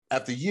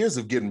After years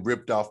of getting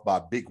ripped off by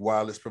big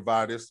wireless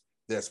providers,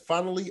 there's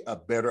finally a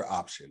better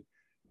option.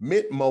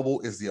 Mint Mobile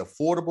is the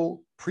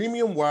affordable,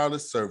 premium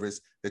wireless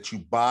service that you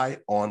buy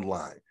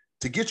online.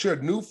 To get your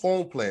new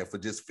phone plan for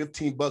just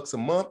 $15 a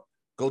month,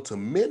 go to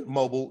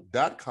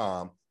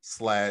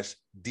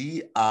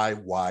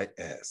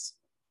mintmobile.com/DIYS.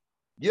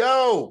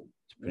 Yo,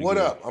 what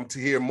good. up? I'm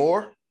Tahir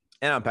Moore.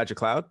 And I'm Patrick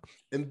Cloud.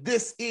 And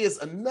this is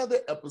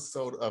another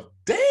episode of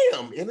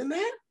Damn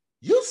Internet,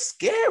 You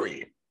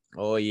Scary.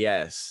 Oh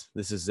yes,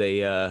 this is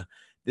a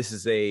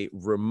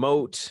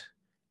remote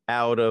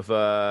out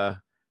of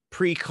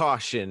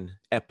precaution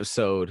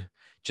episode.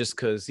 Just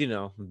because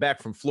I'm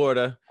back from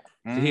Florida.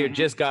 Tahir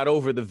just got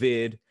over the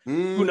vid.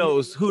 Who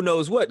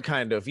knows what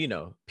kind of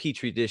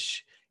petri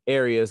dish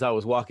areas I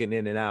was walking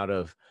in and out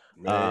of.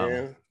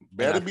 Man,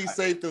 better be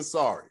safe than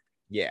sorry.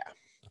 Yeah,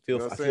 I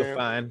feel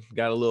fine. I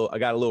got a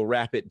little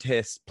rapid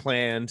test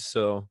planned,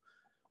 so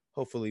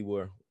hopefully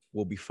we'll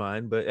be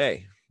fine. But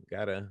hey,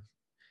 gotta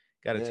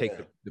take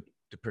the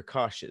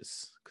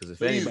precautions, because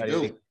if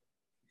anybody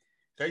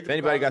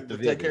got the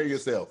vid, take care of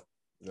yourself.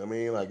 I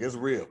mean, like, it's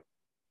real.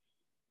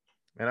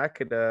 And I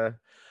could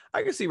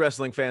see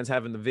wrestling fans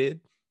having the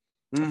vid.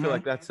 I feel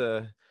like that's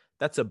a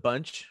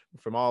bunch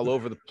from all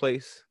over the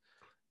place.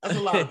 That's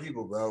a lot of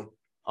people, bro.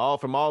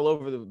 From all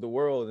over the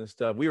world and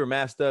stuff. We were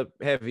masked up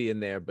heavy in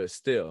there, but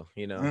still,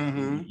 you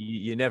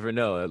never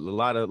know. A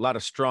lot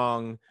of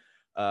strong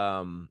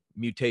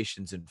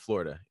mutations in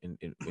Florida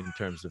in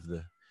terms of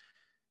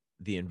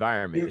the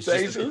environment.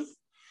 Mutations?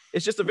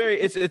 It's just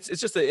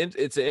an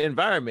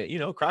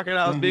environment.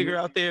 Crocodile's bigger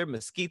out there.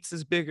 Mesquites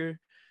is bigger.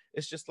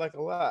 It's just like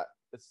a lot.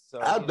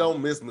 I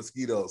don't miss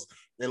mosquitoes.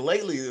 And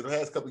lately, the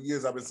past couple of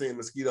years, I've been seeing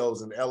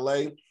mosquitoes in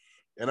LA,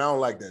 and I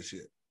don't like that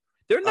shit.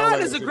 They're not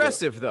as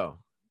aggressive, though.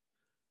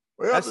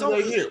 Well,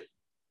 they here.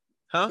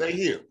 Huh? They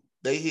here.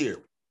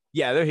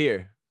 Yeah, they're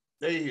here.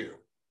 They here.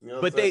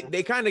 But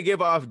they kind of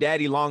give off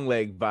daddy long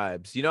leg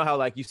vibes. You know how,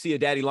 like, you see a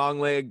daddy long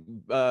leg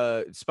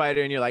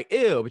spider and you're like,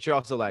 ew, but you're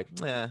also like,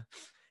 nah,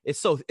 it's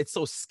so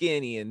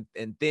skinny and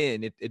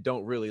thin. It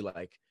don't really,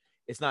 like,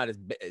 it's not as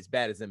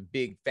bad as them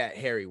big fat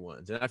hairy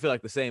ones. And I feel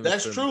like the same.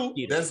 That's true.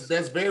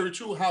 That's very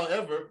true.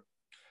 However,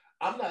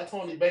 I'm not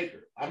Tony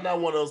Baker. I'm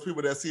not one of those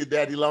people that see a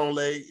daddy long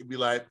leg and be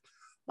like,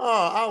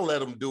 oh, I'll let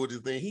him do his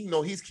thing.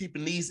 He's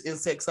keeping these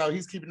insects out.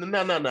 He's keeping them.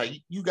 No.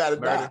 You got to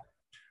die.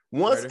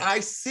 Once I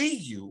see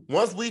you,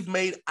 once we've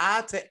made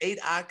eye to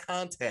eye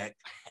contact,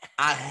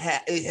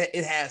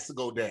 it has to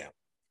go down.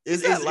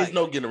 It's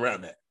no getting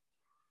around that.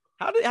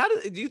 How do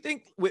you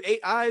think with 8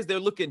 eyes they're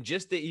looking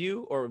just at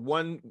you, or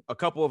a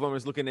couple of them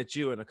is looking at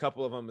you and a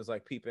couple of them is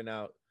like peeping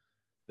out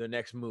the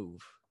next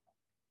move?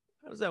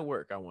 How does that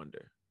work? I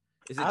wonder.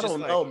 I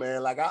don't know,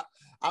 man. Like I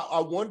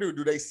wonder,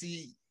 do they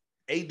see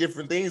 8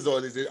 different things,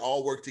 or does it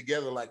all work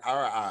together like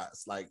our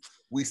eyes? Like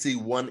we see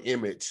one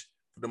image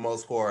for the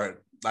most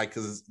part, like,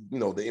 because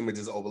the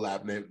images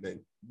overlap and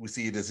we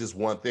see it as just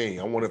one thing.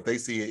 I wonder if they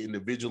see it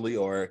individually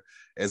or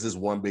as this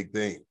one big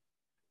thing.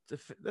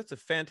 That's a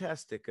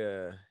fantastic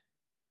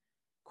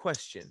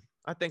question.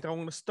 I think I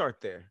want to start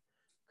there,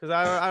 because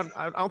I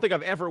don't think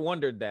I've ever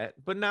wondered that,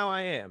 but now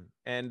I am.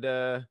 And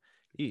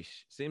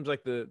seems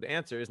like the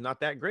answer is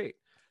not that great.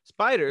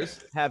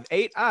 Spiders have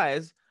 8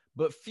 eyes,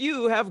 but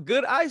few have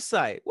good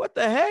eyesight. What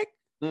the heck?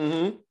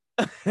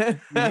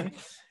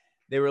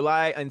 They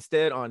rely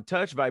instead on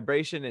touch,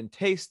 vibration, and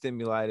taste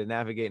stimuli to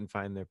navigate and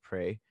find their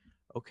prey.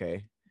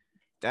 Okay,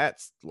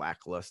 that's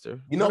lackluster.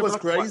 You know what's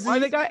crazy? Why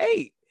they got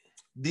 8?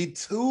 The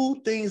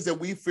 2 things that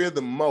we fear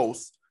the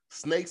most,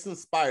 snakes and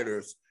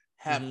spiders,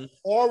 have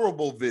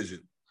horrible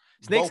vision.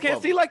 Snakes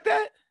can't see like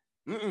that?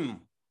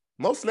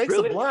 Most snakes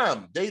are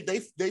blind.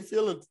 They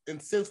feel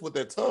and sense with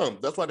their tongue.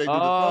 That's why they do the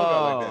tongue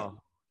out like that.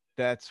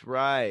 That's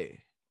right.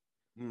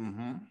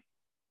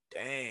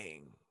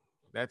 Dang.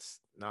 That's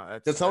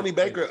Tony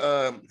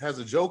Baker has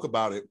a joke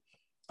about it,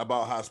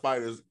 about how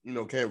spiders,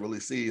 can't really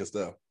see and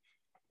stuff.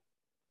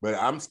 But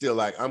I'm still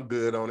like, I'm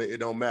good on it. It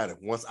don't matter.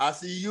 Once I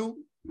see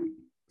you,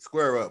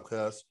 square up,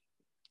 cuz.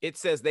 It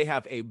says they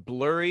have a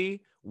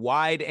blurry,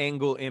 wide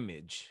angle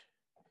image.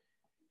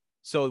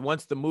 So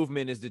once the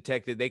movement is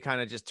detected, they kind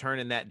of just turn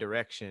in that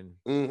direction.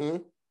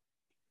 And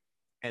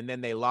then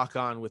they lock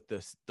on with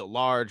the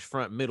large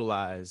front middle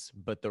eyes,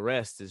 but the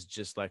rest is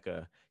just like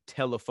a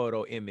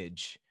telephoto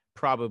image,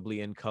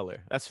 probably in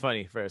color. That's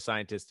funny for a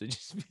scientist to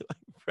just be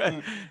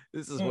like,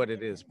 this is what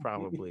it is,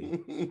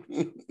 probably.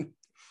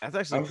 That's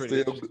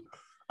actually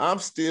I'm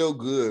still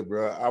good,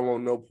 bro. I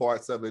want no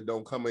parts of it.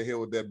 Don't come in here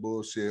with that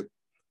bullshit.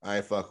 I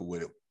ain't fucking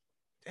with it.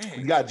 Dang.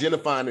 We got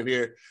Jennifer in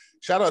here.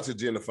 Shout out to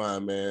Jennifer,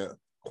 man.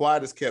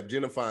 Quiet as kept.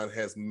 Jennifer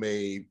has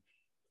made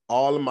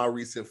all of my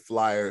recent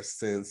flyers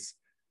since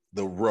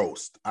the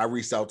roast. I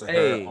reached out to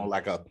her on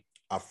like a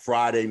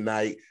Friday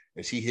night,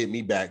 and she hit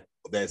me back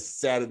that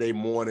Saturday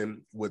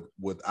morning with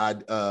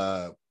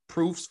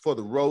proofs for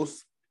the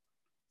roast.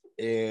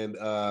 And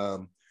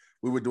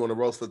we were doing a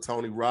roast for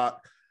Tony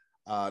Rock.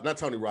 Not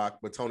Tony Rock,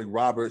 but Tony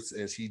Roberts,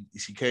 and she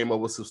came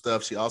up with some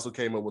stuff. She also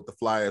came up with the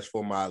flyers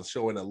for my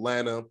show in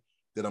Atlanta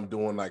that I'm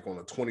doing like on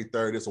the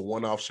 23rd. It's a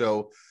one-off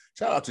show.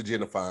 Shout out to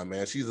Jennifer,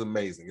 man. She's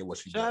amazing at what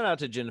she does. Shout out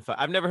to Jennifer.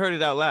 I've never heard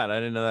it out loud. I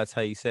didn't know that's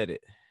how you said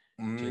it.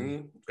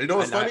 Mm-hmm. You know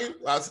what's funny?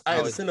 I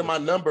had to send her my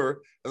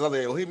number. I was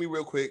like, hit me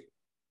real quick.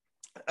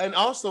 And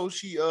also,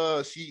 she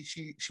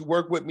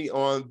worked with me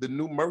on the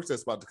new merch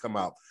that's about to come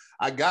out.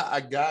 I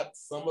got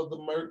some of the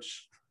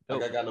merch.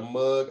 Like I got a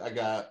mug. I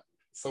got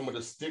some of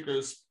the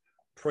stickers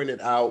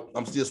printed out.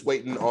 I'm just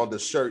waiting on the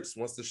shirts.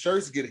 Once the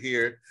shirts get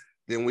here,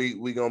 then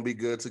we gonna be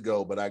good to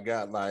go. But I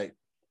got like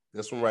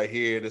this one right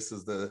here. This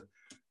is the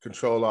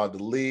Control Alt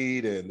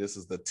Delete, and this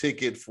is the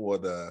ticket for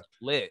the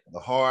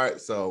heart.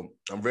 So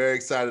I'm very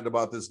excited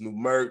about this new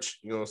merch.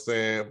 You know what I'm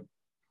saying?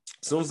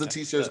 As soon as the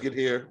t-shirts get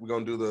here, we're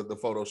gonna do the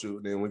photo shoot,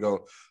 and then we're gonna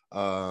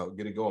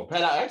get it going.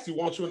 Pat, I actually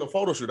want you in the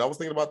photo shoot. I was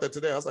thinking about that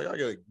today. I was like, I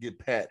gotta get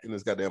Pat in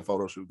this goddamn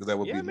photo shoot because that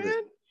would be lit.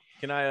 Man.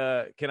 Can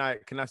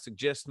I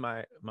suggest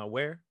my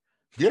wear?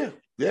 Yeah.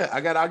 I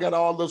got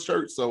all those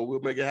shirts, so we'll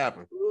make it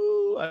happen.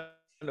 Ooh, I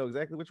know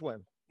exactly which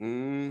one.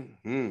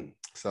 Mm-hmm.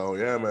 So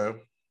yeah, man.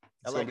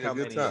 I like how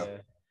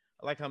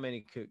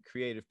many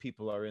creative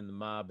people are in the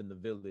mob in the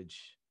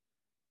village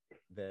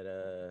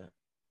that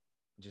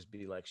just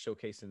be like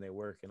showcasing their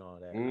work and all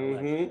that. Mm-hmm.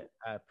 I like that.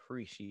 I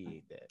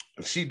appreciate that.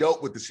 She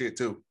dope with the shit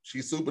too.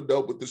 She's super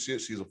dope with the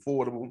shit. She's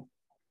affordable.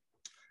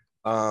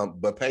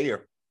 But pay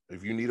her.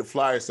 If you need a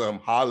flyer, something,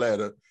 holler at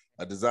her.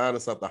 A design or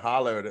something,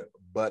 holler at her,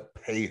 but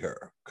pay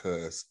her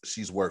because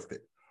she's worth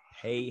it.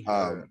 Pay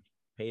her.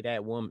 Pay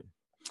that woman.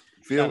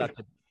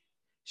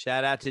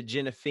 Shout out to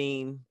Jennifer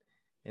and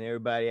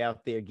everybody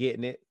out there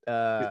getting it.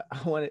 I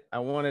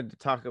wanted to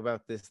talk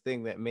about this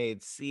thing that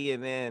made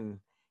CNN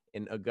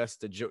in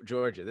Augusta,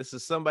 Georgia. This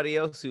is somebody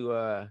else who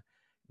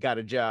got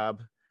a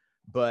job,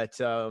 but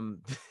the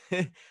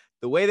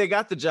way they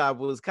got the job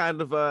was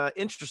kind of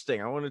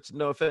interesting. I wanted to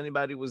know if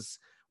anybody was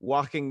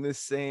walking this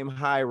same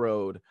high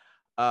road.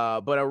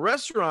 But a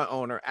restaurant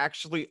owner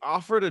actually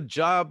offered a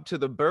job to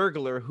the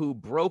burglar who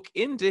broke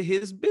into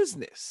his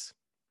business.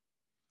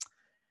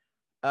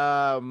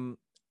 This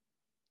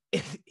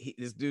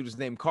dude is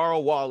named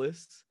Carl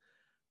Wallace.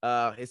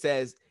 It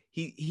says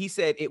he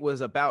said it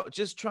was about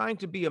just trying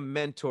to be a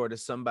mentor to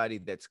somebody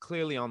that's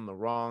clearly on the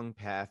wrong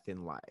path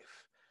in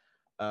life.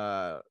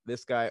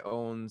 This guy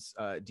owns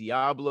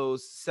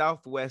Diablo's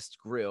Southwest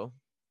Grill.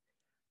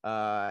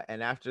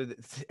 And after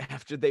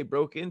they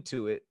broke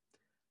into it,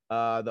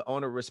 the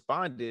owner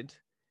responded,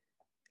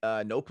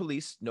 no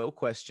police, no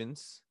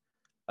questions.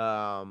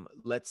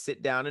 Let's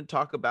sit down and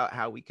talk about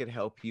how we could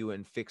help you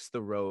and fix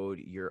the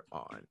road you're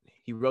on.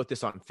 He wrote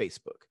this on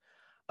Facebook.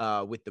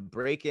 With the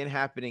break-in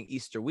happening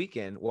Easter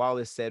weekend,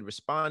 Wallace said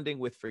responding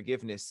with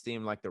forgiveness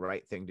seemed like the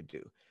right thing to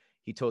do.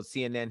 He told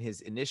CNN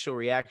his initial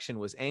reaction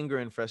was anger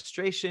and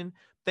frustration.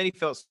 Then he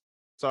felt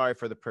sorry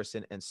for the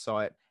person and saw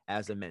it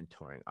as a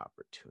mentoring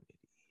opportunity.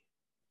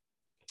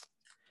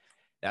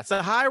 That's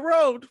a high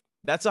road.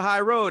 That's a high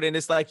road. And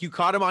it's like you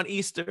caught him on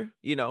Easter,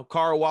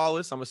 Carl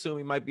Wallace. I'm assuming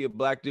he might be a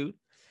black dude,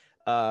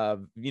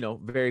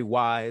 very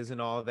wise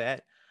and all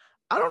that.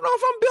 I don't know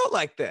if I'm built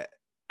like that.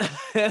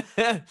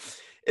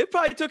 It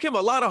probably took him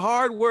a lot of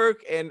hard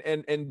work and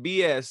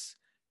BS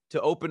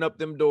to open up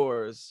them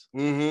doors.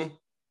 Mm-hmm.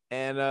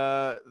 And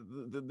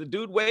the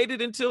dude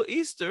waited until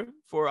Easter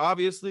for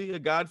obviously a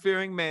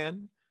God-fearing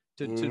man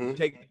to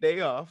take the day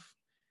off.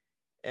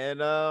 And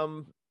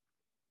man.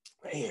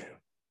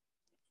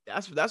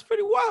 That's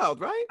pretty wild,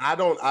 right? I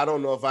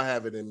don't know if I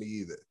have it in me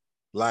either.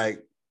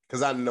 Like,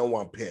 because I know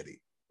I'm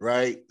petty,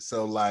 right?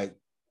 So like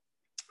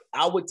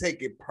I would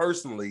take it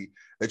personally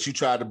that you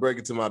tried to break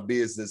into my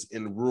business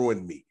and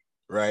ruin me,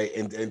 right?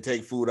 And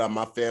take food out of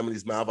my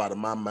family's mouth, out of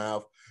my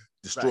mouth,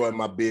 destroy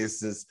my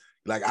business.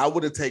 Like I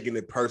would have taken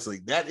it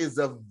personally. That is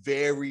a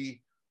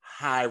very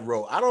high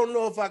road. I don't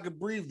know if I could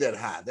breathe that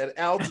high. That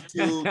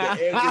altitude, the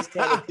air gets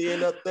kind of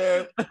thin up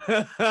there.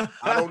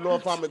 I don't know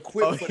if I'm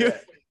equipped for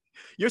that.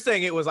 You're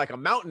saying it was like a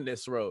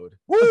mountainous road.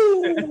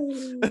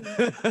 Woo!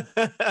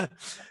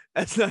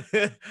 That's not,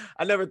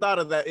 I never thought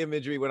of that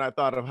imagery when I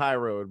thought of high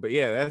road, but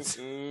yeah, that's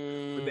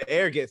when the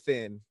air get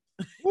thin.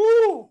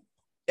 Woo!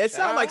 It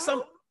sounds like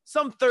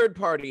some third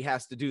party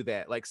has to do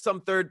that, like some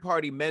third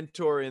party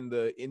mentor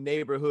in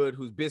neighborhood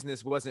whose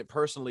business wasn't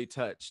personally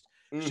touched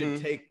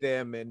should take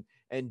them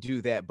and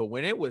do that. But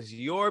when it was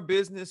your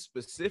business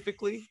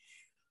specifically,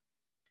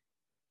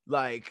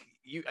 like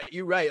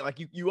you're right, like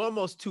you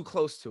almost too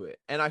close to it.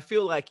 And I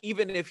feel like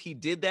even if he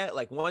did that,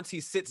 like once he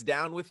sits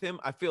down with him,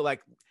 I feel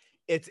like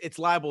it's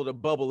liable to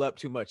bubble up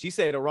too much. He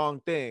said the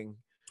wrong thing.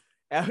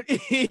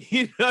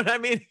 You know what I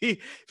mean?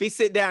 If he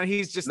sit down,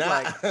 he's just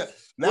what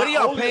are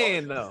y'all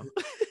paying though?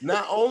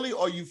 Not only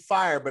are you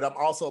fired, but I'm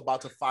also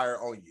about to fire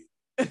on you.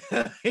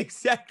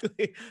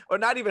 Exactly. Or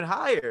not even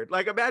hired.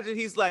 Like imagine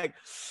he's like,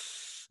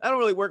 I don't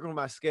really work with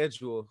my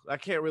schedule. I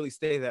can't really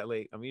stay that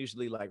late. I'm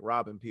usually like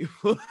robbing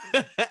people.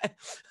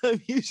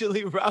 I'm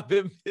usually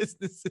robbing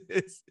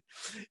businesses.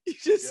 You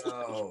just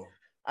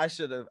I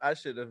should have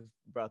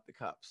brought the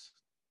cops.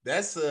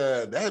 That's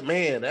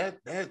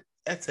that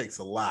takes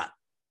a lot.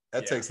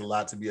 That takes a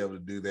lot to be able to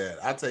do that.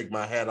 I take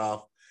my hat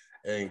off.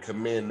 and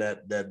commend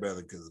that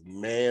brother, because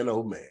man,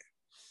 oh man.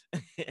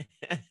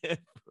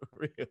 For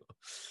real.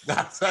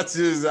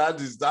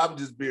 I'm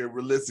just being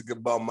realistic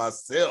about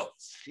myself.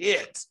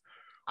 Shit.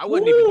 I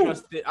wouldn't even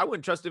trust it. I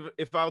wouldn't trust it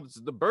if I was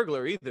the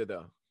burglar either,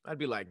 though. I'd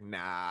be like,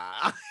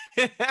 nah.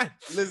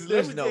 Listen,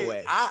 there's no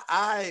way.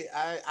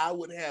 I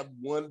would have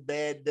one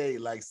bad day,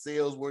 like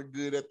sales weren't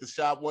good at the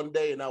shop one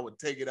day, and I would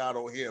take it out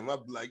on him.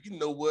 I'd be like, you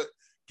know what?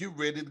 Get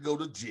ready to go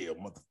to jail,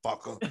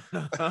 motherfucker.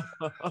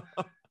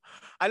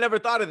 I never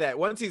thought of that.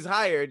 Once he's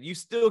hired, you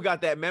still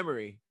got that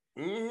memory.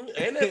 Mm-hmm.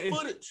 And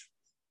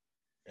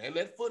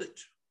that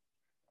footage.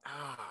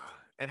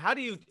 And how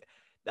do you,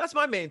 that's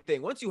my main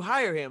thing. Once you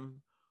hire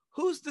him,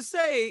 who's to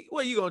say,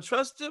 well, you going to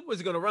trust him? Was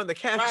he going to run the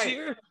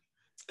cashier? Right.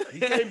 He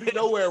can't be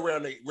nowhere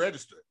around the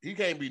register. He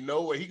can't be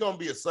nowhere. He going to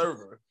be a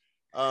server.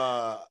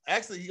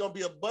 Actually, he going to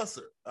be a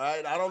busser. All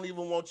right. I don't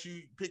even want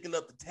you picking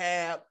up the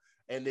tab.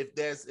 And if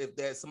there's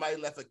somebody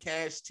left a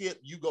cash tip,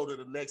 you go to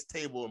the next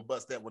table and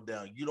bust that one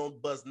down. You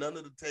don't bust none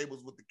of the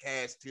tables with the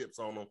cash tips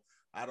on them.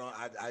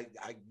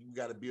 You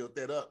got to build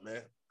that up,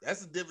 man.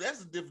 That's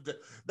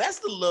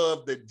the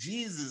love that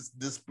Jesus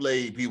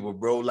displayed, people,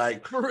 bro.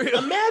 Like, for real.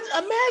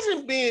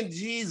 Imagine being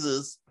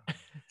Jesus,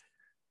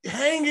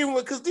 hanging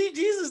with, because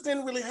Jesus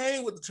didn't really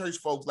hang with the church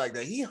folks like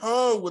that. He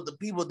hung with the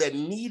people that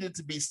needed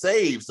to be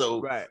saved. So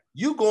right.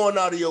 You going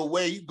out of your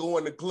way, you go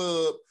in the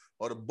club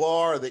or the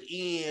bar or the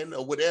inn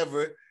or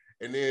whatever,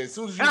 and then as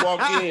soon as you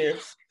walk in,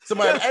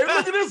 somebody, hey,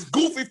 look at this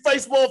goofy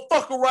face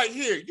motherfucker right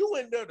here. You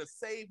in there to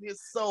save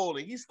his soul,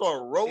 and he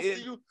start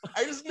roasting you.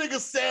 Hey, this nigga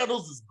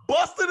sandals is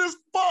busted as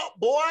fuck,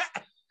 boy.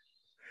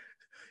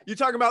 You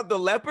talking about the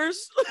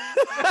lepers?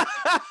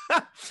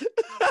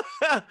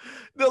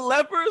 The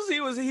lepers,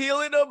 he was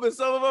healing them, and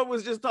some of them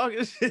was just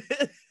talking shit.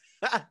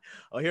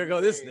 Oh, here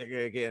go this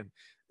nigga again.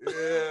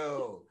 Yeah.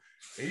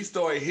 He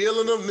started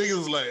healing them. Niggas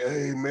was like,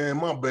 hey, man,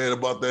 my bad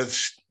about that.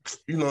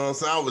 You know what I'm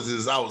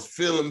saying? I was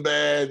feeling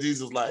bad.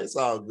 Jesus was like, it's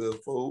all good,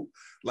 fool.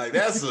 Like,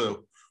 that's a,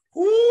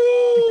 whoo.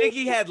 You think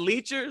he had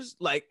leechers?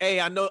 Like, hey,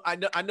 I know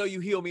you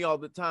heal me all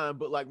the time,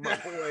 but like my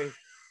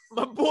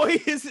boy,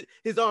 his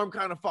arm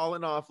kind of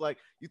falling off. Like,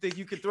 you think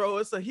you could throw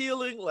us a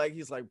healing? Like,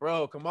 he's like,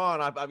 bro, come on,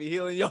 I be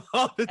healing you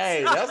all the time.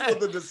 Hey, that's what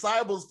the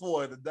disciples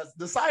for. The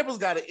disciples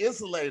got to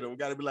insulate them.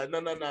 Got to be like,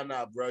 no,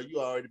 bro. You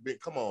already been,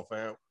 come on,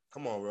 fam.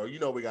 Come on, bro. You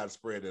know we got to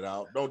spread it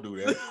out. Don't do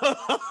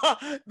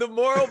that. The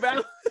moral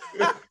balance.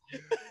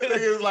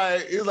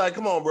 It's like,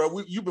 come on,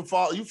 bro. You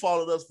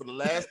followed us for the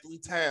last 3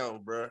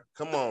 towns, bro.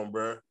 Come on,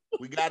 bro.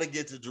 We got to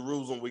get to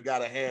Jerusalem. We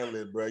got to handle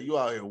it, bro. You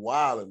out here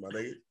wilding, my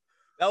nigga.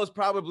 That was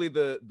probably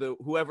the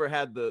whoever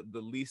had the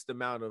least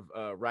amount of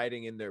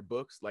writing in their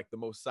books, like the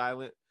most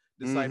silent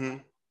disciple. Mm-hmm.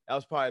 That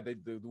was probably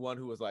the one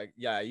who was like,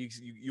 yeah,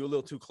 you're a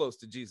little too close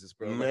to Jesus,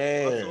 bro.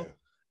 Man.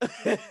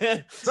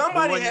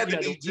 Somebody had to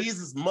be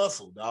Jesus'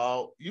 muscle,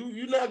 dog.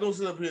 You're not gonna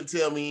sit up here and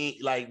tell me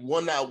like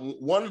one of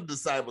the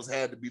disciples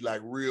had to be like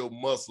real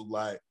muscle,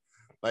 like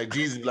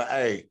Jesus be like,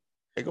 hey,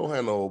 go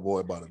hand the old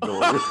boy by the door.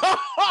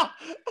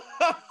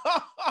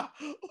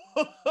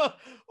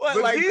 What,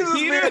 but like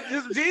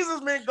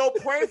Jesus meant go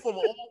pray for him.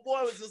 Old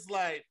boy was just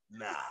like,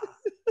 nah,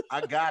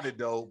 I got it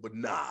though, but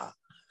nah.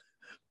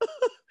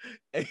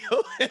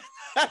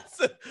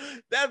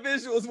 That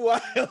visual was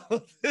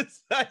wild.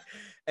 It's like,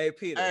 hey,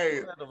 Peter.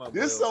 Hey,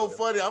 this is so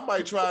funny. I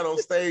might try it on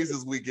stage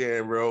this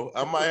weekend, bro.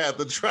 I might have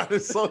to try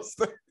this on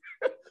stage.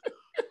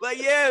 Like,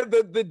 yeah,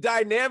 the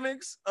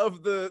dynamics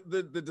of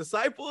the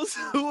disciples.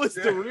 Who was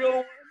the real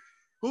one?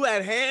 Who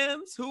had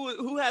hands?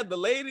 Who had the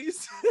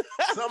ladies?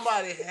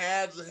 Somebody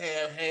had to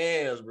have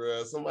hands,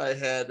 bro. Somebody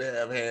had to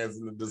have hands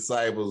in the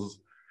disciples.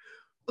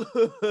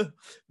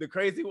 The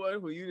crazy one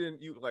who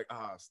you like,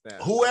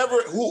 snap.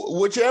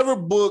 Whichever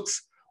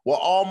books were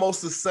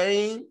almost the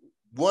same,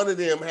 one of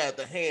them had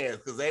the hands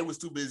because they was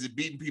too busy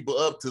beating people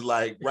up to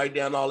like write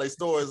down all their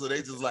stories. So they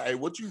just like, hey,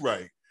 what you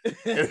write?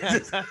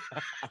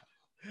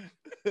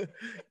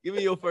 Give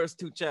me your first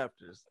 2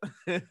 chapters.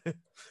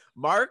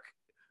 Mark?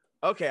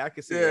 Okay, I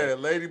can see that. Yeah,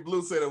 Lady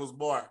Blue said it was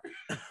Mark.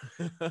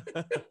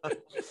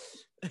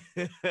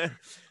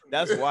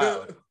 That's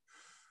wild.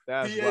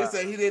 PA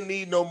said he didn't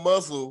need no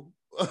muscle.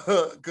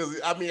 Because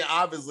I mean,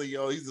 obviously,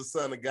 he's the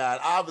son of God.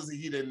 Obviously,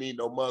 he didn't need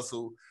no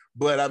muscle.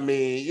 But I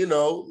mean,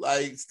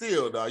 like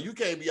still, dog, you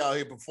can't be out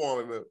here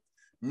performing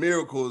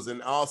miracles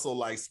and also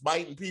like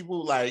spiting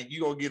people. Like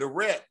you gonna get a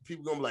rep.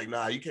 People gonna be like,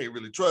 nah, you can't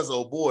really trust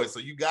old boy. So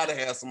you gotta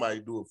have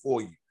somebody do it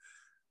for you.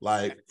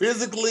 Like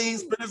physically,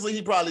 spiritually,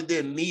 he probably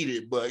didn't need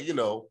it, but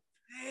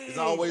it's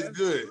always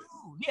good.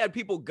 True. He had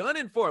people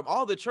gunning for him.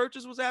 All the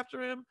churches was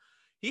after him.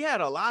 He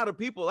had a lot of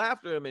people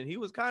after him, and he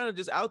was kind of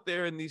just out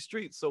there in these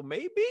streets. So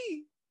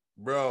maybe.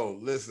 Bro,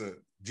 listen,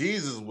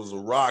 Jesus was a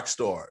rock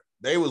star.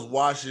 They was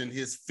washing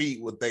his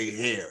feet with their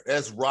hair.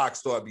 That's rock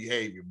star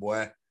behavior,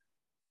 boy.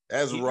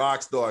 That's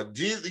rock star.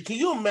 Jesus, can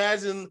you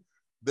imagine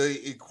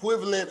the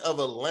equivalent of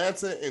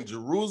Atlanta and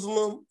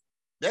Jerusalem?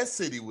 That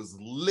city was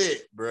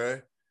lit,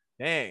 bro.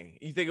 Dang,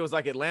 you think it was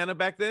like Atlanta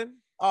back then?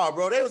 Oh,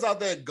 bro, they was out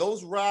there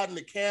ghost riding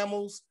the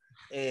camels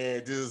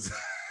and just...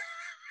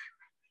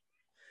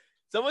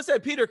 Someone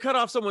said Peter cut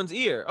off someone's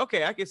ear.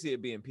 Okay, I can see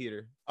it being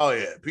Peter. Oh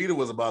yeah, Peter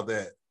was about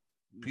that.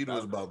 Peter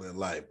was about that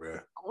life, bro.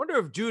 I wonder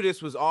if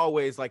Judas was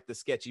always like the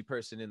sketchy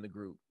person in the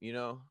group, you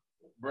know?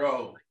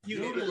 Bro,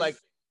 like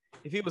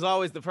if he was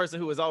always the person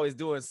who was always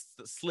doing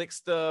slick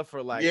stuff,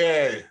 or like,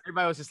 yeah,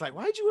 everybody was just like,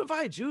 why'd you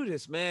invite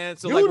Judas, man?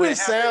 So Judas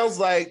like, sounds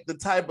like the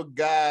type of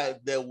guy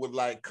that would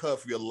like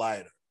cuff your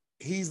lighter.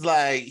 He's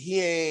like,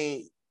 he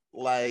ain't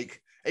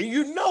like, and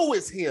you know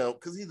it's him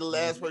because he's the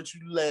last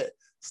person you let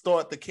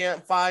start the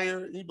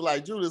campfire. He'd be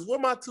like, Judas, where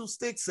my 2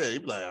 sticks at?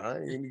 He'd be like, I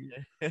ain't.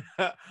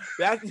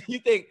 You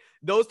think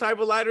those type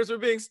of lighters are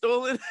being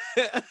stolen?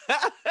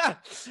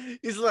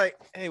 He's like,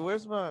 hey,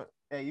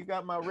 hey, you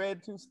got my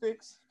red 2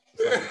 sticks?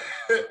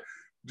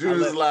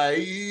 Judas like,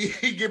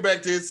 he get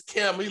back to his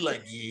camp. He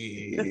like,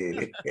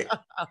 yeah.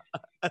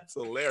 That's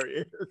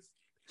hilarious.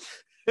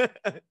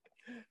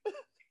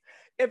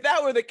 If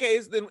that were the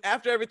case, then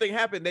after everything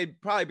happened, they'd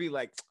probably be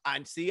like, I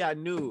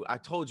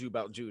told you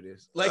about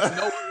Judas. Like,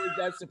 no one was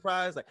that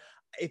surprised. Like,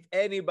 if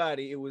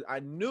anybody, I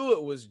knew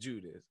it was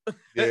Judas.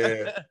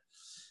 Yeah.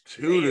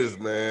 Judas,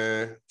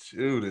 man.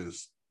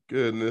 Judas.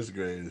 Goodness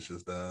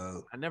gracious,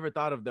 dog. I never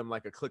thought of them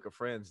like a clique of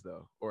friends,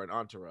 though, or an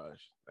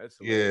entourage. That's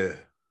hilarious.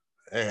 Yeah,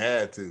 they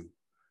had to.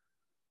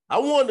 I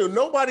wonder,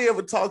 nobody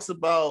ever talks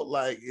about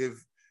like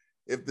if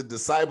the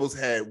disciples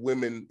had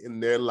women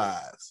in their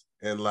lives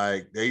and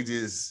like they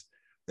just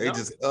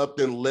upped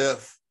and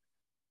left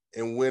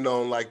and went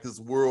on like this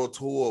world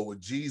tour with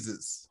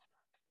Jesus,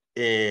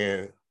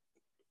 and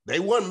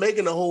they wasn't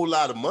making a whole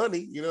lot of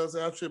money. You know what I'm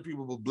saying? I'm sure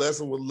people were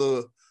blessing with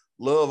little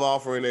love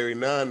offering every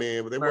now and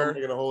then, but they weren't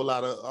making a whole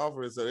lot of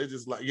offerings. So they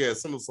just like, yeah,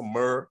 some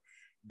myrrh,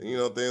 and, you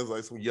know, things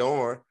like some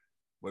yarn.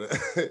 But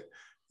it's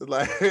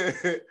like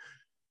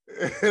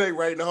they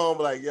writing home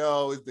like,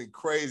 yo, it's been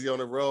crazy on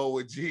the road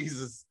with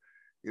Jesus.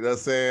 You know what I'm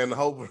saying?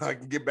 Hoping I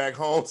can get back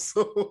home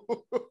soon.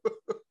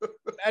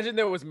 Imagine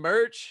there was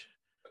merch.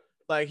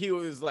 Like he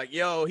was like,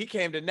 yo, he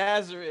came to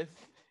Nazareth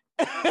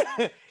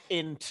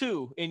in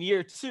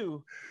year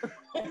 2.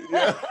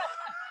 Yeah.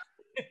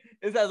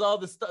 This has all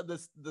the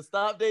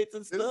stop dates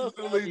and stuff.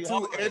 This is literally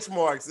 2 etch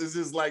marks. It's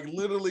just like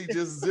literally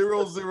just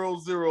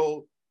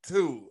 0002,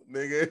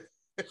 nigga.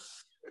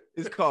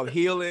 It's called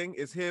Healing.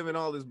 It's him and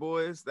all his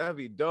boys. That'd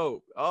be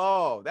dope.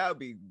 Oh, that would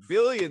be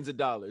billions of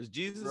dollars.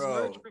 Jesus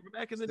merch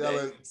back in the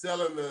day.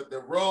 Selling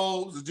the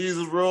robes, the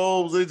Jesus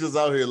robes. They just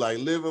out here like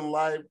living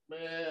life,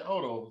 man.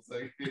 Hold on a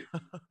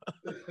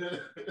second.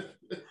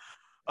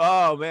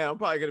 Oh man, I'm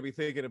probably gonna be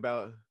thinking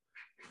about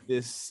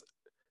this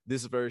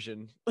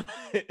version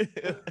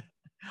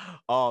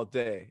all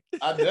day.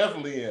 I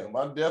definitely am.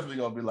 I'm definitely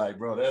gonna be like,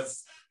 bro,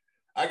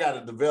 I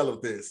gotta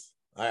develop this.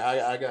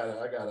 I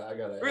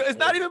gotta. It's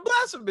not even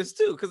blasphemous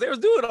too, because they was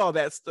doing all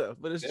that stuff.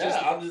 But it's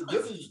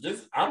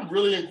I'm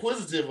really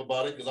inquisitive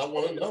about it because I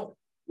want to know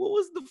what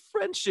was the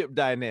friendship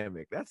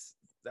dynamic. That's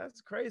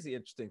crazy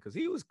interesting because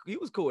he was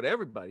cool with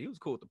everybody. He was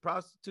cool with the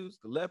prostitutes,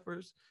 the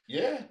lepers.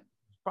 Yeah,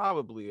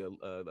 probably an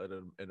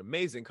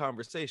amazing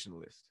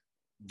conversationalist.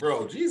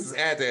 Bro, Jesus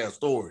had to have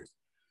stories.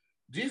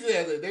 Jesus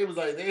had to, they was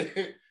like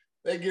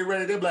they get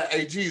ready. They're like,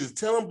 hey Jesus,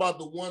 tell them about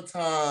the one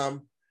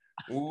time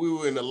when we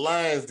were in the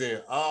lion's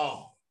den.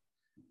 Oh,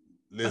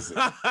 listen,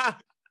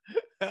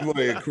 you want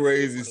a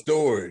crazy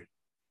story.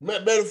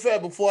 Matter of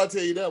fact, before I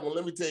tell you that one,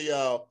 let me tell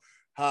y'all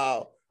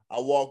how I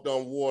walked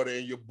on water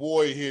and your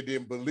boy here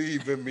didn't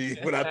believe in me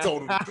when I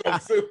told him to come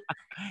through.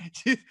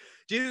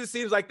 Jesus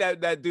seems like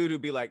that dude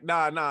who'd be like,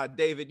 nah,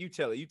 David, you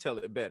tell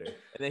it better. And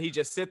then he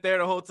just sit there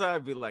the whole time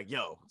and be like,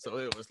 yo, so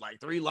it was like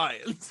 3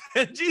 lions.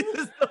 And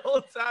Jesus the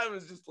whole time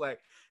is just like,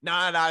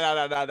 nah.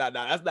 That's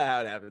not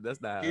how it happened.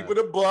 That's not how Keep it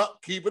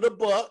a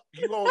buck.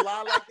 You gonna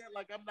lie like that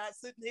like I'm not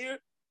sitting here?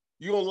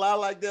 You gonna lie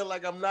like that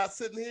like I'm not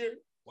sitting here?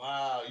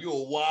 Wow, you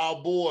a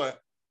wild boy.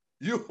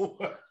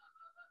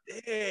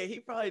 Yeah, he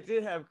probably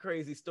did have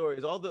crazy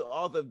stories. All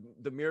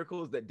the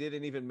miracles that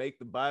didn't even make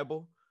the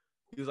Bible.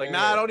 He was like,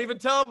 nah, don't even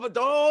tell him.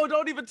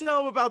 Don't even tell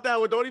him about that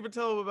one. Don't even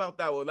tell him about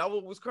that one. That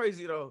one was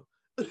crazy though.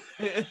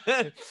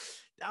 That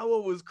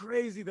one was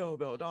crazy though.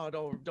 No,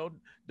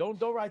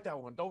 don't write that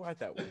one. Don't write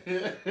that one.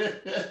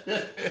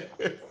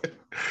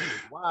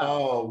 Wow.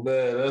 Oh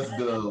man, that's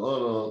dumb.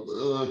 Hold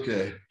on.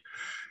 Okay.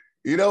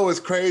 You know what's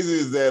crazy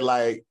is that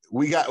like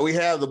we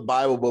have the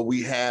Bible, but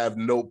we have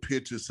no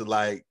pictures to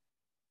like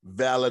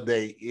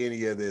validate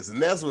any of this, and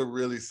that's what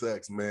really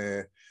sucks,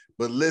 man.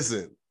 But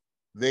listen.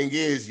 Thing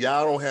is,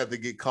 y'all don't have to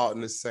get caught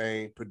in the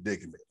same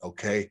predicament,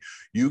 okay?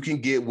 You can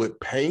get with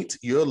paint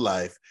your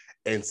life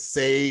and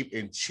save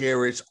and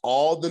cherish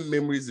all the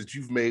memories that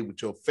you've made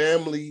with your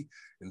family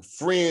and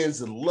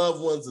friends and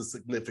loved ones and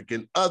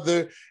significant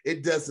other.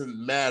 It doesn't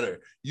matter.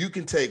 You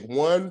can take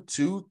 1,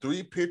 2,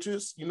 3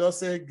 pictures, you know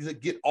what I'm saying?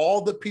 Get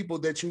all the people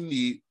that you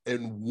need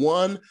in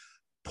one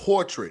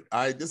portrait,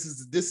 all right? This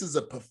is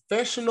a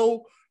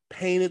professional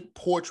painted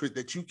portrait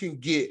that you can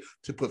get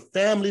to put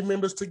family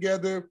members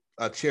together,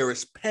 a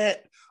cherished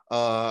pet,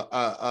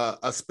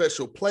 a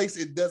special place.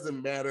 It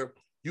doesn't matter.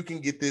 You can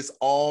get this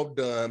all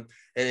done,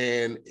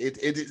 and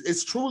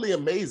it's truly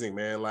amazing,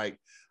 man. Like,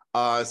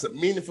 it's a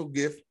meaningful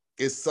gift.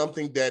 It's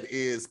something that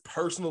is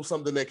personal,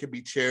 something that can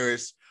be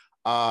cherished.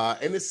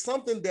 And it's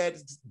something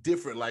that's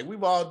different. Like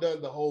we've all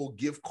done the whole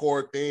gift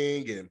card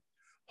thing and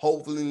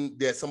hopefully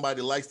that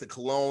somebody likes the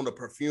cologne or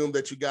perfume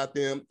that you got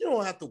them. You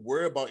don't have to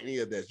worry about any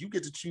of that. You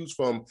get to choose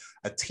from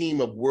a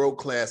team of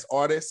world-class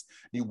artists.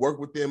 You work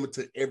with them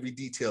until every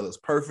detail is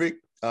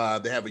perfect.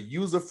 They have a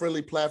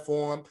user-friendly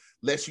platform,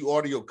 lets you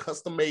order your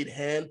custom-made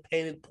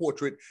hand-painted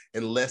portrait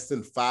in less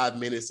than 5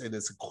 minutes, and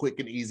it's a quick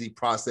and easy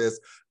process.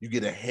 You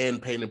get a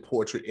hand-painted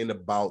portrait in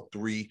about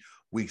 3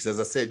 weeks.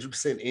 As I said, you can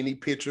send any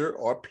picture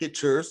or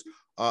pictures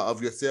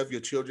of yourself,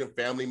 your children,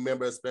 family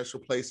member, a special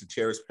place, a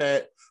cherished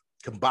pet.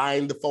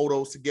 Combine the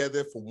photos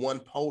together for one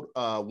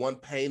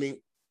painting.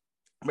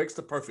 Makes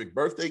the perfect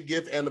birthday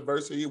gift,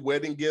 anniversary,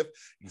 wedding gift.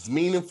 It's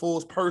meaningful,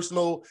 it's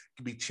personal,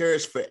 can be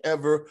cherished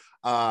forever.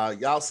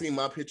 Y'all seen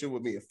my picture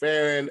with me and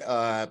Farron.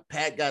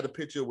 Pat got a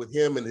picture with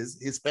him and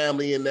his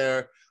family in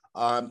there.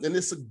 And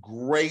it's a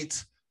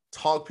great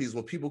talk piece.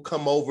 When people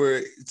come over,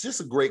 it's just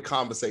a great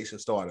conversation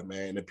starter,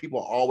 man. And people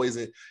always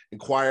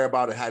inquire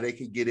about it, how they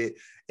can get it.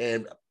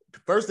 And the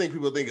first thing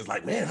people think is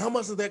like, man, how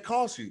much does that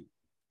cost you?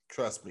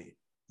 Trust me,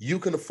 you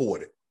can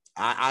afford it.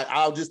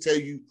 I'll just tell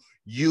you,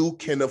 you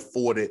can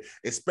afford it,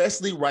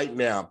 especially right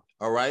now,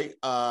 all right?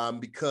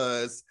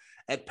 Because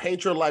at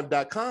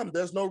paintyourlife.com,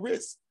 there's no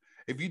risk.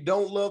 If you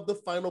don't love the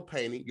final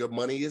painting, your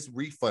money is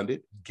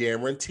refunded,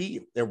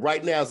 guaranteed. And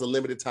right now is a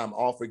limited time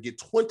offer. Get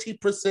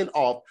 20%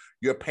 off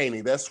your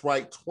painting. That's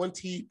right,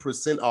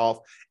 20% off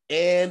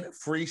and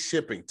free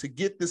shipping. To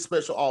get this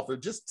special offer,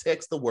 just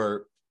text the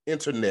word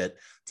internet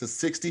to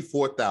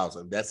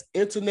 64,000. That's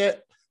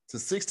internet to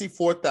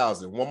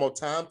 64,000. One more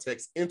time,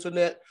 text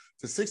internet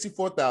to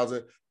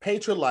 64,000.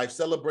 Paint your life,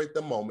 celebrate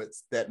the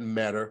moments that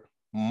matter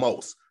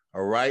most.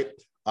 All right.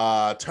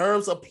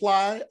 Terms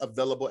apply,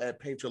 available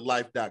at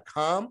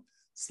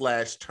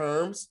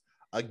paintyourlife.com/terms.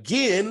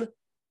 Again,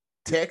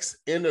 text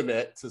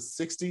internet to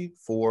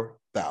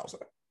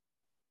 64,000.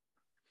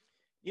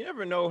 You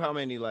never know how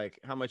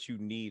much you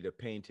need a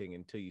painting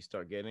until you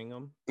start getting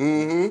them.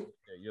 Mm-hmm.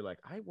 You're like,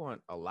 I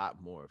want a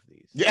lot more of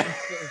these. Yeah.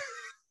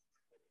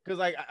 Because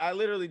like I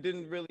literally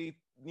didn't really,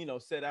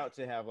 set out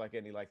to have like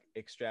any like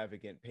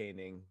extravagant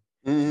painting.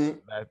 Mm-hmm.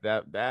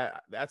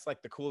 That's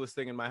like the coolest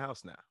thing in my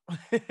house now.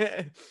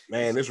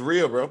 Man, it's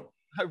real, bro.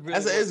 Really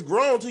it's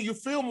grown till you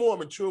feel more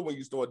mature when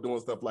you start doing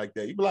stuff like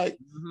that. You be like,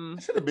 I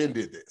should have been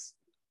did this.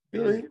 You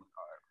know what I mean?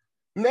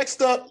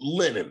 Next up,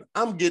 linen.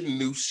 I'm getting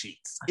new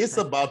sheets. It's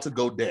about to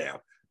go down.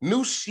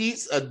 New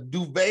sheets, a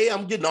duvet.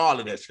 I'm getting all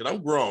of that shit.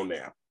 I'm grown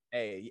now.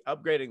 Hey,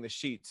 upgrading the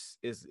sheets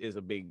is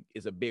a big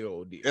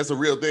old deal. That's a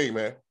real thing,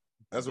 man.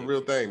 That's a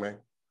real thing, man.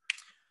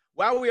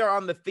 While we are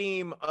on the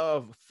theme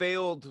of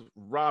failed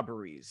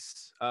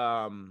robberies,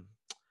 I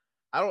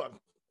don't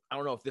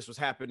know if this was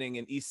happening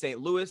in East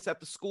St. Louis at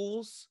the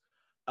schools.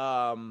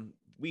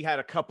 We had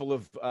a couple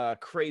of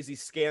crazy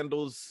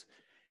scandals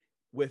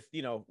with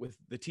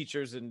the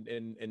teachers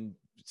and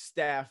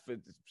staff at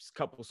a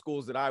couple of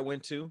schools that I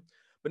went to,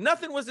 but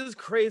nothing was as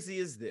crazy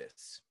as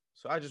this.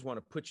 So I just want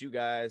to put you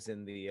guys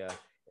in the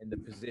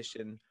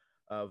position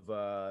of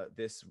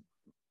this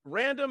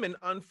random and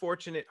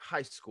unfortunate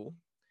high school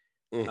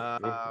in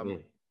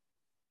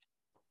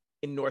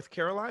North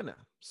Carolina.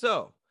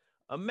 So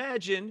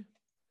imagine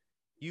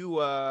you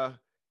are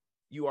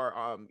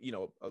a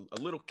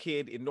little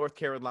kid in North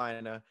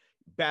Carolina,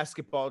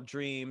 basketball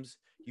dreams.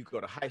 You go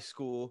to high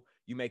school,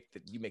 you make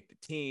the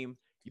team.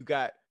 You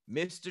got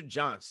Mr.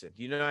 Johnson,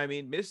 you know what I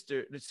mean?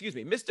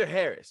 Mr.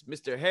 Harris.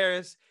 Mr.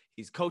 Harris,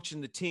 he's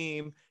coaching the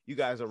team. You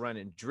guys are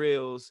running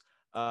drills.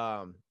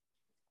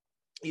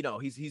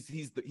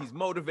 He's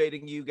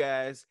motivating you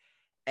guys.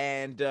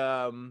 And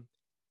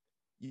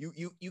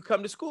you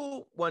come to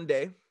school one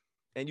day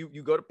and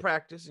you go to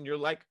practice and you're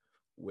like,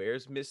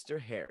 where's Mr.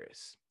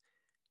 Harris?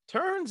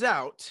 Turns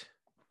out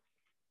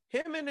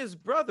him and his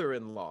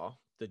brother-in-law,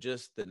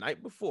 the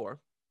night before,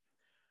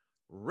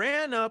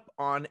 ran up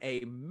on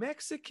a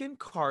Mexican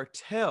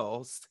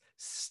cartel's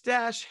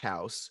stash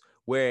house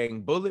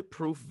wearing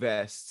bulletproof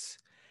vests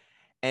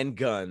and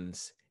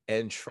guns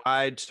and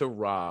tried to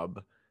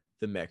rob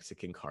the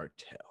Mexican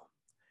cartel.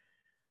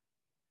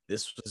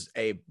 This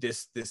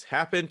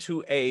happened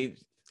to a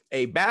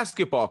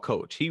basketball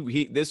coach.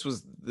 This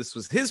was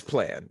his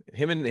plan.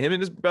 Him and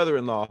his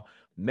brother-in-law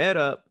met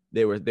up.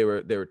 They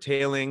were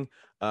tailing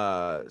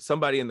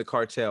somebody in the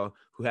cartel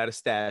who had a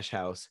stash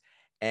house,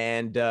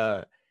 and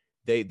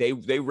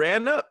they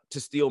ran up to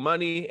steal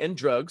money and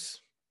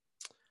drugs.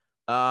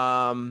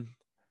 But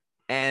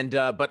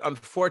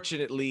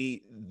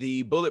unfortunately,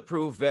 the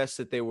bulletproof vests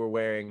that they were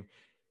wearing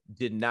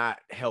did not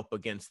help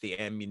against the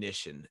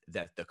ammunition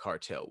that the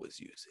cartel was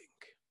using.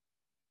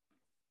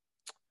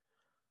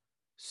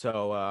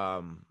 So,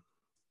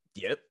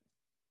 yep,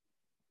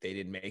 they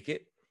didn't make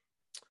it.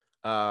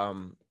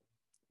 The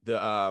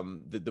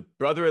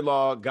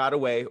brother-in-law got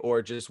away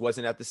or just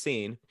wasn't at the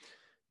scene.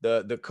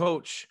 The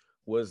coach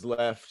was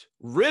left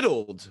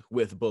riddled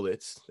with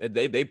bullets.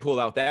 They pull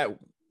out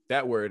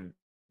that word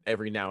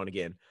every now and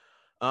again.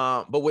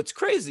 But what's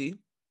crazy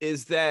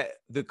is that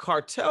the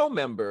cartel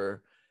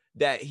member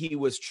that he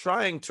was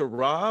trying to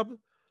rob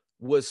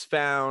was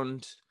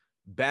found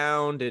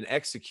bound and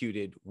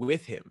executed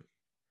with him.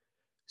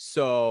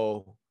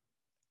 So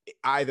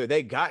either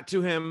they got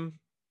to him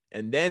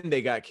and then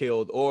they got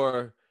killed,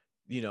 or,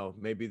 you know,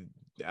 maybe,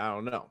 I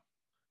don't know.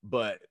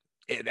 But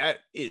that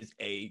is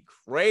a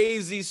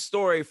crazy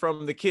story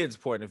from the kid's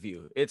point of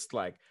view. It's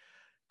like,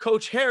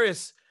 Coach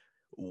Harris,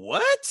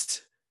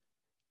 what?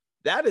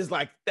 That is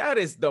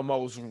the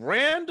most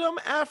random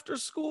after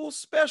school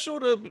special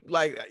to,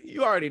 like,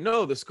 you already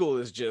know the school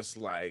is just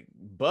like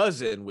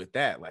buzzing with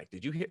that. Like,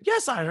 did you hear?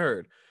 Yes, I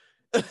heard.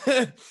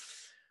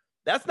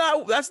 That's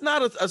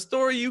not a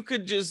story you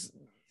could just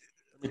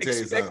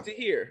expect to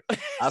hear.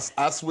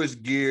 I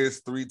switched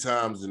gears 3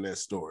 times in that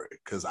story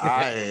because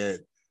I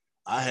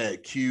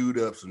had queued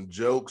up some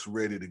jokes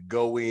ready to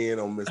go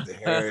in on Mr.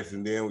 Harris,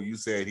 and then when you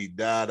said he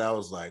died, I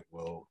was like,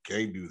 well,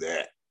 can't do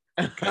that.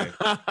 Okay.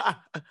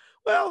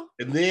 Well,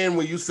 and then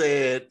when you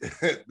said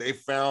they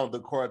found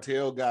the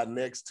cartel guy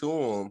next to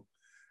him,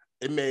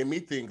 it made me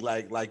think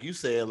like you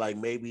said, like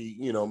maybe,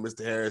 you know,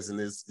 Mr. Harris and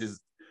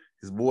his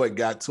boy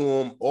got to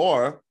him,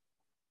 or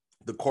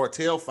the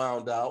cartel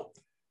found out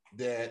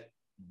that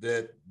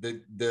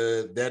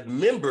that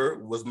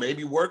member was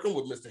maybe working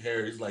with Mr.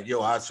 Harris. Like,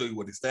 yo, I'll show you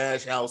what the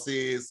stash house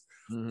is.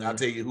 Mm-hmm. I'll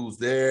tell you who's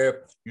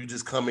there. You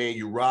just come in,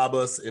 you rob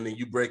us, and then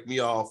you break me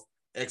off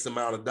X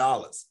amount of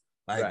dollars.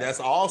 Like, that's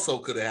also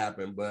could have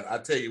happened. But I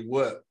tell you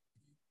what,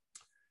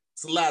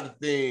 it's a lot of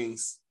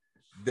things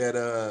that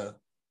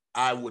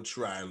I would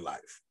try in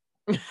life.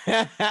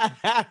 A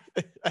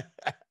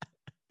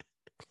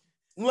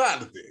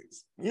lot of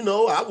things. You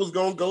know, I was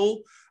gonna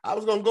go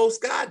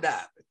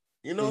skydiving.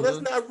 You know, that's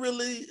not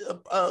really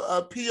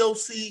a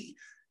POC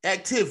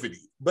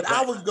activity, but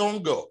I was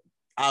gonna go.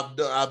 I've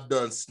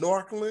done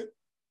snorkeling.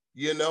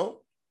 You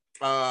know,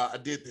 I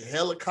did the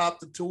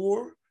helicopter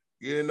tour.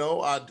 You know,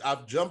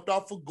 I've jumped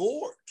off a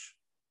gorge.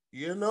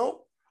 You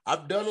know,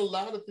 I've done a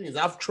lot of things.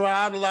 I've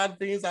tried a lot of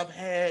things. I've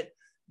had,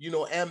 you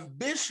know,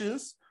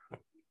 ambitions.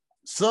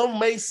 Some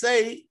may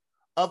say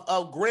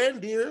of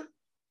grandeur,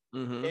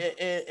 and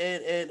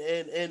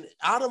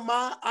out of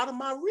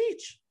my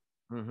reach.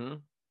 Mm-hmm.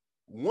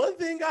 One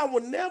thing I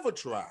would never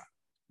try,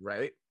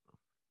 right,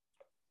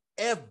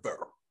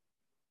 ever,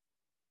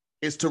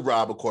 is to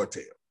rob a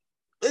cartel.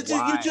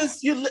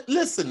 You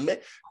listen, man.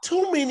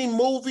 Too many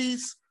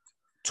movies,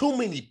 too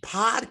many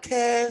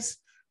podcasts,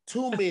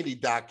 too many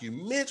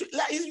documentaries.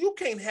 Like, you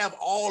can't have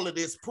all of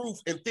this proof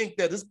and think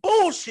that it's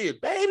bullshit,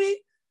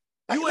 baby.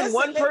 Like, you and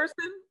one person?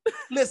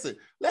 Listen,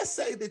 let's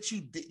say that you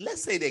did.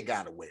 Let's say they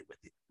got away with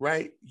it,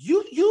 right?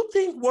 You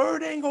think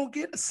word ain't gonna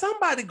get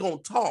somebody gonna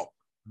talk?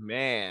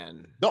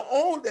 Man,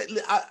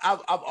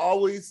 I've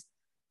always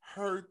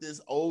heard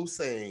this old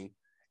saying,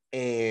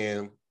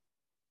 and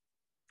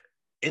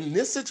in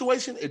this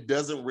situation, it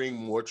doesn't ring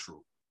more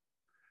true.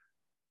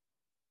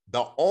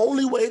 The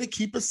only way to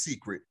keep a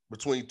secret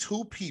between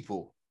 2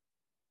 people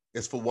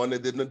is for one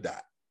of them to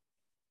die.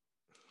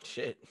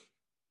 Shit.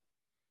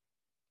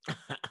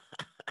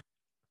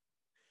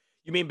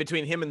 You mean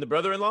between him and the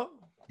brother-in-law?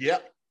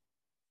 Yep.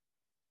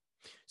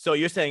 So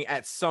you're saying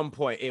at some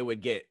point it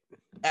would get...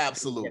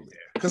 Absolutely.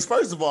 Because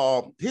first of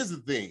all, here's the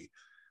thing.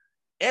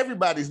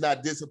 Everybody's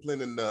not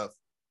disciplined enough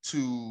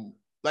to...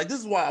 Like, this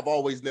is why I've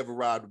always never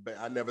robbed a bank.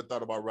 I never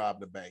thought about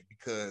robbing a bank,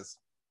 because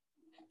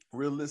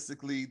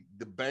realistically,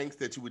 the banks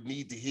that you would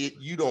need to hit,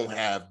 you don't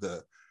have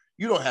the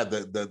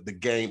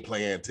game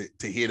plan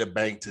to hit a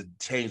bank to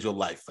change your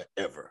life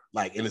forever.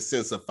 Like, in a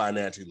sense of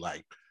financially,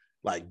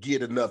 like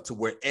get enough to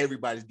where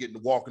everybody's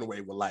walking away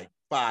with like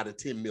 $5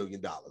 to $10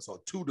 million or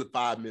 $2 to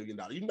 $5 million.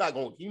 You're not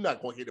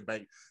gonna hit a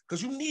bank,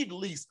 because you need at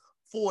least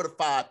 4 to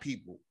 5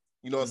 people.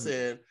 You know what I'm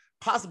saying?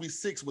 Possibly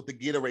 6 with the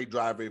getaway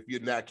driver if you're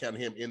not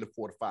counting him in the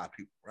 4 to 5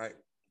 people, right?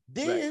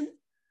 Then,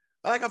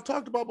 like I've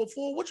talked about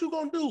before, what you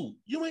gonna do?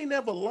 You ain't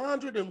never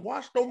laundered and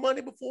washed no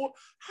money before.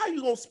 How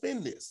you gonna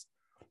spend this?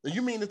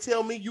 You mean to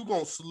tell me you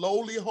gonna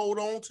slowly hold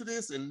on to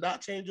this and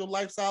not change your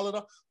lifestyle at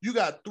all? You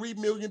got $3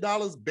 million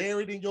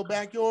buried in your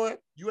backyard.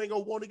 You ain't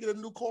gonna want to get a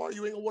new car.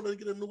 You ain't gonna want to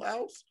get a new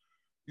house.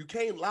 You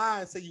can't lie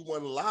and say you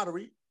won the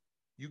lottery.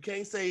 You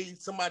can't say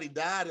somebody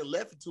died and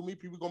left it to me.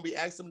 People gonna be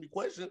asking me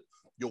questions.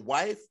 Your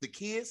wife, the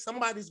kids,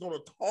 somebody's gonna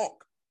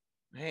talk.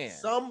 Man,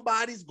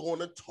 somebody's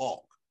gonna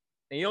talk.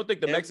 And you don't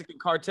think the Mexican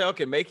cartel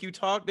can make you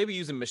talk? They be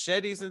using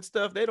machetes and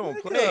stuff. They don't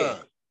play.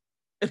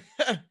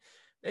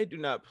 They do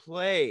not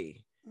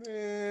play.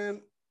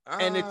 Man,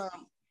 and it's,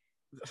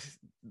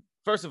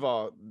 first of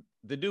all,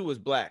 the dude was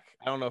black.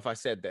 I don't know if I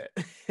said that.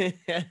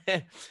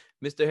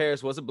 Mr.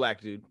 Harris was a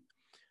black dude.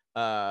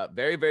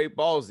 Very, very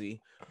ballsy.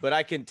 But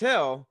I can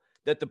tell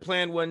that the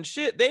plan wasn't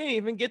shit. They didn't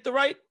even get the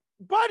right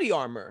body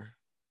armor.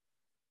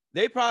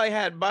 They probably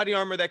had body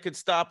armor that could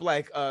stop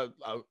like a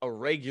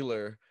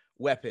regular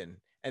weapon.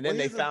 And then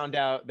they found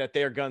out that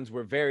their guns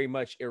were very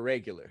much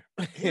irregular.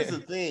 Here's the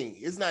thing.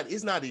 It's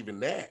not even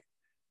that.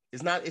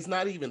 It's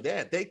not even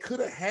that. They could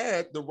have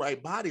had the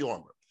right body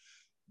armor.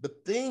 The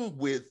thing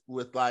with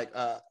like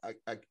a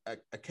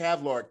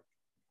Kevlar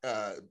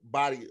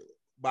body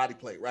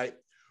plate, right?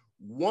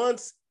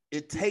 Once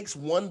it takes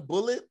one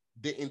bullet,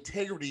 the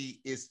integrity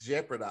is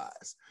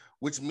jeopardized,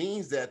 which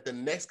means that the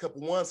next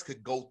couple ones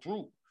could go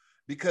through,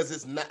 because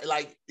it's not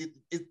like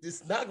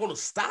it's not going to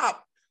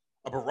stop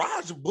a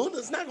barrage of bullets.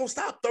 It's not going to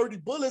stop 30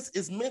 bullets.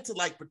 It's meant to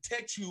like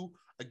protect you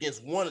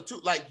against one or two.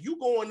 Like you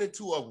going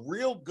into a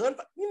real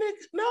gunfight,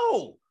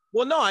 no.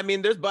 Well, no, I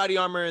mean, there's body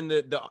armor in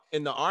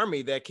the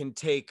army that can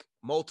take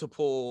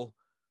multiple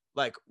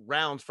like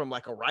rounds from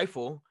like a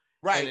rifle.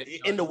 Right.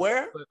 In the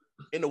where?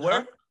 In the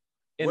where?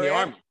 In the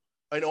army.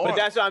 But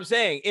that's what I'm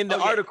saying. In the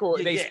article,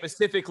 they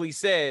specifically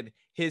said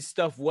his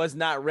stuff was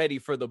not ready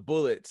for the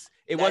bullets.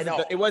 It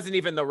wasn't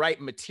even the right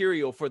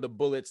material for the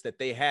bullets that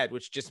they had,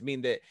 which just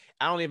mean that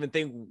I don't even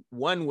think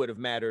one would have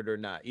mattered or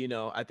not.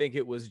 I think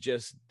it was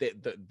just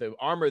the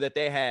armor that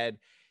they had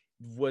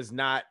was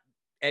not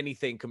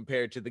anything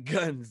compared to the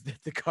guns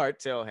that the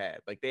cartel had.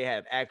 Like they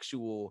had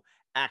actual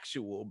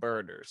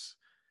burners.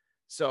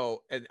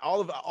 So, and all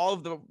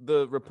of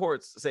the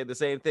reports say the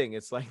same thing.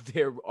 It's like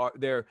their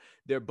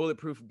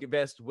bulletproof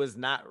vest was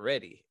not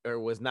ready or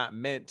was not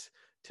meant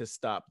to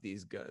stop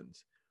these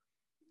guns.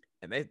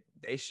 And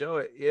they show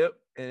it. Yep.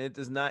 And it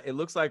does not. It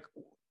looks like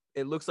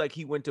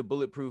he went to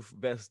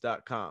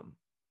bulletproofvest.com.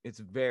 It's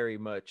very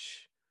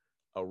much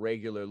a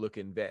regular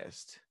looking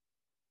vest.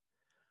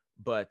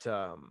 But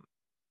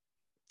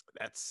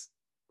that's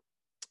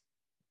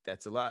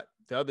a lot.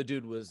 The other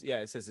dude was,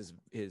 it says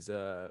his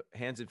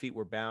hands and feet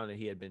were bound and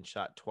he had been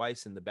shot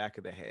twice in the back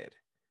of the head.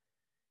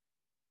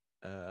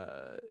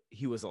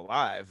 He was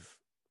alive,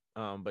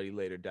 but he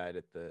later died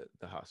at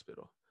the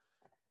hospital.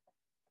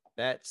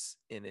 That's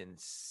an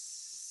insane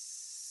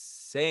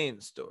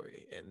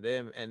story.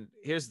 And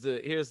here's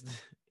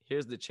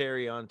the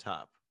cherry on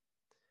top.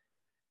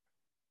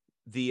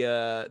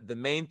 The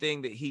main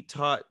thing that he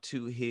taught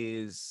to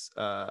his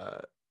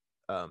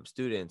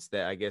students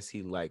that I guess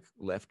he like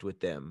left with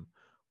them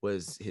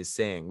was his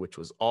saying, which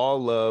was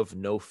all love,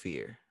 no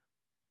fear.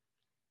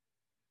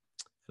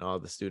 And all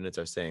the students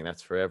are saying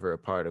that's forever a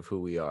part of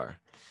who we are.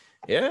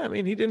 Yeah, I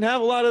mean, he didn't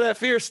have a lot of that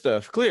fear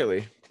stuff,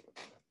 clearly.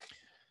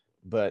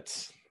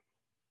 But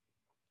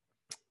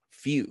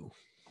few.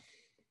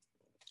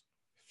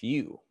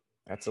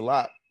 That's a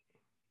lot.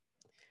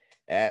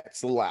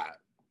 That's a lot.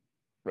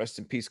 Rest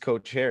in peace,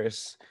 Coach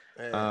Harris.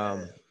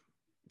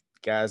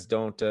 Guys,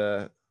 don't.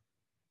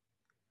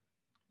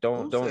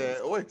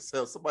 Wait,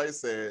 so somebody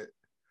said,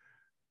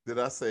 did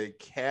I say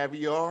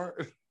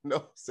caviar? No,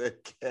 I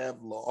said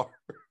Kevlar.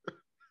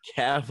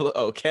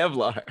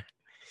 Kevlar.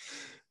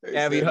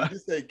 Caviar. Did you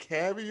say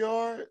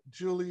caviar,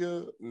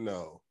 Julia?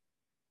 No,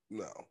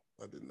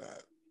 I did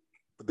not.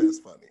 But that's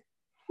funny.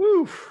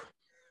 Woo.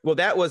 Well,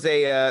 that was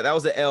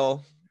an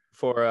L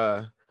for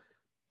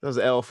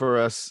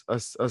us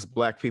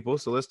Black people.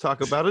 So let's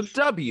talk about a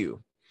W.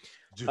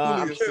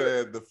 Julia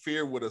said the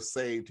fear would have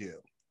saved him.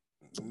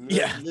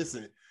 Yeah.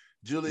 Listen,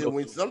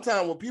 Julia,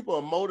 sometimes when people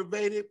are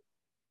motivated,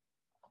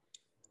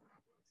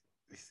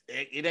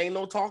 it ain't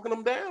no talking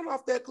them down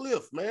off that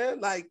cliff, man.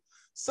 Like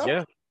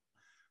I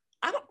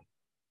don't.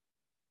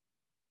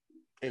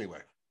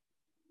 Anyway,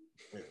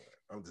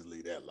 I'm just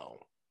leave that alone.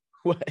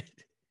 What?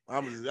 I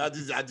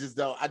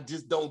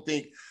just don't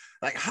think.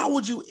 Like, how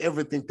would you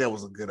ever think that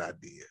was a good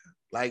idea?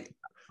 Like,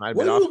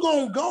 where you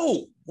gonna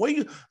go?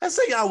 Let's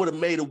say I would have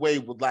made away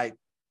with like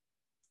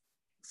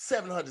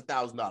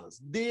 $700,000.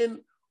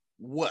 Then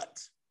what?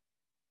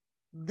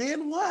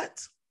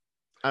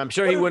 I'm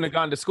sure he wouldn't have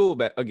gone to school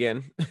back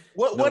again.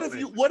 What if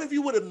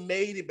you would have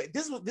made it back?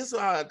 This is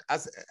how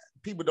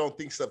people don't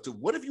think stuff too.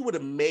 What if you would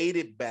have made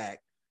it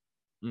back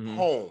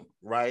home,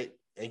 right?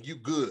 And you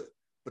good,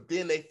 but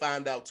then they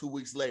find out 2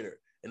 weeks later,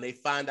 and they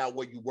find out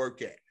where you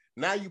work at.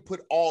 Now you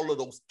put all of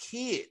those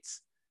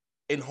kids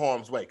in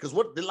harm's way because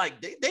what they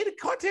the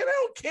cartel, they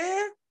don't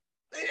care.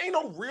 There ain't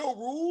no real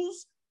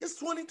rules. It's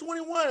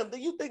 2021. Do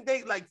you think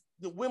they like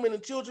the women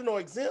and children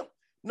are exempt?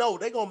 No,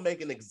 they're gonna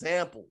make an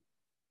example.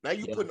 Now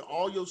you're putting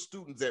all your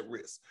students at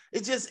risk.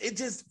 It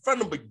just from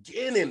the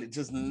beginning, it's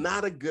just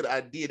not a good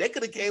idea. They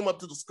could have came up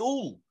to the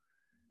school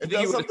and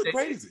done something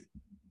crazy.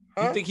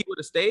 Huh? You think he would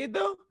have stayed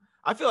though?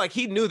 I feel like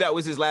he knew that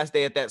was his last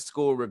day at that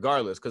school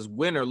regardless, because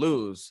win or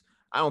lose,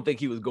 I don't think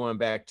he was going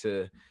back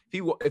to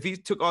if he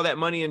took all that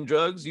money in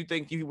drugs, you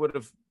think he would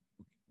have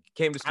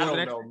came to school? I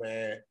don't know,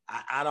 man.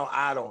 I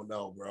don't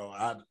know, bro.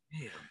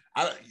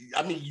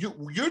 I mean,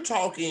 you're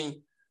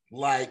talking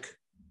like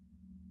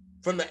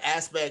from the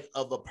aspect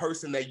of a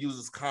person that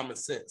uses common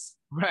sense.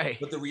 Right.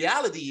 But the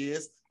reality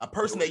is a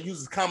person that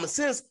uses common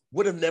sense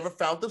would have never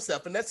found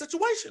themselves in that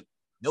situation.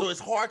 Nope. So it's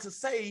hard to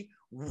say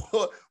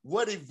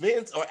what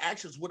events or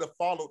actions would have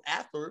followed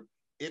after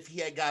if he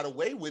had got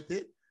away with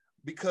it,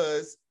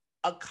 because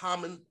a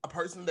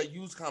person that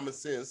used common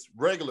sense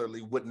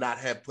regularly would not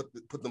have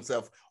put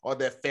themselves or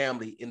their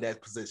family in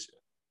that position.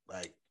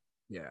 Like,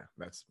 yeah,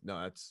 that's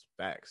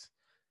facts.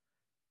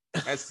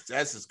 That's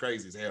as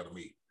crazy as hell to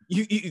me.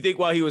 You think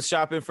while he was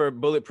shopping for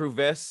bulletproof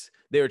vests,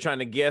 they were trying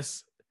to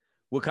guess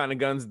what kind of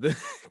guns the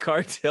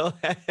cartel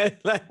had?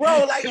 Like,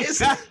 bro, like it's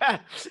y'all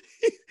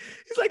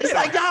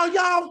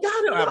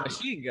don't have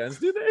machine guns,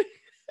 do they?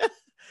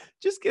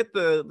 let's get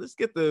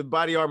the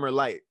body armor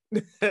light.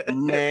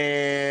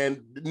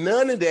 Man,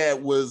 none of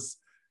that was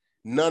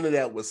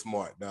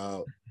smart,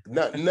 dog.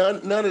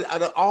 None of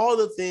out of all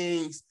the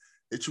things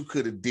that you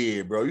could have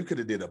did, bro. You could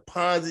have did a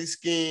Ponzi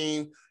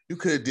scheme. You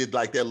could have did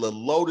like that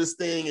little Lotus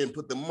thing and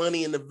put the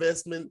money in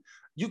investment.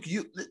 You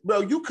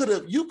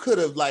could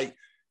have like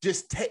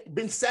just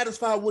been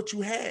satisfied with what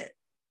you had.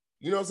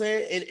 You know what I'm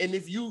saying? And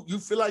if you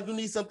feel like you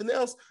need something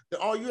else, then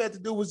all you had to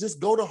do was just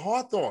go to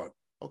Hawthorne.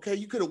 Okay,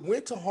 you could have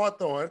went to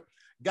Hawthorne,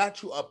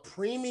 got you a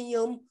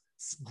premium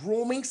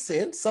grooming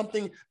scent,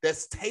 something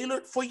that's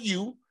tailored for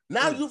you.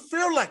 Now you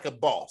feel like a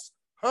boss,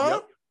 huh?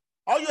 Yep.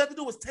 All you have to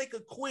do is take a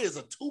quiz,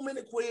 a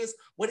 2-minute quiz,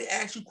 where they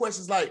ask you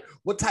questions like,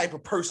 what type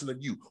of person are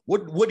you?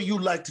 What do you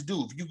like to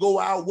do? If you go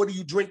out, what do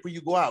you drink when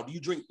you go out? Do you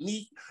drink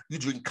meat? You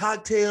drink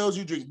cocktails?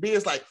 You drink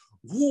beers? Like,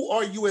 who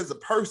are you as a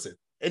person?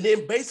 And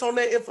then based on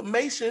that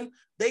information,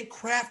 they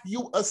craft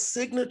you a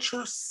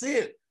signature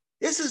scent.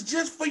 This is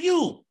just for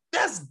you.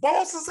 That's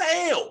boss as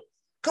hell.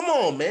 Come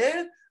on,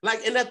 man.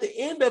 Like, and at the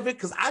end of it,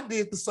 because I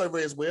did the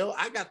survey as well,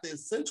 I got the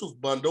essentials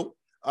bundle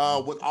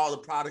with all the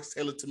products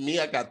tailored to me.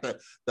 I got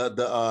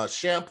the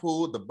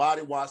shampoo, the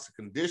body wash, the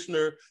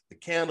conditioner, the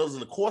candles,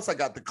 and of course I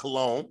got the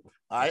cologne.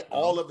 All right,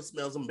 all of it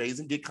smells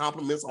amazing. Get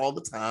compliments all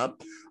the time.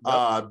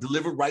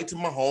 Delivered right to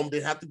my home.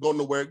 Didn't have to go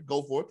nowhere.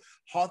 Go for it.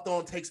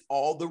 Hawthorne takes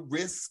all the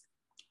risk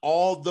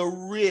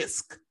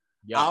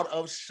out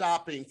of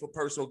shopping for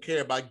personal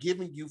care by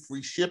giving you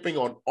free shipping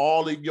on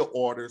all of your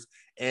orders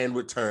and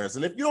returns.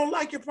 And if you don't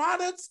like your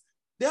products,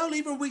 they'll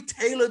even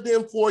retailer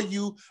them for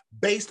you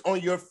based on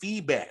your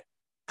feedback.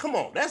 Come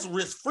on, that's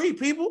risk-free,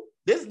 people.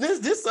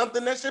 This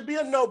something that should be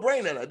a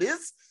no-brainer. Now,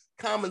 this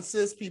common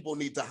sense people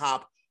need to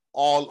hop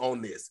all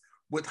on this.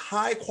 With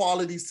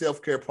high-quality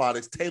self-care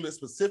products tailored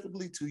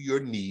specifically to your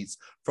needs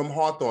from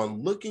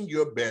Hawthorne, looking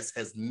your best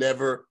has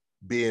never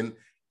been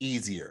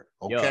easier,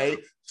 okay?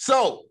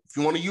 So if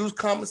you want to use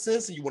common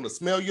sense and you want to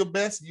smell your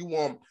best, you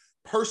want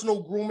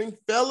personal grooming,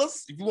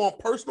 fellas, if you want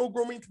personal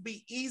grooming to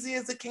be easy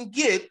as it can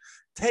get,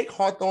 take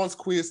Hawthorne's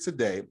quiz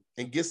today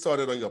and get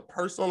started on your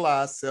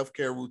personalized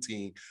self-care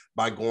routine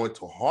by going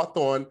to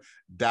hawthorne.co,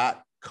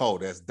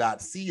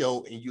 that's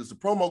 .co, and use the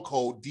promo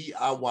code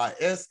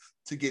DIYS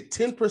to get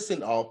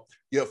 10% off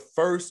your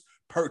first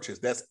purchase.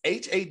 That's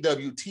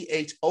HAWTHORNE,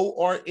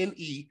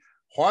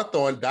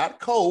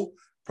 hawthorne.co,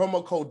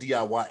 promo code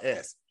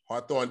DIYS.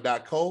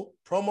 Hawthorne.co,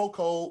 promo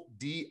code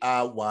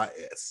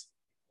DIYS.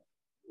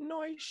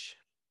 Nice.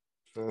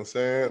 You know what I'm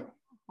saying?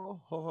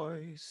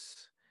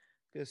 Nice.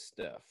 Good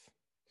stuff.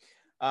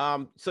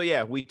 So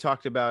yeah, we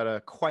talked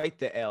about quite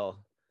the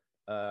L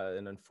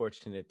an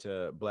unfortunate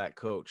black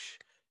coach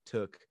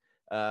took.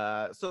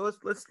 So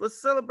let's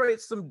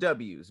celebrate some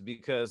W's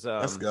because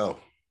let's go.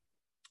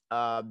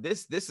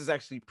 This is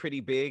actually pretty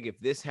big. If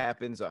this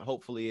happens,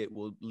 hopefully it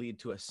will lead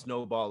to a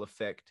snowball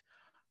effect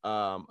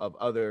of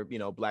other,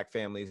 black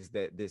families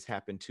that this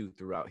happened to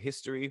throughout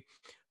history.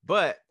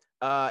 But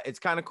it's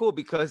kind of cool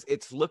because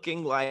it's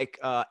looking like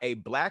a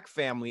black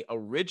family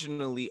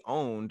originally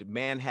owned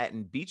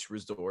Manhattan Beach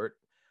Resort,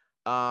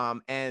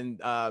 and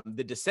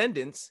the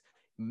descendants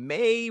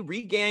may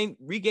regain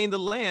the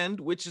land,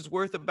 which is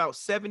worth about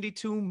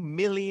 $72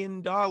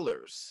 million.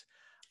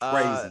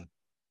 Crazy.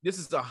 This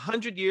is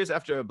 100 years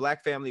after a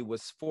black family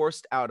was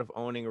forced out of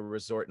owning a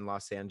resort in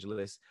Los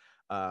Angeles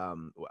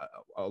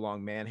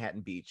along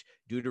Manhattan Beach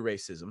due to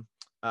racism.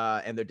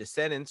 And their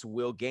descendants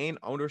will gain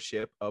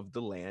ownership of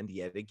the land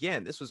yet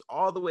again. This was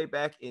all the way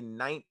back in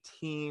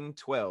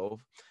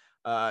 1912.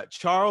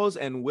 Charles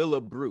and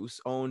Willa Bruce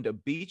owned a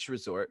beach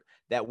resort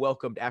that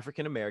welcomed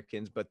African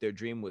Americans, but their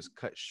dream was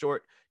cut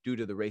short due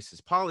to the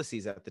racist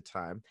policies at the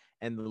time,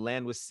 and the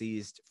land was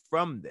seized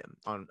from them.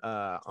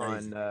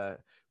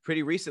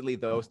 Pretty recently,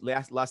 though,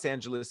 Los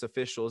Angeles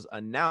officials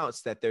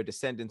announced that their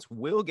descendants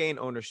will gain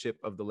ownership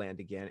of the land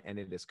again, and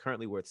it is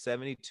currently worth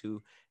 $72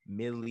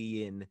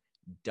 million.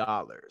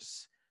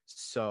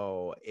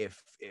 So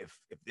if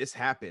this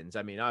happens,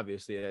 I mean,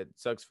 obviously it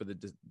sucks for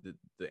the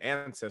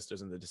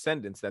ancestors and the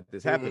descendants that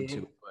this happened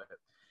to, but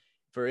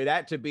for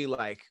that to be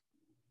like,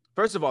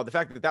 first of all, the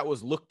fact that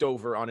was looked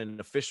over on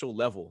an official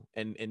level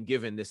and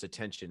given this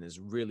attention is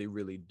really,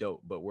 really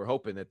dope. But we're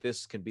hoping that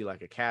this can be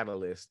like a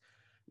catalyst.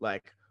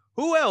 Like,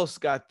 who else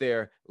got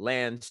their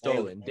land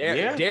stolen?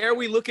 Dare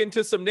we look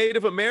into some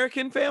Native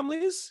American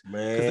families?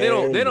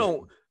 Because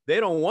they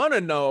don't want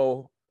to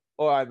know.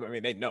 Or I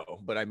mean, they know,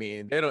 but I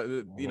mean, they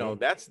don't.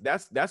 That's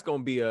going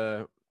to be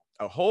a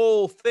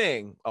whole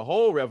thing, a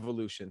whole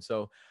revolution.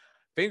 So,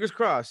 fingers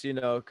crossed,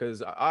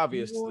 because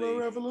obviously, you want a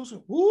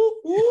revolution? Whoop,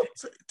 whoop.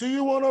 Do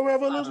you want a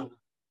revolution?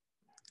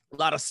 A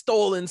lot of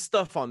stolen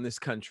stuff on this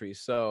country.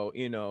 So,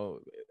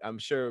 I'm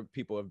sure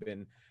people have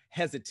been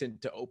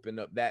hesitant to open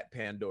up that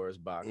Pandora's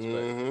box, but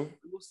we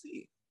will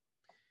see.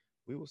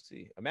 We will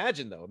see.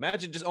 Imagine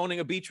just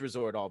owning a beach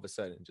resort all of a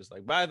sudden, just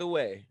like, by the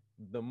way,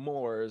 the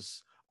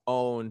Moors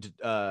owned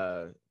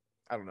I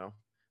don't know,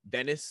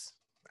 Venice.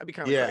 That'd be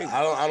kind of crazy.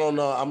 I don't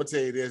know. I'm gonna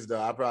tell you this though.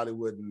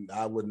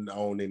 I wouldn't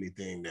own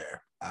anything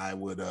there. I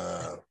would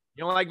You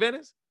don't like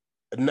Venice?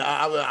 No,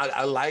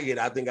 I like it.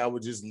 I think I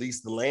would just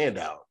lease the land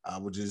out. I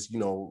would just,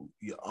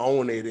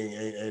 own it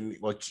and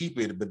or keep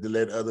it, but to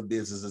let other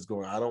businesses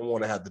go. I don't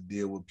want to have to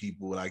deal with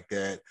people like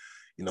that,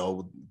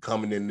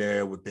 coming in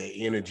there with their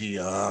energy.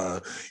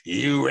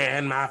 You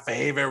ran my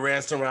favorite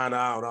restaurant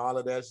out, all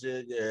of that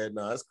shit. Yeah,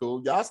 no, that's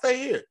cool. Y'all stay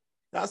here.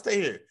 Y'all stay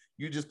here.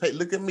 You just pay.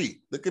 Look at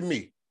me. Look at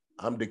me.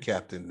 I'm the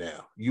captain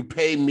now. You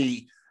pay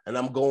me, and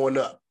I'm going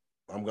up.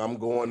 I'm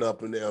going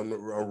up in the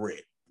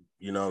rent.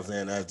 You know what I'm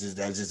saying? That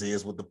just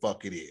is what the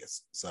fuck it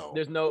is. So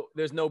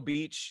there's no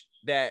beach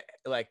that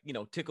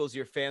tickles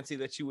your fancy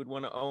that you would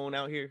want to own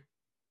out here.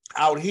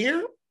 Out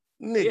here,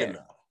 nigga, yeah.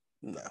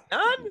 no.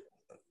 None.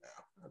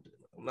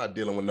 I'm not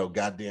dealing with no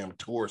goddamn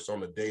tourists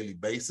on a daily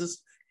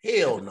basis.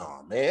 Hell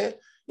no, man.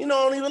 I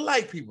don't even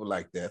like people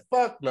like that.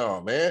 Fuck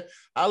no, man.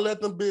 I let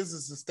them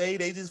businesses stay.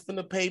 They just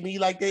finna pay me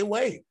like they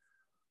weigh.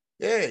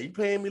 Yeah, you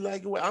paying me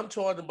like I'm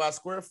charging by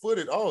square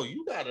footage. Oh,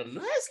 you got a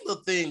nice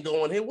little thing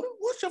going here.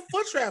 What's your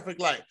foot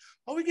traffic like?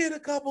 Oh, we get a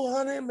couple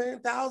hundred, man,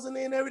 1,000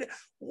 in every day.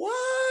 What?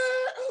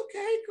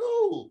 Okay,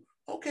 cool.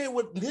 Okay,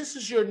 well, this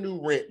is your new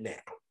rent now.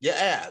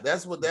 Yeah,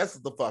 that's what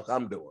the fuck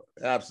I'm doing.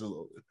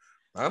 Absolutely.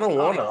 I don't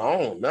want to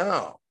own.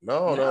 No.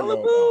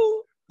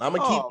 I'm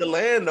gonna keep the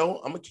land though.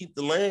 I'm gonna keep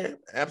the land.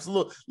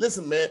 Absolutely.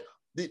 Listen, man,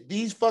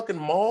 these fucking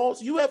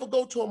malls. You ever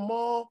go to a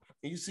mall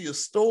and you see a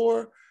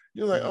store?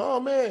 You're like, oh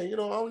man,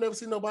 I'll never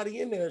see nobody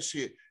in there and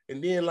shit.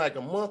 And then like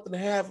a month and a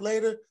half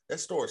later,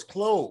 that store is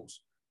closed.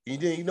 And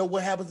then you know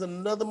what happens in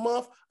another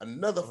month?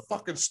 Another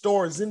fucking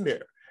store is in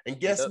there. And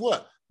guess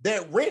what?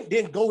 That rent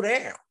didn't go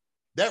down.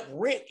 That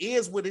rent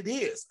is what it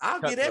is.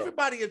 I'll give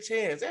everybody a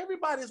chance.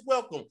 Everybody's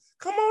welcome.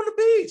 Come on the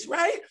beach,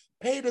 right?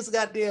 Pay this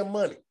goddamn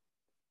money.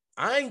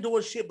 I ain't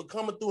doing shit but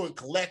coming through and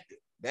collecting.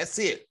 That's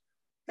it.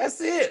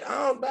 That's it.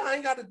 I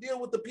ain't got to deal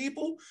with the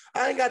people.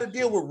 I ain't got to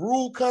deal with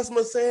rude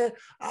customers saying,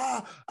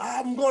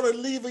 I'm going to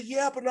leave a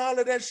yap and all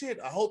of that shit.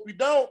 I hope you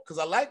don't, because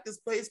I like this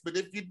place. But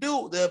if you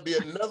do, there'll be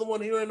another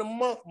one here in a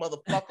month,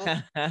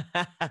 motherfucker.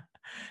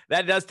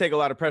 That does take a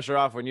lot of pressure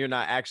off when you're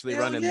not actually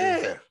running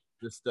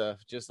this stuff.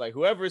 Just like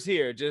whoever's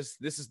here, this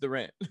is the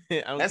rent.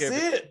 I don't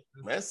care.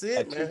 That's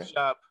it, man.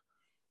 Shop.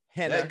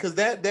 Because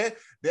I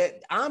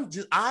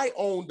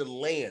own the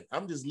land.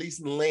 I'm just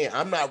leasing the land.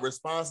 I'm not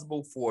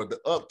responsible for the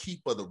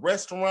upkeep of the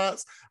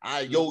restaurants.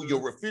 Your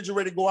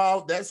refrigerator go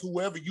out. That's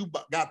whoever you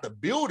got the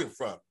building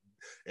from,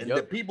 and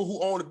the people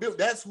who own the building.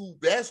 That's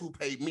who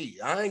paid me.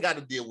 I ain't got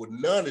to deal with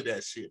none of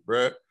that shit,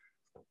 bro.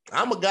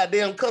 I'm a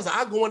goddamn cousin.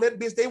 I go in that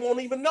bitch. They won't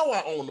even know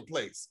I own the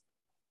place.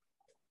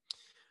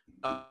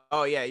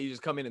 Oh yeah, you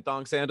just come in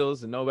thong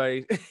sandals and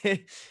nobody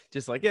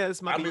just like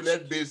it's my. I'm in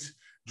that bitch.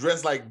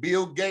 Dressed like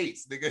Bill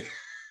Gates, nigga.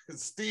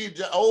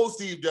 Old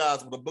Steve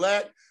Jobs with a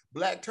black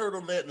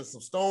turtleneck and some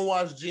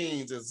stonewashed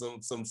jeans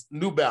and some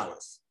New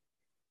Balance.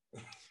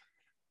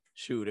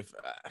 Shoot, if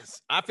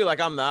I feel like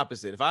I'm the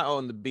opposite. If I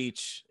own the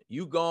beach,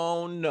 you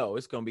gon' know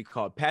it's gonna be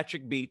called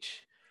Patrick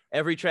Beach.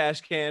 Every trash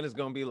can is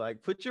gonna be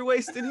like, put your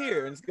waist in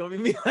here, and it's gonna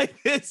be me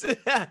like this.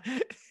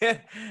 Can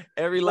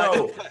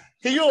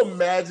you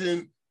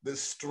imagine the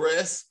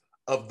stress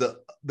of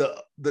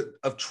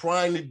of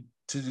trying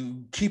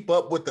to keep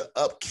up with the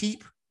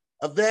upkeep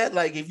of that?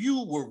 Like if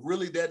you were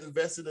really that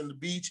invested in the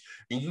beach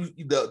and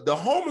the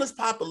homeless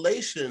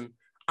population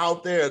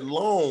out there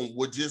alone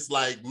would just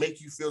like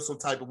make you feel some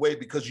type of way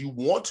because you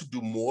want to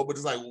do more, but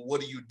it's like, well,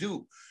 what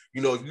do?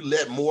 If you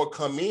let more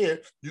come in,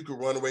 you can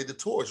run away the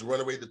tourists. You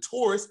run away the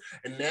tourists,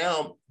 and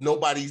now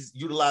nobody's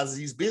utilizing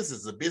these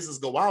businesses. The business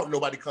go out,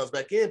 nobody comes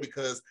back in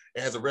because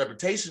it has a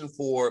reputation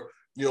for,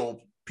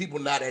 people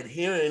not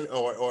adhering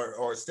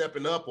or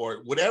stepping up or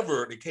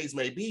whatever the case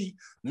may be.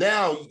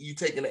 Now you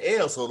taking the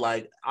L. So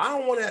like, I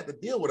don't want to have to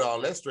deal with all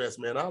that stress,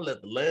 man. I'll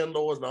let the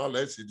landlords and all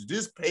that shit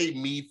just pay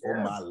me for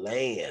my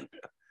land.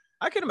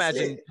 I can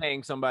imagine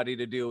paying somebody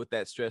to deal with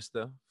that stress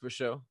though, for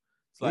sure.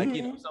 It's like,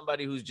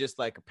 somebody who's just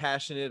like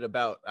passionate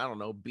about, I don't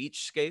know,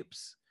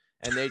 beachscapes.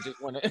 And they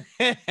just want to,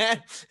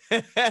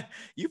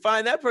 you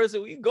find that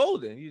person, we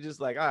golden. You just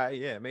like, all right,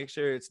 yeah, make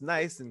sure it's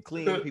nice and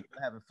clean. People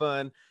are having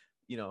fun.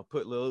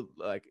 Put little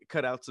like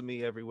cutouts of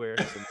me everywhere,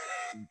 some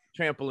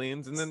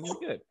trampolines, and then you're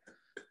good.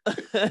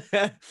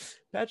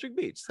 Patrick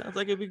Beach sounds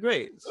like it'd be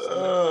great.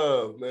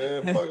 Oh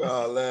man, fuck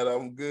all that.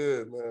 I'm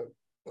good, man.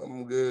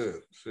 I'm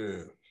good.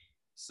 Sure.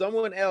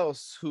 Someone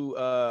else who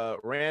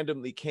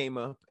randomly came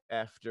up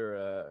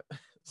after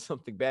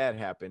something bad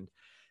happened.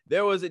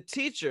 There was a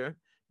teacher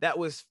that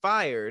was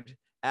fired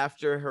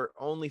after her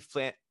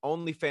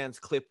OnlyFans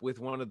clip with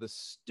one of the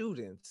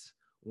students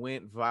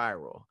went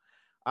viral.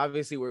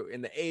 Obviously, we're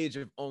in the age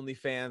of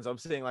OnlyFans. I'm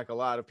seeing like a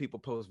lot of people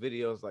post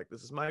videos like,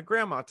 this is my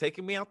grandma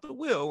taking me out the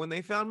wheel when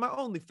they found my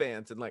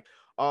OnlyFans and like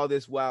all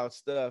this wild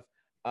stuff.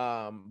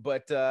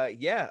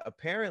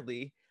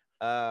 Apparently,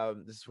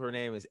 her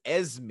name is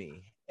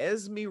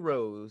Esme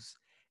Rose.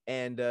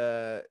 And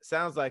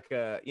sounds like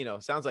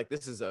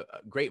this is a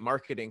great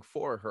marketing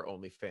for her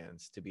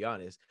OnlyFans, to be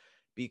honest,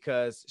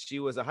 because she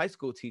was a high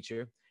school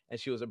teacher and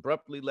she was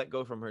abruptly let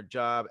go from her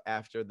job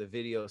after the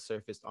video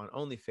surfaced on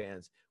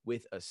OnlyFans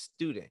with a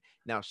student.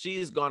 Now,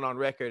 she's gone on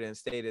record and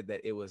stated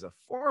that it was a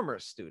former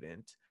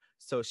student,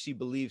 so she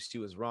believes she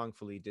was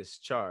wrongfully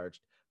discharged.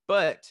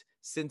 But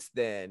since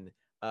then,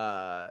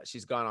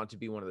 she's gone on to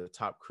be one of the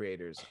top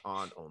creators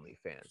on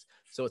OnlyFans.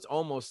 So it's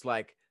almost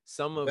like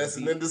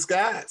blessing in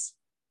disguise.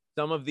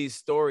 Some of these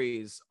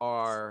stories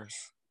are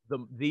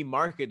the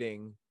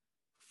marketing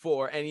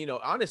for, and you know,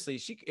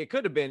 honestly, it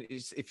could have been,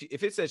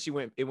 if it says it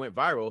went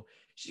viral,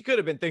 she could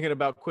have been thinking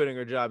about quitting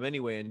her job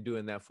anyway and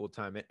doing that full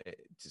time.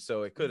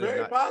 So it could have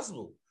very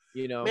possible,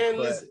 you know. Man,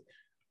 listen,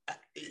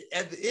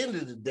 at the end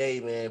of the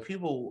day, man,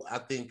 I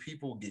think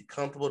people get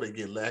comfortable, they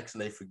get lax,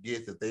 and they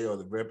forget that they are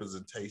the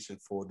representation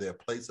for their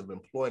place of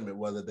employment,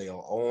 whether they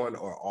are on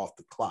or off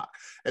the clock.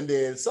 And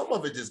then some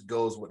of it just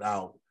goes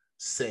without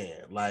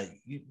saying.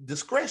 Like,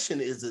 discretion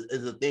is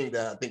a thing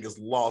that I think is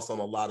lost on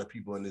a lot of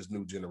people in this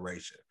new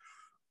generation.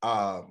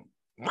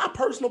 My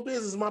personal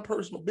business is my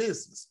personal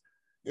business.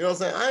 You know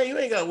what I'm saying? You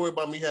ain't got to worry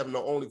about me having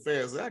no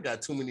OnlyFans. I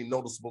got too many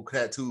noticeable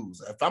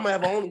tattoos. If I'm going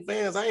to have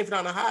OnlyFans, I ain't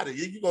trying to hide it.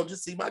 You're going to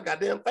just see my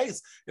goddamn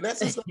face. And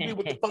that's just going to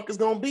be what the fuck is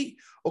going to be.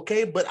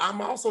 Okay? But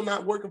I'm also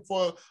not working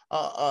for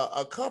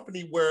a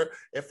company where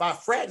if I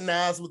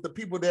fraternize with the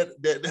people that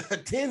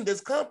attend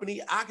this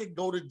company, I could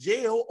go to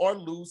jail or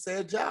lose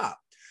their job.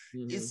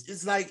 Mm-hmm.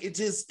 It's like, it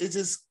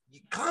just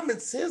common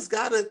sense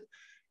got to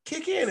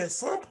kick in at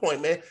some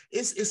point, man.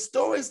 It's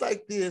stories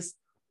like this,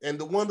 and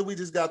the one that we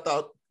just got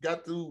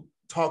through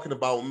talking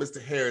about with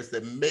Mr. Harris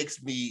that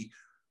makes me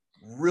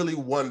really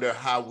wonder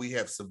how we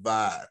have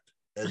survived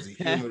as a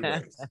human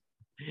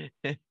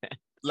race.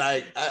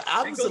 Like,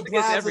 I'm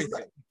surprised,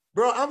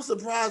 bro. I'm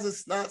surprised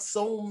it's not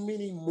so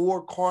many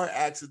more car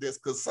accidents,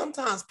 because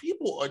sometimes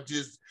people are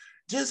just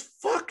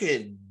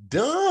fucking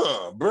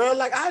dumb, bro.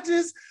 Like, I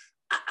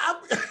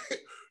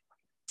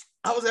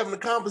was having a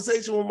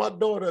conversation with my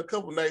daughter a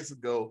couple nights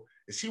ago,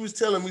 and she was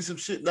telling me some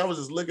shit, and I was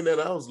just looking at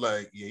her. I was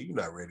like, yeah, you're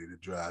not ready to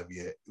drive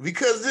yet.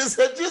 Because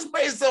just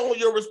based on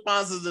your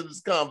responses in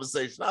this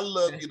conversation, I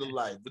love you to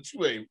life, but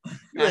you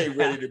ain't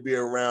ready to be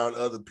around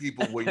other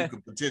people where you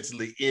could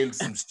potentially end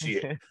some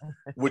shit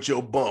with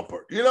your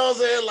bumper. You know what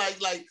I'm saying?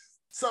 Like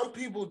some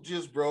people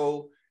just,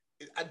 bro,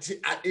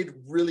 it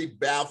really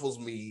baffles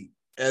me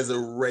as a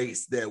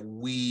race that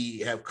we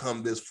have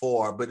come this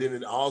far, but then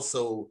it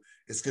also,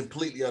 it's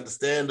completely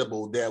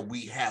understandable that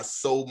we have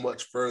so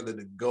much further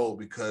to go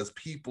because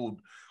people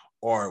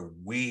are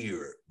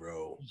weird,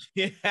 bro.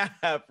 Yeah,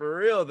 for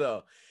real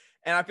though.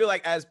 And I feel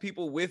like as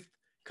people with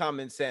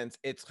common sense,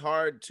 it's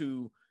hard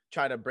to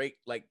try to break,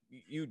 like,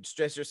 you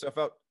stress yourself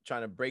out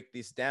trying to break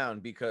this down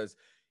because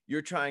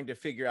you're trying to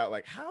figure out,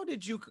 like, how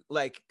did you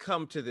like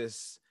come to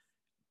this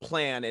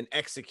plan and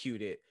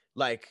execute it,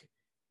 like,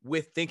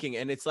 with thinking.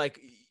 And it's like,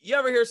 you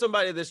ever hear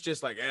somebody that's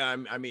just like, yeah,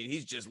 I mean,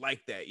 he's just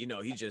like that, you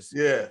know, he just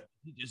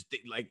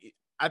like,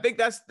 I think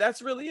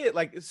that's really it.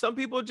 Like, some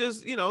people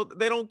just, you know,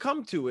 they don't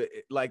come to it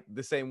like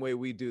the same way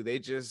we do. They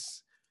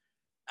just,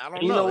 I don't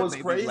know. You know what's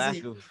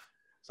crazy?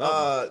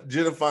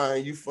 Jennifer,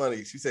 you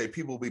funny. She said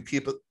people be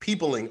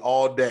peopling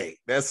all day.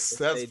 That's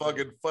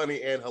fucking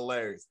funny and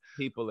hilarious.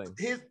 Peopling.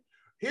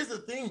 Here's the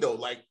thing though,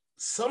 like,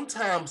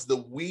 sometimes the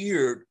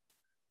weird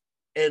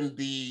and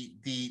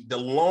the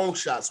long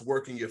shots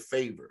work in your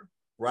favor,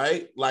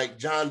 right? Like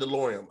John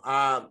DeLorean.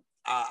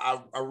 I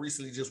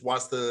recently just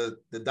watched the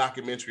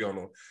documentary on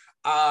him.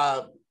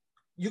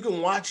 You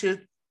can watch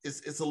it.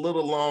 It's a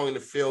little long and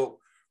it felt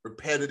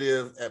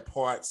repetitive at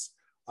parts.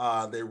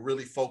 They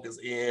really focus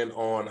in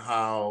on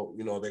how,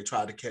 you know, they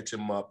tried to catch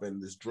him up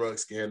in this drug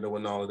scandal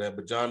and all of that.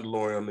 But John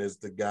DeLorean is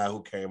the guy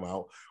who came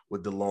out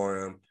with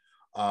DeLorean.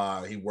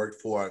 He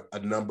worked for a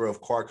number of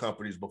car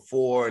companies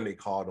before, and they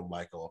called him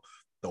like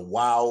the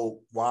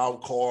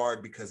wild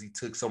card because he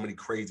took so many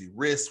crazy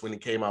risks when he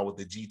came out with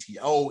the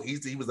GTO.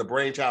 He was the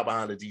brainchild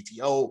behind the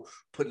GTO,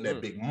 putting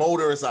that big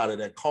motor inside of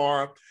that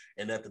car.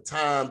 And at the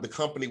time, the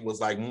company was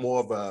like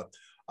more of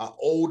a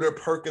older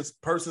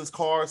person's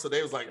car. So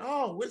they was like,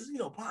 oh,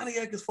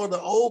 Pontiac is for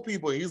the old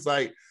people. He's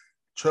like,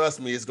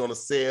 trust me, it's gonna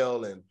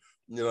sell. And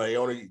you know,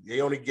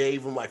 they only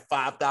gave him like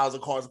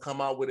 5,000 cars to come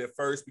out with it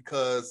first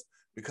because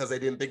they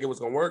didn't think it was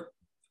gonna work.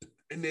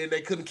 And then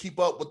they couldn't keep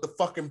up with the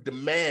fucking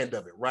demand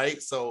of it,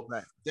 right? So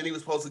Then he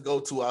was supposed to go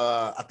to,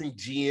 I think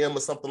GM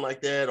or something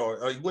like that,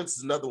 or he went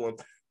to another one.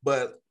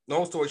 But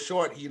long story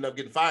short, he ended up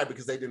getting fired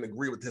because they didn't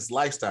agree with his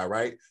lifestyle,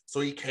 right? So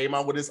he came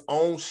out with his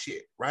own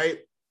shit, right?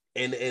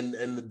 And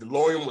the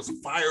DeLorean was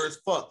fire as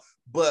fuck.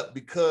 But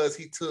because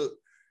he took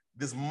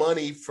this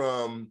money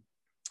from,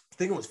 I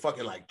think it was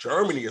fucking like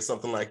Germany or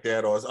something like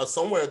that, or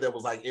somewhere that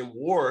was like in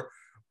war,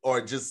 or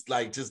just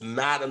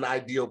not an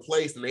ideal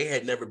place, and they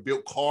had never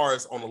built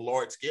cars on a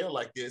large scale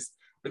like this.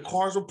 The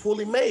cars were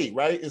poorly made,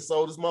 right? And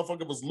so this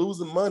motherfucker was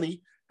losing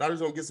money, thought he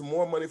was gonna get some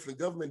more money from the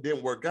government,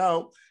 didn't work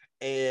out,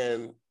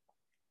 and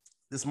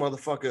this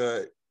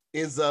motherfucker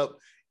ends up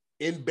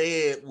in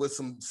bed with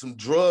some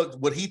drugs,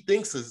 what he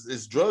thinks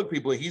is drug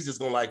people, and he's just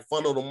gonna like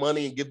funnel the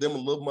money and give them a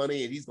little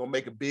money, and he's gonna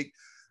make a big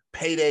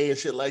payday and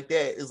shit like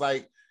that. It's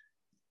like,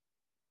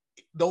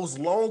 those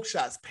long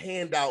shots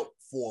panned out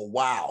for a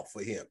while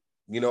for him.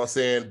 You know what I'm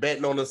saying?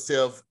 Betting on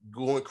himself,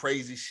 going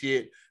crazy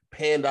shit,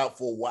 panned out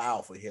for a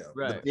while for him.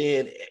 Right. But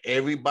then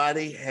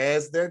everybody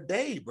has their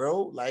day,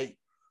 bro. Like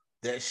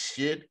that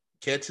shit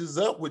catches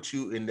up with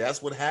you. And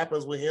that's what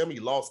happens with him. He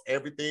lost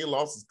everything,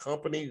 lost his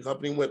company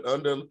went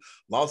under,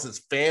 lost his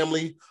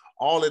family,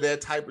 all of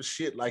that type of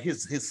shit. Like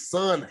his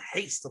son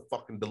hates the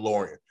fucking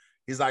DeLorean.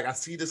 He's like, I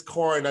see this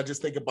car and I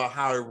just think about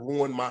how it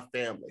ruined my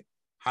family,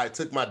 how it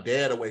took my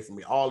dad away from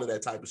me, all of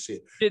that type of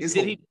shit. Did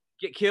he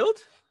get killed?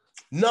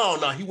 No,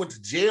 he went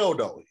to jail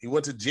though. He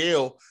went to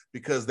jail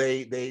because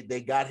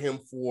they got him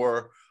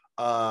for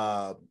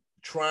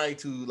trying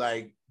to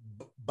like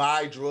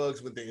buy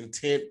drugs with the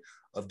intent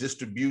of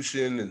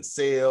distribution and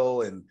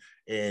sale,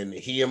 and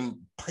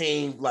him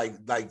paying like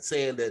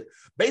saying that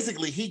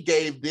basically he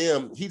gave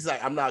them, he's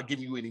like, I'm not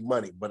giving you any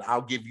money, but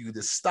I'll give you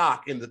the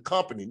stock in the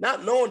company,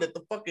 not knowing that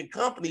the fucking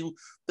company,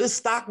 this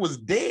stock was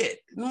dead.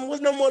 There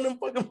was no more than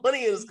fucking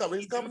money in this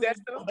company. His company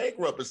was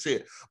bankrupt and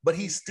shit. But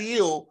he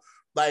still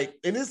like,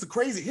 and here's the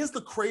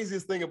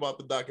craziest thing about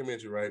the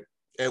documentary, right?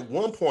 At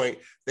one point,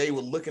 they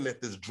were looking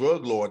at this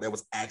drug lord that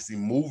was actually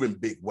moving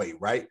big weight,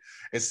 right?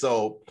 And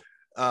so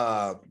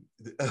the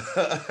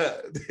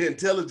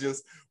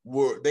intelligence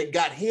they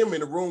got him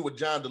in the room with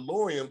John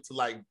DeLorean to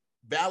like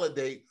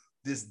validate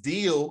this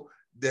deal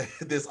that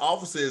this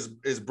officer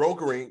is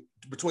brokering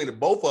between the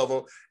both of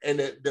them. And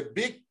the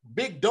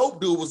big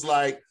dope dude was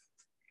like,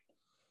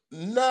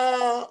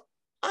 nah,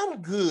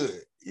 I'm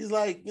good. He's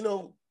like, you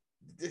know,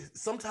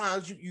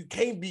 sometimes you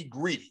can't be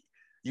greedy.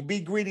 You be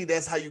greedy,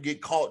 that's how you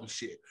get caught and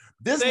shit.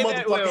 This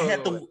motherfucker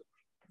had to.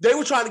 They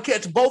were trying to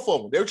catch both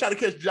of them. They were trying to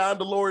catch John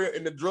DeLorean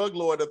and the drug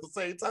lord at the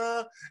same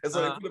time. And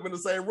so they put them in the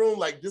same room,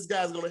 like, this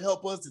guy's going to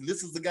help us, and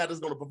this is the guy that's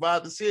going to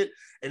provide the shit.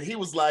 And he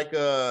was like,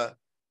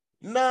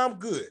 nah, I'm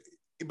good.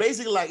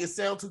 Basically, like, it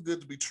sounds too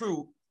good to be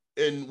true.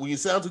 And when you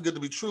sound too good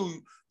to be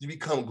true, you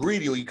become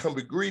greedy, or you become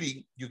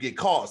greedy, you get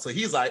caught. So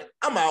he's like,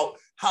 I'm out,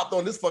 hopped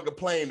on this fucking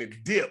plane and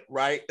dipped,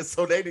 right? And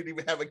so they didn't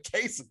even have a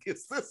case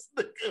against this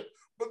nigga,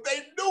 but they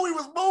knew he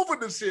was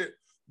moving the shit.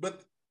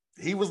 But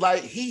he was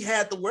like, he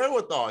had the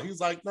wherewithal. He was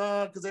like,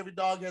 nah, because every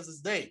dog has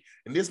his day.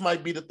 And this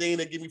might be the thing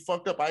that get me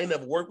fucked up. I ain't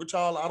never worked with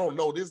y'all. I don't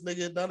know this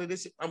nigga, none of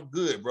this shit. I'm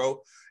good,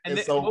 bro. And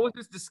then, so what was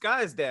this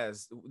disguised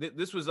as?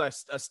 This was a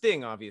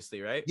sting,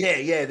 obviously, right?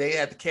 Yeah. They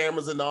had the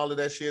cameras and all of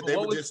that shit. They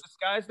what were was just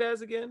disguised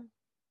as again?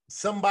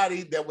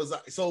 Somebody that was,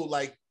 so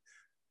like,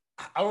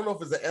 I don't know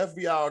if it's the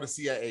FBI or the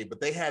CIA, but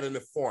they had an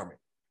informant.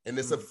 And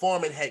this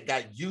informant had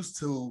got used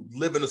to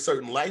living a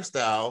certain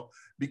lifestyle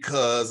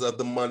because of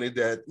the money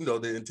that, you know,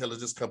 the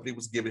intelligence company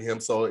was giving him.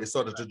 So it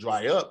started to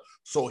dry up.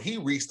 So he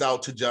reached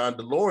out to John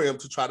DeLorean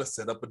to try to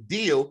set up a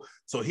deal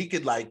so he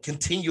could like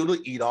continue to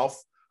eat off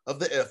of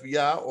the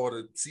FBI or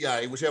the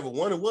CIA, whichever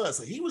one it was.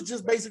 So he was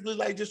just basically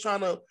like just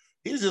trying to,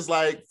 he was just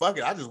like, fuck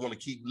it, I just want to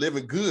keep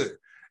living good.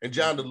 And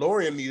John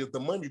DeLorean needed the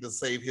money to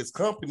save his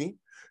company.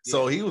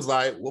 So he was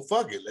like, well,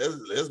 fuck it.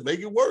 Let's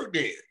make it work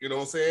then. You know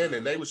what I'm saying?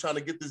 And they was trying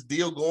to get this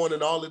deal going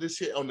and all of this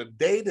shit. On the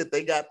day that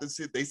they got this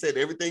shit, they said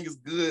everything is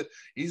good.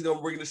 He's going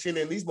to bring the shit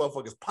in. These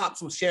motherfuckers pop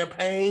some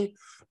champagne.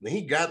 And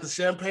he got the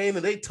champagne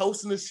and they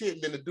toasting the shit.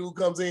 And then the dude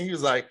comes in. He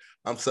was like,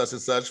 I'm such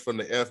and such from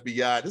the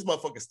FBI. This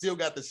motherfucker still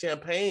got the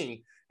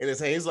champagne in his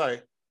hand. He's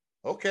like,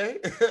 okay.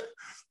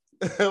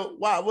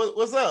 Wow,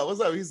 what's up? What's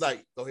up? He's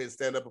like, go ahead and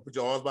stand up and put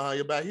your arms behind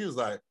your back. He was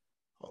like,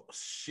 oh,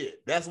 shit.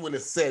 That's when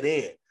it set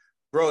in.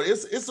 Bro,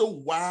 it's a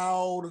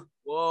wild.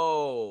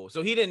 Whoa!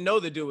 So he didn't know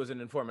the dude was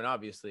an informant,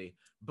 obviously,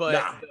 but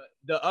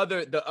the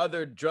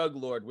other drug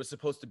lord was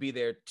supposed to be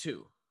there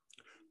too.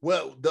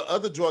 Well, the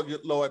other drug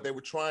lord, they were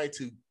trying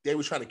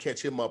to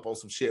catch him up on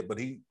some shit, but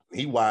he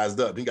wised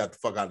up. He got the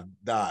fuck out of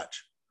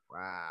Dodge.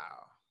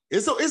 Wow!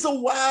 It's a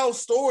wild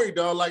story,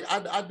 dog. Like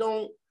I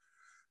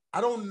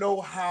don't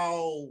know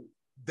how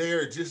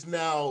they're just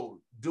now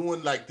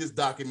doing like this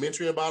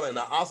documentary about it, and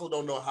I also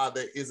don't know how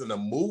there isn't a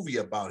movie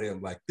about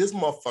him. Like this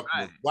motherfucker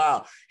was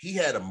wild. He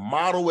had a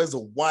model as a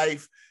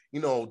wife,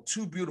 you know,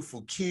 2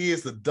 beautiful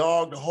kids, the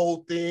dog, the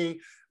whole thing.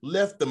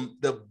 Left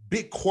the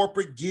big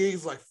corporate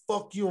gigs, like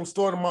fuck you, I'm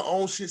starting my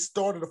own shit.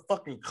 Started a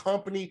fucking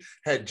company.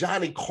 Had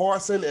Johnny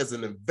Carson as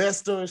an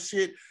investor and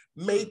shit.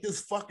 Made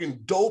this fucking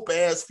dope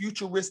ass,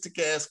 futuristic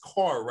ass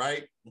car,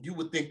 right? You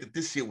would think that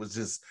this shit was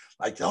just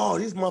like, oh,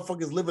 these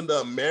motherfuckers living the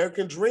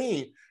American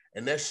dream,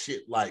 and that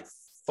shit like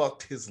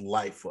fucked his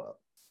life up.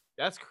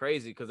 That's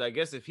crazy, because I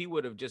guess if he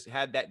would have just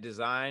had that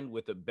design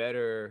with a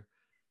better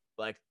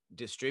like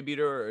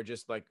distributor or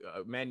just like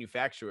a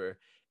manufacturer,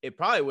 it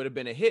probably would have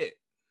been a hit.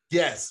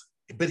 Yes,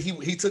 but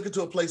he took it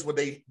to a place where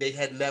they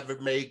had never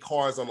made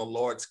cars on a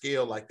large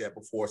scale like that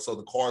before. So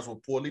the cars were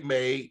poorly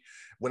made.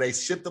 When they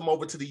shipped them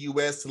over to the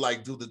US to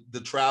like do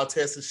the trial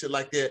tests and shit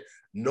like that,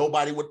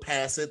 nobody would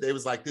pass it. They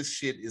was like, this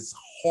shit is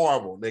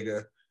horrible,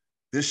 nigga.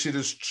 This shit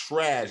is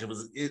trash.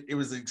 It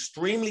was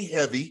extremely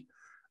heavy,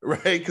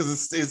 right?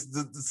 Because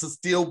it's a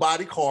steel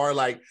body car.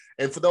 Like,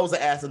 and for those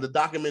that ask, the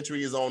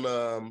documentary is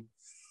on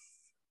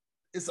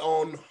it's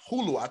on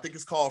Hulu. I think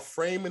it's called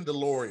Frame and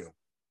DeLorean,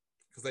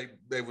 because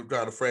they were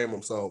trying to frame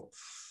him. So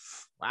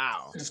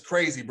Wow. It's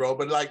crazy, bro.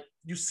 But like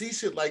you see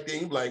shit like that,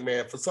 you're like,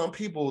 man, for some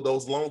people,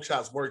 those long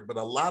shots work. But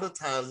a lot of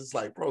times it's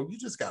like, bro, you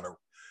just gotta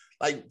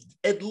like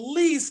at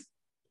least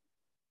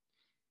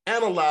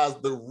analyze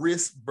the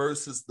risk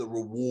versus the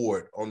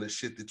reward on the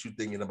shit that you're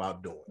thinking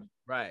about doing.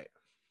 Right.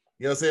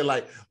 You know what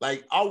I'm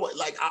saying?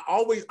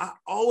 I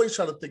always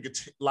try to think of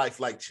life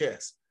like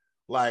chess.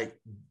 Like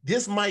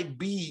this might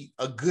be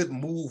a good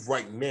move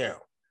right now,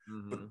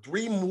 but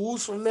 3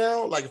 moves from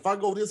now, like if I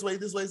go this way,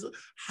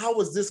 how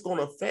is this going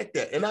to affect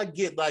that? And I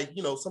get like,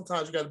 you know,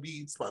 sometimes you got to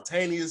be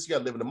spontaneous, you got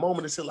to live in the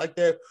moment and shit like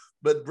that.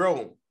 But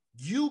bro,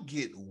 you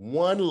get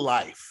one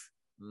life.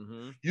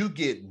 You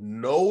get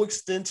no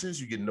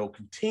extensions, you get no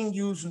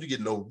continues, you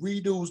get no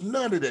redos,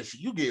 none of that shit.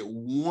 You get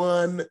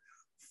one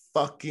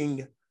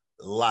fucking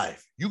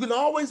life. You can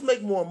always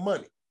make more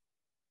money.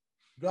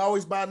 You can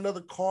always buy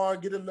another car,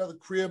 get another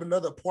crib,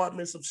 another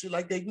apartment, some shit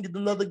like that. You can get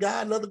another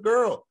guy, another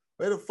girl.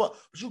 Where the fuck?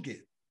 But you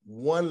get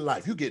one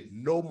life. You get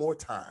no more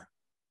time.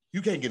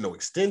 You can't get no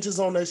extensions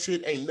on that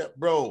shit. Ain't no,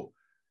 bro.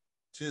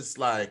 Just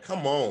like,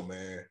 come on,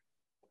 man.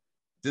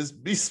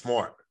 Just be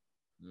smart.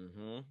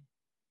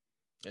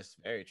 That's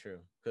very true.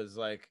 Because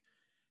like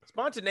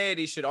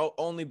spontaneity should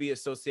only be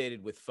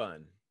associated with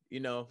fun. You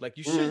know, like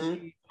you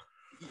should be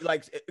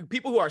like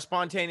people who are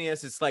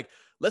spontaneous. It's like,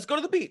 let's go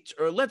to the beach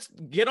or let's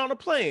get on a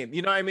plane.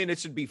 You know what I mean? It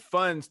should be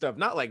fun stuff,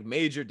 not like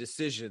major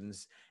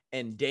decisions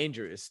and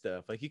dangerous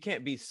stuff. Like you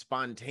can't be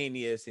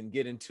spontaneous and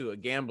get into a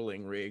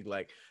gambling rig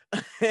like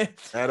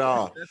at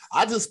all.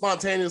 I just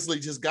spontaneously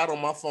just got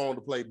on my phone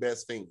to play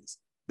Best Fiends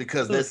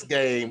because this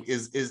game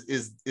is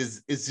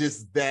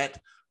just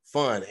that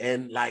fun.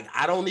 And like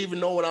I don't even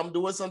know what I'm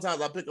doing. Sometimes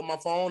I pick up my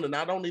phone and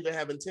I don't even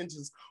have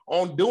intentions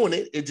on doing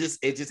it. It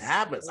just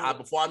happens.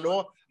 Before I know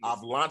it,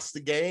 I've launched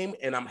the game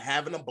and I'm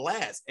having a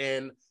blast.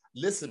 And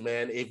listen,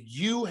 man, if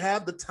you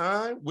have the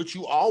time, which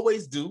you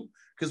always do,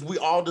 because we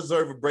all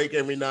deserve a break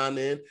every now and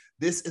then,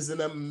 this is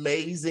an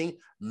amazing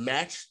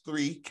match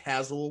 3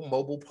 casual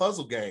mobile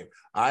puzzle game.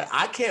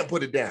 I can't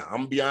put it down. I'm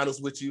gonna be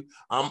honest with you.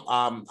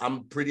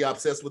 I'm pretty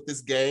obsessed with this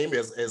game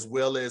as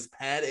well as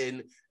Pat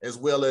and as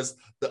well as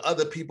the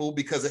other people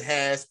because it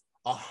has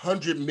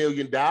 100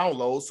 million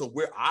downloads. So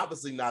we're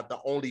obviously not the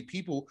only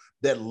people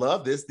that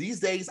love this. These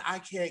days, I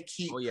can't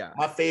keep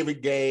my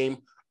favorite game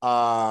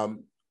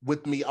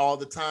with me all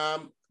the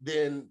time.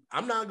 Then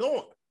I'm not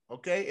going.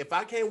 Okay, if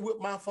I can't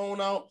whip my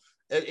phone out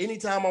at any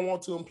time I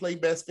want to and play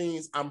Best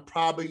Fiends, I'm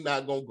probably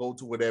not gonna go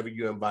to whatever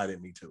you invited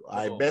me to. All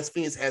right, Best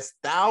Fiends has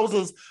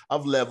thousands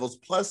of levels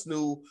plus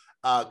new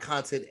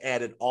content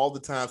added all the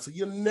time, so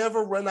you'll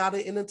never run out of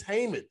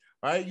entertainment.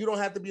 All right, you don't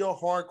have to be a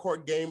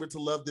hardcore gamer to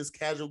love this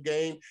casual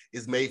game.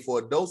 It's made for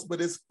adults,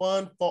 but it's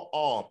fun for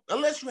all,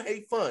 unless you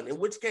hate fun, in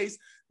which case,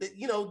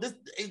 you know, this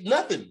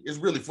nothing is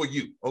really for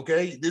you.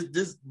 Okay,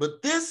 this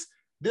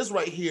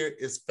right here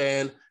is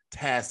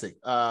fantastic.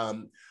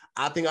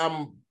 I think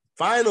I'm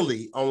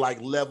finally on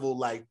like level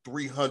like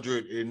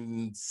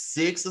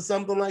 306 or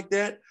something like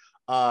that.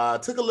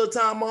 Took a little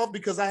time off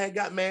because I had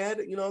got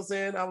mad, you know what I'm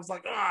saying? I was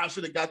like, I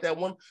should have got that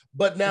one.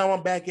 But now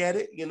I'm back at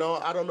it. You know,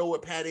 I don't know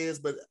what Pat is,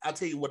 but I'll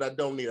tell you what I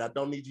don't need. I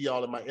don't need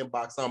y'all in my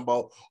inbox on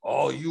about,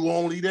 you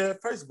only there.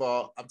 First of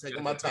all, I'm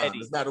taking my time.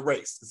 It's not a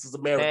race. This is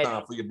a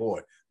marathon for your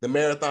boy. The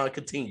marathon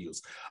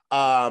continues.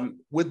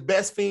 With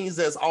Best Fiends,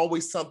 there's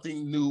always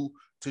something new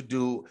to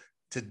do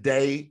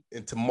today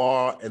and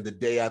tomorrow and the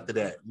day after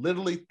that.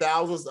 Literally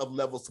thousands of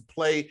levels to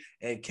play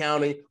and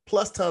counting,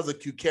 plus tons of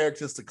cute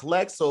characters to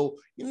collect. So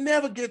you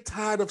never get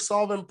tired of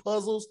solving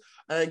puzzles.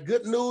 And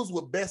good news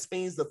with Best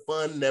Fiends, the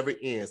fun never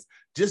ends.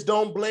 Just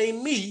don't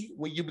blame me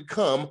when you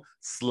become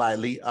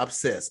slightly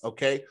obsessed,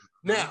 okay?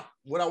 Now,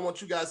 what I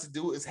want you guys to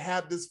do is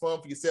have this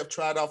fun for yourself.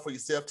 Try it out for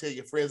yourself. Tell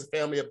your friends and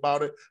family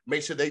about it.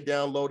 Make sure they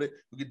download it.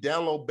 You can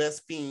download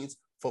Best Fiends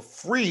for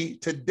free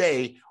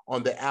today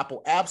on the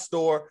Apple App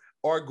Store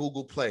or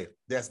Google Play.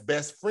 That's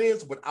Best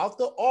Friends without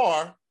the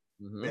R,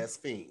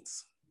 Best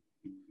Fiends.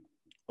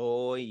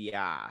 Oh,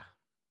 yeah.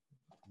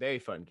 Very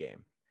fun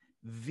game.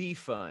 The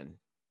fun.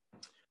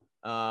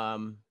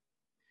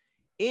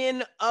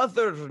 In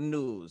other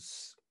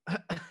news,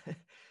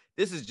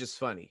 this is just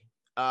funny.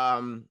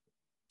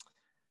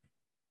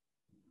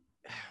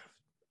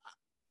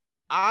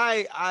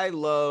 I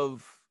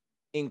love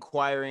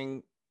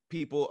inquiring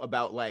people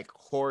about like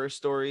horror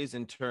stories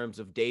in terms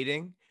of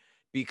dating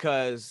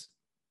because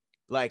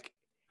like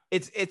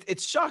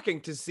it's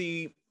shocking to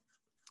see,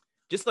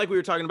 just like we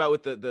were talking about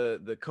with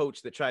the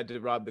coach that tried to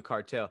rob the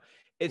cartel.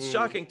 It's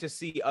shocking to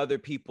see other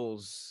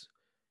people's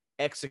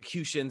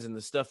executions and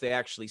the stuff they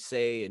actually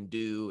say and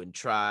do and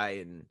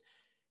try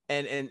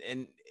and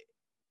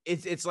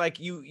it's like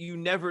you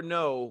never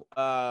know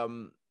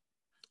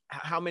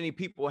how many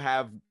people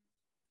have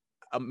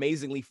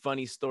amazingly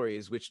funny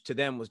stories, which to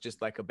them was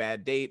just like a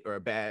bad date or a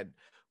bad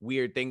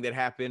weird thing that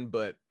happened.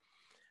 But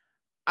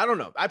I don't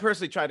know. I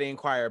personally try to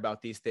inquire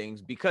about these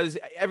things because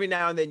every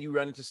now and then you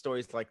run into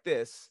stories like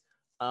this,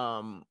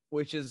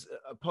 which is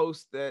a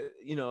post that,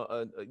 you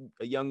know,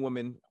 a young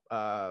woman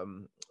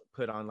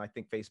put on, I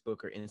think,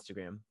 Facebook or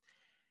Instagram.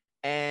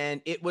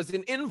 And it was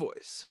an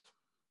invoice.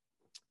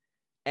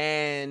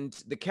 And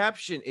the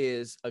caption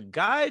is, a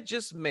guy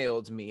just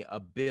mailed me a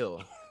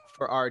bill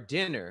for our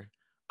dinner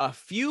a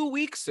few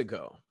weeks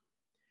ago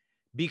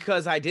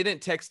because I didn't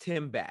text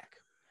him back.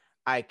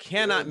 I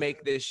cannot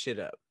make this shit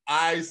up.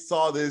 I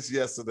saw this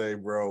yesterday,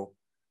 bro.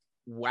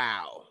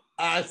 Wow.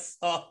 I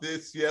saw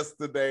this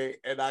yesterday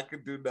and I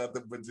could do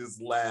nothing but just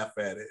laugh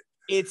at it.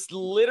 It's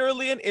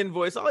literally an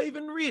invoice. I'll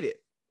even read it.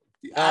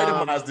 He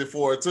itemized it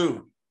for it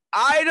too.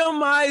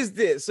 Itemized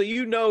it. So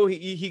you know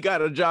he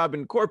got a job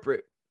in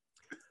corporate.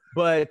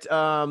 But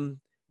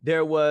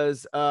there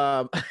was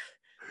a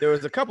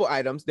couple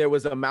items. There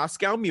was a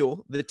Moscow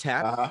Mule, the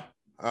tap,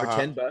 for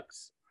 $10,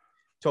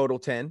 total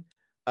 10.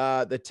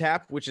 The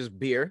tap, which is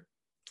beer.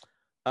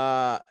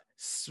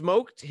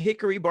 Smoked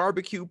hickory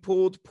barbecue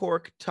pulled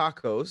pork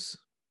tacos.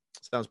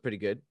 Sounds pretty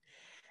good.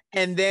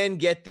 And then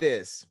get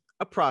this,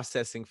 a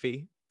processing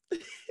fee.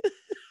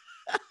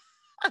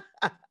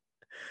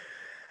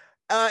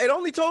 It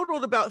only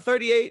totaled about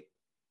 $38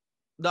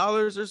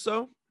 or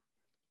so.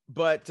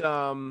 But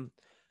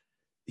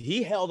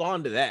he held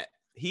on to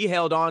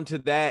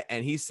that.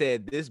 And he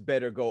said, this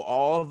better go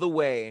all the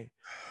way.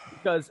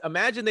 Because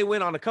imagine they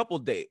went on a couple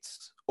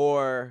dates,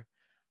 or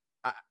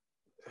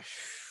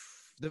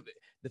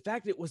the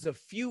fact it was a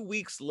few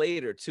weeks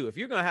later too. If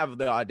you're going to have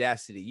the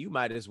audacity, you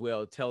might as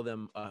well tell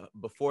them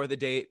before the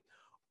date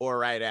or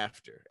right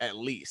after, at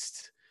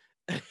least.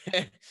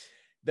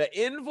 The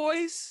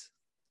invoice,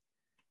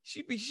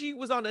 she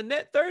was on a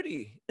net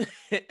 30.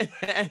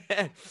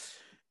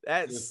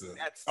 That's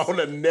on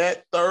a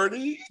net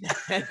 30.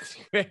 That's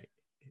great.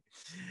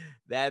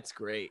 That's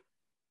great.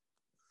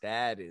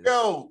 That is.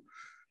 Yo,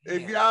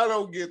 if y'all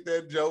don't get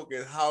that joke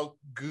and how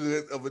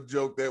good of a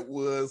joke that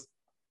was,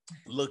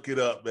 look it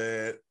up,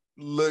 man.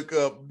 Look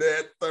up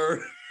net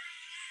 30.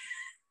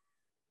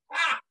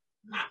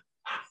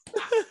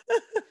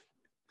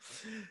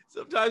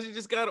 Sometimes you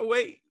just gotta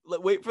wait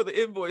for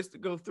the invoice to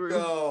go through.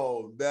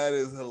 Yo, that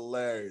is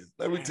hilarious.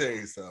 Let me tell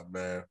you something,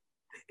 man.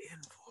 The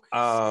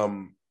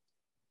invoice.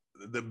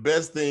 The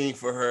best thing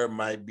for her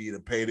might be to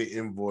pay the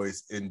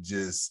invoice and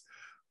just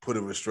put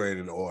a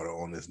restraining order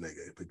on this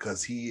nigga,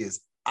 because he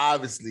is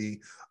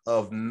obviously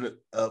of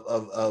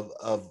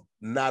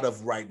not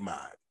of right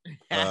mind.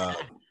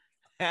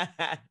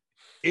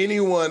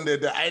 Anyone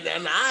that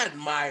and I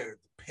admire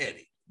the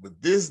petty,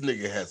 but this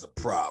nigga has a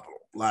problem.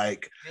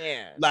 Like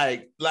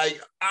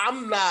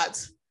I'm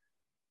not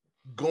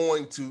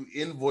going to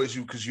invoice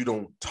you because you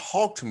don't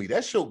talk to me.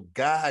 That's your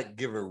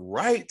God-given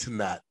right to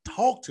not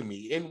talk to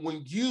me. And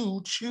when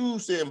you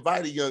choose to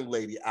invite a young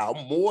lady out,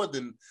 more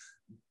than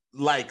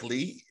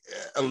likely,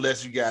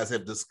 unless you guys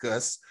have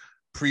discussed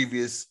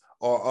previous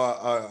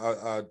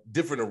or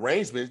different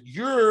arrangements,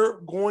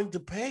 you're going to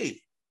pay.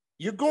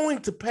 You're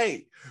going to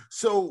pay.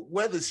 So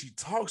whether she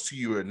talks to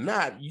you or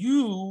not,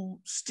 you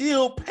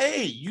still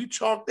pay. You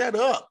chalk that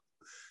up.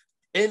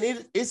 And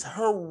it's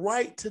her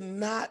right to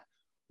not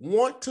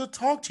want to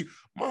talk to you.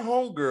 My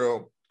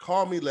homegirl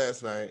called me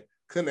last night,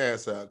 couldn't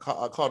answer.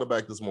 I called her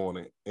back this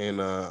morning,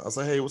 and I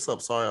said, hey, what's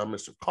up? Sorry I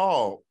missed your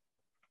call.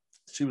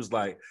 She was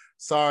like,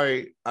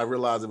 sorry, I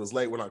realized it was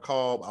late when I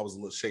called. I was a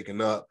little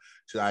shaken up.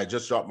 I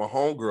just dropped my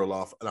homegirl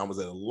off, and I was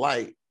at a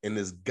light, and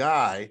this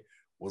guy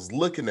was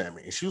looking at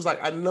me. And she was like,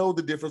 I know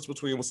the difference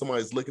between when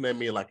somebody's looking at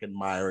me and like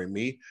admiring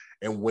me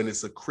and when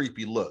it's a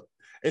creepy look.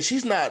 And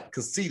she's not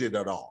conceited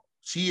at all.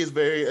 She is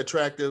very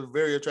attractive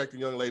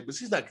young lady, but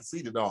she's not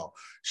conceited at all.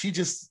 She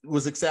just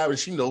was excited.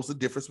 She knows the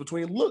difference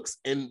between looks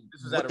and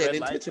what that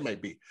intention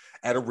might be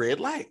at a red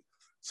light.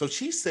 So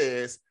she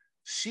says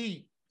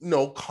she,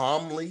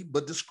 calmly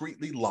but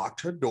discreetly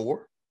locked her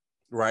door,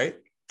 right?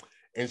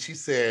 And she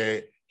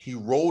said he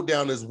rolled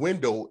down his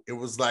window. It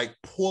was like,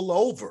 pull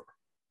over.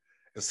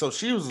 And so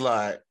she was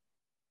like,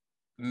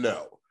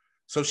 no.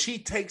 So she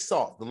takes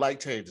off. The light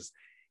changes.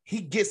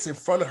 He gets in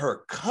front of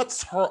her,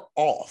 cuts her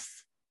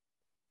off,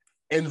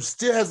 and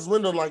still has his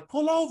window like,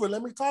 pull over,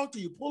 let me talk to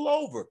you, pull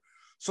over.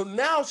 So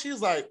now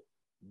she's like,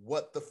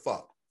 what the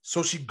fuck?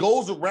 So she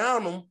goes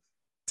around him,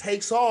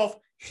 takes off.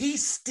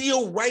 He's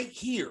still right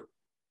here,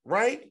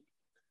 right?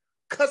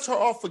 Cuts her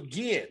off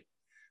again.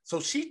 So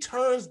she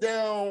turns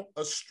down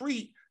a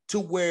street to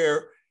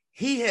where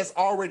he has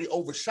already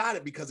overshot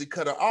it because he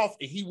cut her off,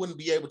 and he wouldn't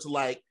be able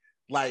to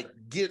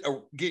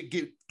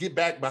get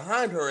back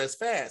behind her as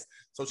fast.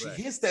 So she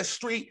hits that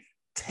street,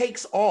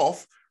 takes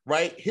off,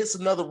 right? Hits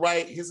another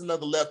right, hits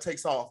another left,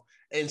 takes off.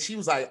 And she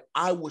was like,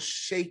 I was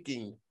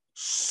shaking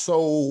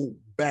so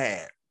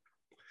bad.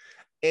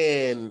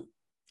 And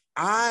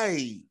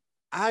I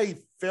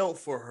felt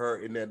for her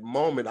in that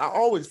moment. I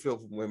always feel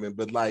for women,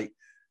 but like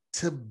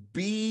to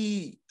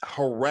be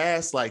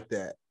harassed like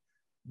that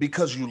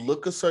because you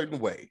look a certain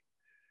way.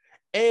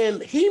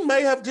 And he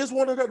may have just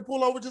wanted her to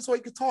pull over just so he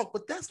could talk,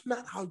 but that's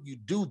not how you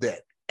do that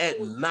at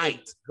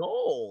night.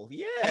 Goal,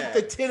 yeah.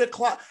 After 10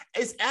 o'clock.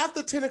 It's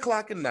after 10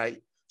 o'clock at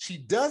night. She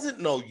doesn't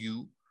know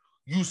you.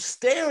 You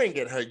staring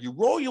at her. You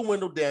roll your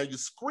window down. You're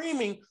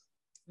screaming.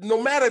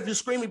 No matter if you're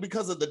screaming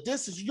because of the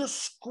distance, you're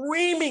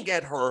screaming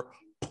at her,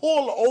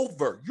 pull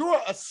over.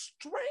 You're a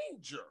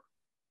stranger.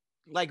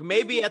 Like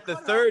maybe at the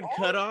third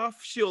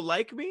cutoff, she'll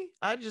like me.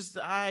 I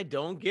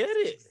don't get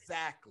it.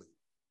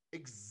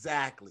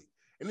 Exactly.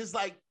 And it's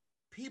like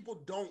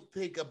people don't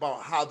think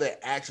about how their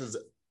actions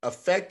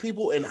affect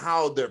people and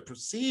how they're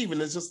perceived.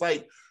 And it's just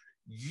like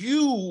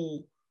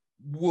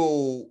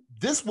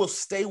this will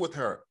stay with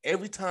her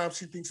every time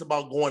she thinks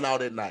about going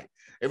out at night.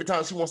 Every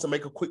time she wants to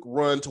make a quick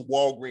run to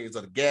Walgreens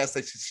or the gas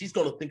station, she's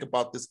going to think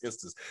about this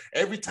instance.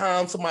 Every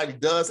time somebody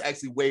does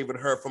actually wave at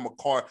her from a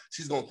car,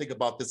 she's going to think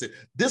about this.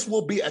 This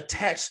will be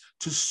attached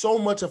to so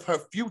much of her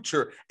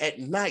future at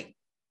night,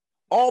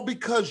 all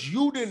because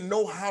you didn't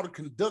know how to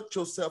conduct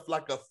yourself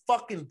like a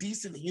fucking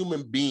decent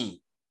human being.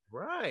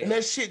 Right. And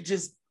that shit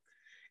just,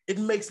 it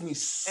makes me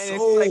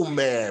so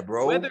mad,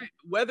 bro.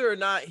 Whether or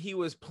not he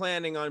was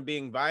planning on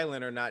being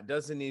violent or not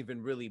doesn't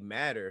even really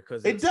matter,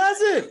 because it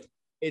doesn't.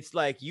 It's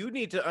like, you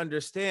need to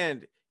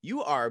understand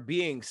you are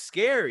being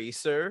scary,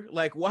 sir.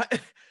 Like,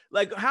 what?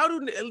 Like, how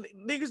do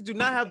niggas do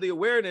not have the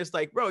awareness?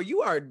 Like, bro,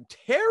 you are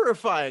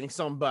terrifying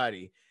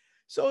somebody.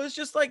 So it's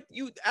just like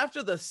you I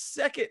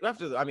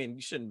mean,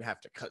 you shouldn't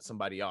have to cut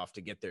somebody off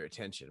to get their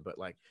attention, but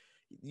like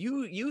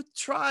you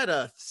tried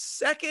a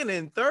second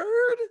and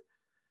third.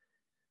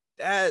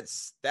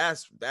 That's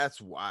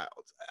wild.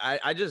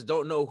 I just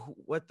don't know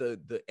what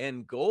the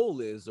end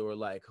goal is, or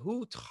like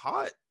who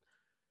taught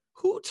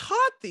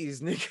these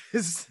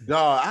niggas.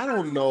 Dog, I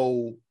don't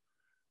know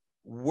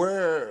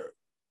where,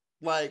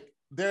 like,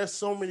 there's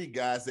so many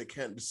guys that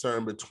can't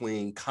discern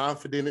between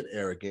confident and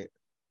arrogant,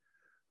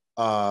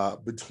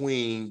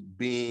 between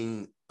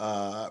being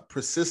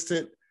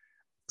persistent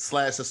 /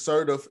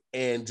 assertive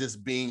and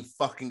just being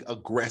fucking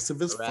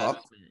aggressive as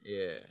fuck.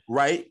 Yeah.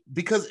 Right?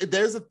 Because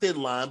there's a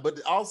thin line,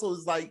 but also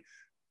it's like,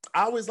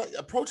 I always like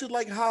approach it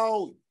like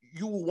how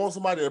you would want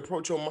somebody to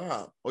approach your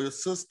mom or your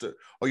sister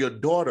or your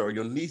daughter or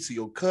your niece or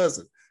your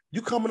cousin.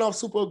 You coming off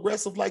super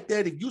aggressive like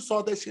that, if you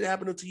saw that shit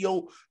happening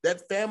to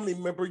that family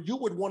member, you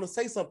would want to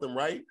say something,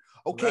 right?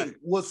 Okay, right.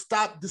 Well,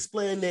 stop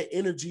displaying that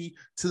energy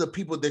to the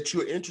people that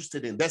you're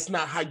interested in. That's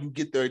not how you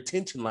get their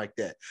attention like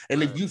that. And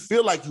right. If you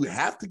feel like you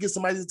have to get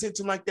somebody's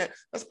attention like that,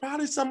 that's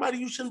probably somebody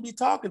you shouldn't be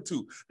talking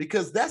to,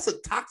 because that's a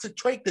toxic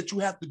trait that you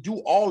have to do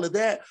all of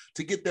that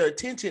to get their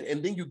attention.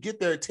 And then you get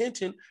their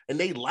attention and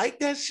they like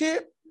that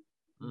shit.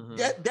 Mm-hmm.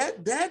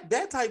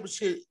 That type of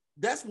shit.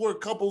 That's where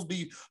couples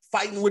be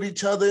fighting with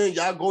each other and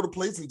y'all go to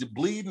places and you're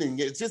bleeding.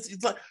 And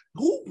it's like,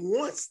 who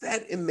wants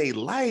that in their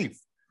life?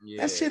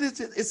 Yeah. That shit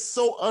is it's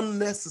so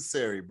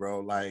unnecessary,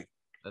 bro. Like,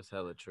 that's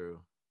hella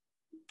true.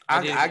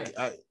 I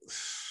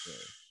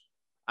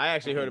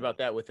actually heard about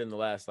that within the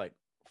last like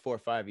 4 or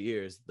 5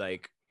 years.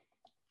 Like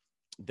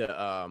the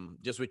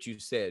just what you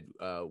said,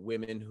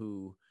 women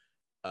who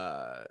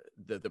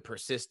the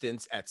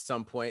persistence, at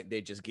some point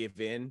they just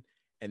give in,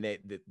 and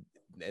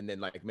and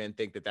then like men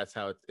think that that's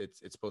how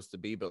it's supposed to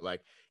be. But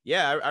like,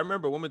 yeah, I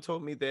remember a woman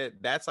told me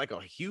that that's like a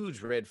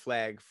huge red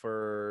flag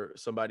for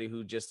somebody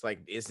who just like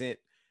isn't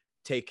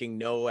taking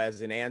no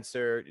as an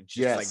answer,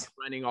 just like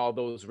running all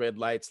those red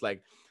lights.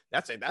 Like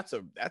that's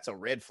a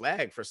red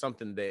flag for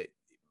something that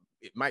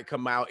it might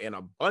come out in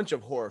a bunch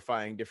of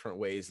horrifying different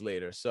ways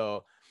later.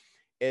 So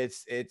it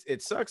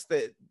sucks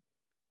that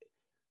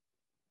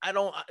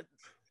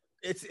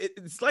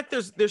it's like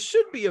there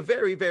should be a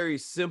very, very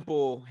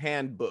simple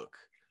handbook.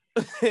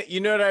 You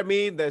know what I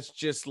mean? That's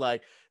just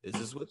like, this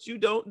is what you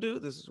don't do.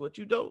 This is what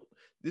you don't.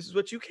 This is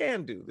what you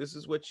can do. This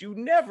is what you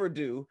never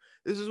do.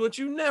 This is what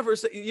you never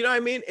say. You know what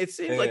I mean? It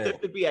seems like there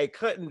could be a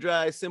cut and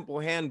dry, simple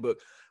handbook,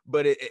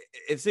 but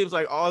it seems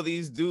like all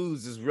these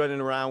dudes is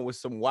running around with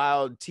some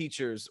wild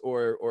teachers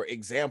or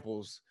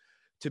examples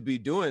to be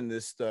doing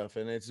this stuff.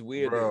 And it's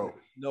weird. Bro.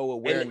 No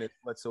awareness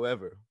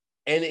whatsoever.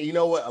 And you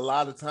know what? A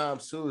lot of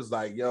times too is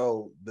like,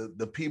 yo,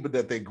 the people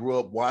that they grew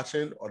up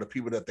watching or the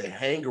people that they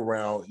hang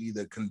around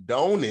either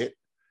condone it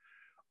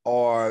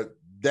or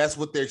that's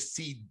what they're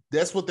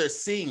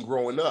seeing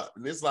growing up.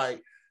 And it's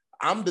like,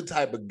 I'm the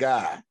type of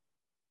guy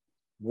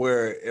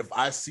where if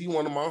I see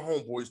one of my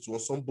homeboys doing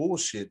some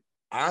bullshit,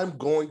 I'm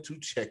going to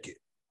check it.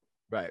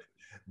 Right.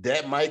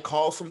 That might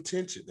cause some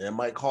tension. That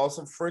might cause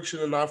some friction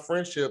in our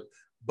friendship,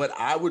 but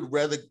I would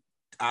rather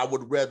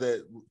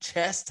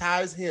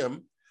chastise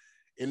him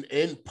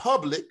in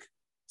public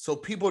so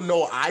people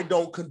know I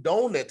don't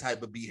condone that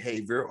type of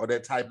behavior or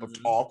that type of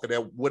talk or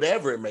that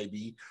whatever it may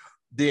be,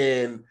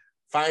 than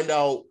find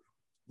out,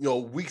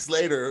 weeks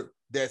later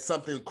that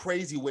something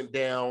crazy went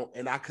down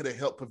and I could have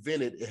helped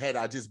prevent it had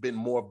I just been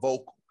more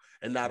vocal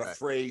and not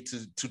afraid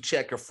to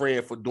check a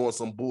friend for doing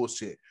some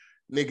bullshit.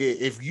 Nigga,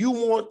 if you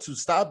want to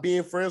stop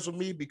being friends with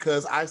me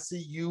because I see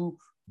you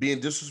being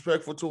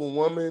disrespectful to a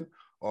woman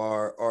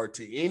or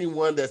to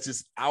anyone that's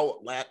just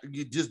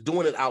you're just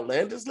doing it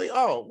outlandishly,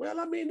 oh, well,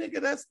 I mean,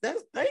 nigga, that's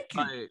thank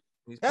you.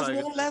 That's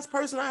one last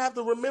person I have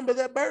to remember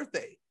their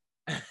birthday.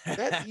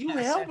 That's you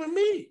helping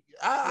me.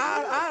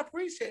 I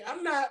appreciate.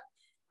 I'm not,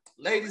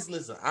 ladies.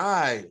 Listen,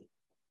 I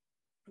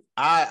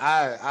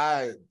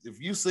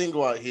if you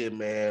single out here,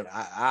 man,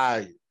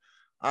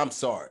 I'm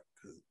sorry.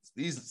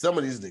 Some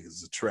of these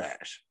niggas are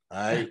trash. All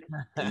right.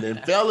 And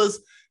then fellas,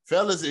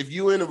 if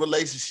you in a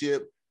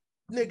relationship,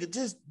 nigga,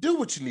 just do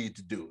what you need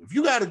to do. If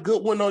you got a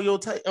good one on your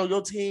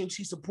team,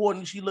 she's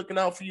supporting, she looking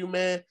out for you,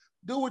 man.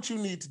 Do what you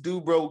need to do,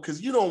 bro,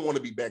 because you don't want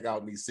to be back out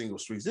in these single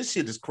streets. This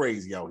shit is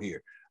crazy out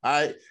here. All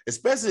right,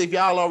 especially if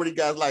y'all already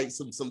got like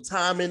some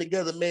time in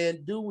together,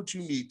 man. Do what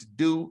you need to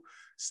do.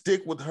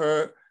 Stick with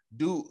her.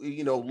 Do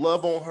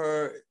love on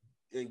her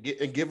and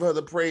give her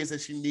the praise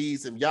that she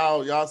needs. And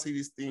y'all see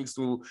these things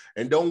through,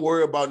 and don't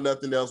worry about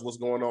nothing else. What's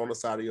going on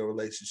inside of your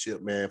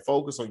relationship, man?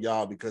 Focus on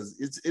y'all because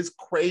it's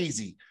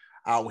crazy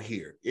out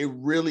here. It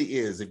really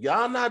is. If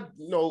y'all not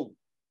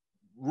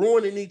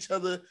ruining each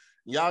other,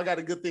 y'all got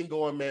a good thing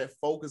going, man.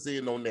 Focus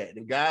in on that.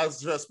 And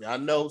guys, trust me, I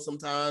know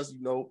sometimes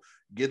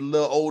get a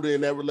little older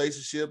in that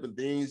relationship and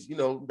things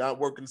not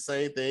working the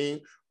same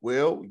thing.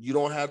 Well, you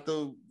don't have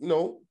to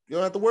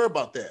worry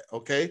about that,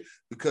 okay?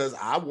 Because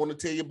I want to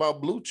tell you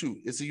about Blue Chew.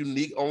 It's a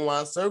unique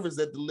online service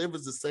that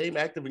delivers the same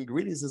active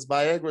ingredients as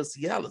Viagra and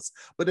Cialis,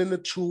 but in a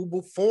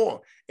chewable form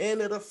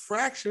and at a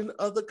fraction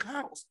of the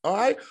cost, all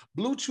right?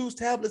 Blue Chew's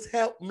tablets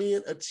help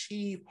men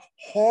achieve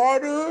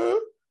harder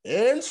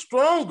and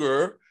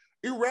stronger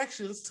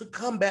erections to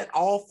combat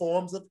all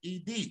forms of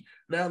ED.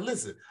 Now,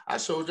 listen, I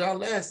showed y'all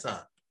last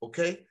time,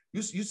 okay?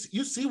 You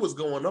see what's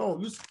going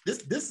on.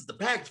 This is the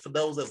package for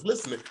those that's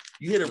listening.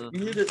 You hear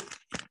it.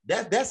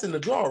 That's in the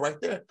drawer right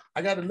there.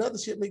 I got another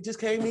shipment just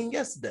came in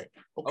yesterday.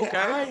 Okay.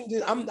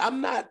 I'm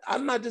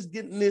not just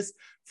getting this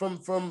from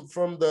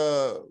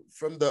the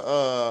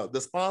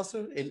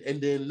sponsor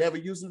and then never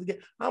using it again.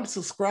 I'm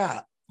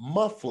subscribed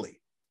monthly.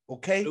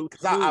 Okay,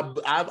 because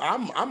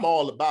I'm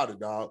all about it,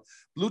 dog.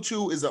 Blue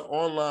Chew is an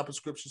online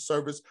prescription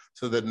service,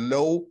 so that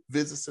no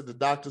visits to the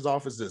doctor's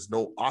office, there's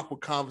no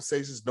awkward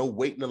conversations, no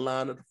waiting in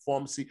line at the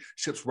pharmacy,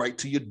 ships right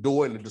to your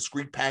door in a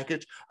discreet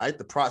package. All right,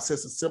 the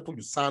process is simple.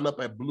 You sign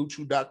up at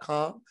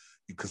bluechew.com.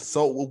 You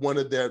consult with one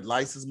of their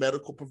licensed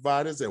medical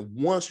providers, and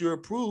once you're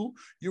approved,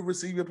 you'll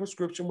receive your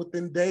prescription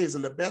within days.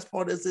 And the best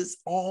part is it's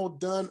all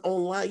done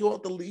online. You don't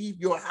have to leave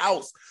your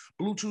house.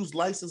 Blue Chew's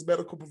licensed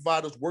medical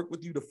providers work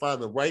with you to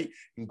find the right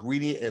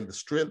ingredient and the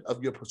strength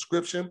of your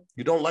prescription.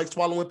 You don't like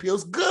swallowing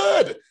pills?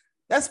 Good.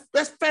 That's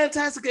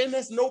fantastic, and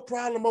that's no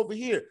problem over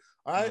here.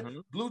 All right. Mm-hmm.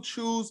 Blue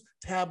Chew's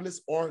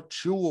tablets are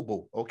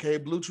chewable. Okay.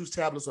 Blue Chew's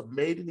tablets are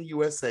made in the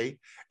USA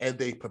and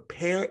they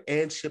prepare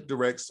and ship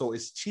direct. So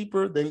it's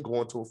cheaper than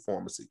going to a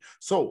pharmacy.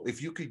 So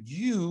if you could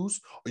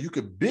use or you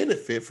could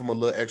benefit from a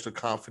little extra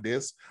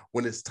confidence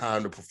when it's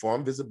time to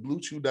perform, visit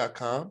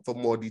bluechew.com for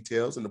more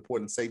details and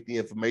important safety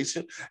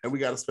information. And we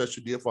got a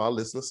special deal for our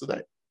listeners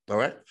today. All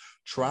right.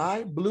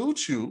 Try Blue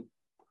Chew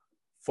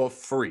for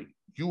free.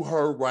 You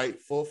heard right,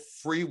 for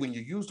free when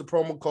you use the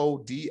promo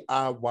code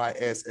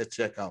DIYS at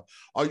checkout.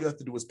 All you have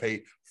to do is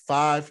pay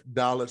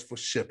 $5 for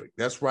shipping.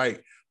 That's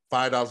right,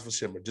 $5 for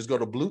shipping. Just go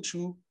to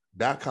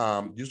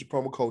bluechew.com, use the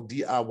promo code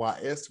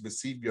DIYS to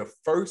receive your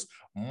first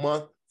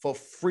month for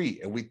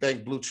free. And we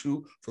thank Blue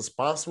Chew for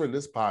sponsoring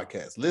this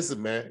podcast.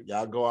 Listen, man,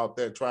 y'all go out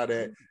there and try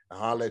that and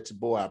holler at your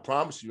boy. I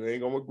promise you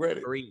ain't gonna regret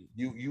it. Free.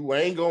 You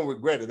ain't gonna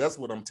regret it. That's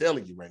what I'm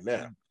telling you right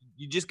now.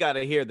 You just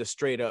gotta hear the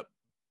straight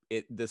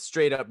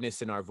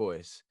upness in our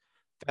voice.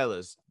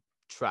 Fellas,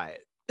 try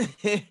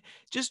it.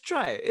 Just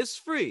try it. It's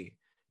free.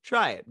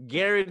 Try it.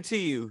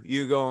 Guarantee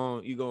you're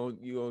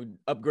gonna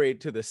upgrade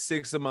to the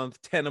 6 a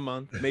month, 10 a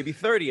month, maybe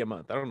 30 a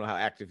month. I don't know how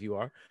active you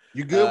are.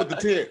 You good with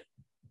the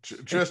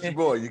 10. Trust your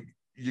boy.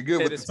 You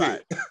good with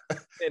the 10.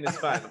 10 is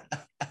fine.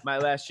 Might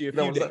last you a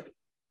few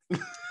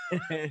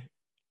days.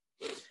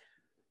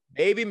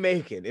 Baby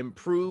making.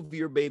 Improve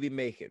your baby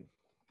making.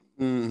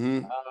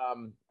 Mm-hmm.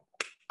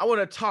 I want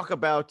to talk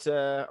about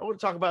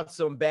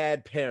some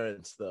bad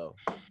parents though.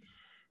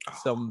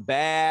 Some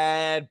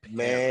bad parents.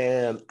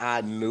 Man,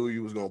 I knew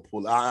you was gonna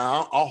pull.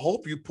 I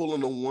hope you're pulling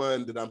the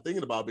one that I'm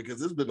thinking about because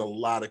there's been a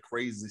lot of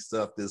crazy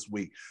stuff this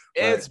week.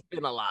 It's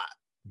been a lot.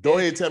 Go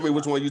ahead and tell me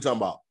which one you're talking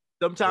about.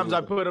 Sometimes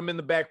I put them in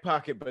the back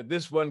pocket, but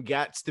this one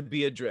got to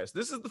be addressed.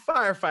 This is the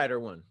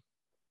firefighter one.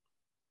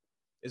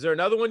 Is there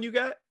another one you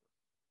got?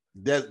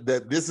 This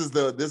is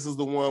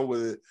the one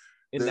with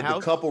the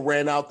couple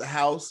ran out the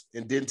house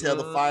and didn't tell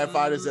the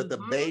firefighters that the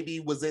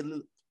baby was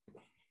in.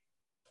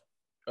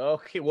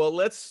 Okay, well,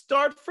 let's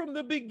start from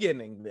the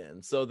beginning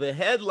then. So the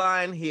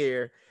headline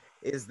here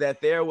is that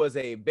there was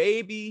a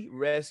baby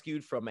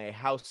rescued from a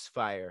house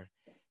fire,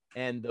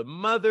 and the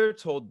mother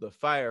told the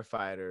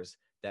firefighters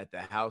that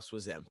the house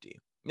was empty.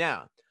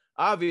 Now,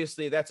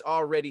 obviously, that's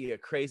already a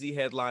crazy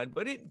headline,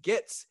 but it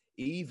gets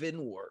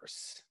even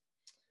worse.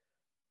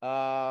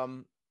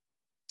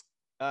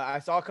 I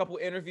saw a couple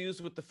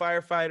interviews with the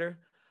firefighter.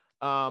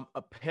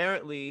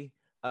 Apparently,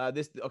 so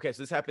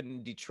this happened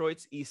in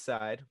Detroit's East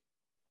Side.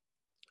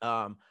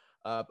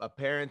 A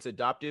parent's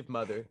adoptive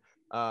mother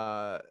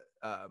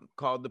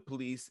called the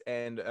police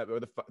or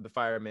the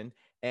firemen,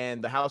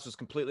 and the house was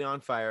completely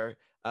on fire.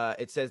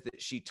 It says that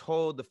she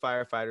told the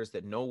firefighters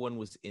that no one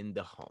was in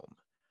the home.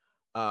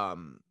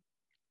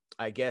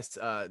 I guess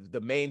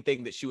the main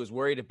thing that she was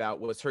worried about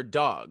was her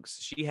dogs.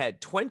 She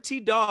had 20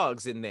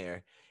 dogs in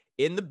there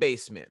in the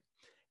basement.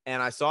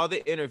 And I saw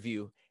the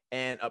interview,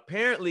 And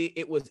apparently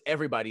it was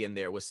everybody in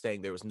there was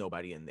saying there was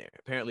nobody in there.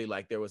 Apparently,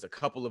 like, there was a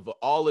couple of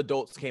all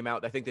adults came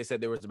out. I think they said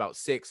there was about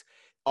 6.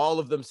 All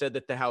of them said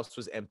that the house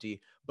was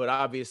empty. But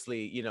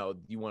obviously, you know,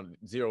 you want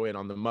to zero in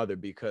on the mother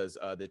because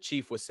the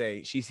chief was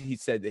saying, he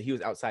said that he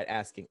was outside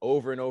asking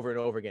over and over and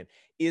over again,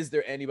 is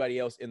there anybody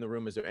else in the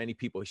room? Is there any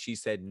people? She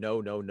said, no,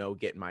 no, no,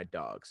 get my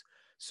dogs.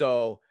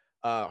 So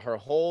her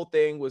whole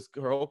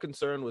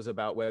concern was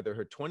about whether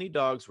her 20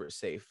 dogs were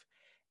safe.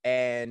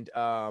 And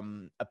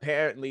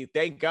apparently,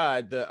 thank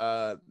God,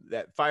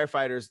 that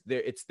firefighters,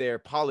 it's their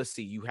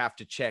policy. You have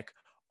to check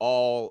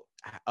all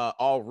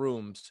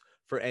rooms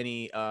for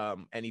any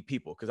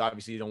people, because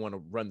obviously you don't want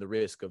to run the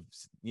risk of,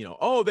 you know,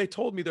 oh, they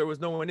told me there was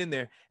no one in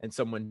there and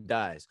someone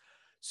dies.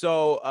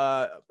 So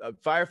a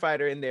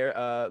firefighter in there,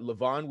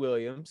 Levon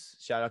Williams,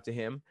 shout out to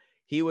him.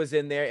 He was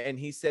in there and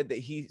he said that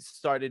he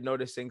started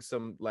noticing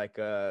some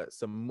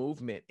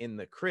movement in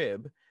the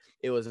crib.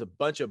 It was a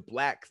bunch of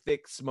black,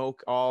 thick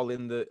smoke all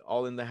in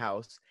the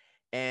house.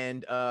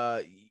 And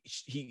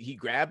he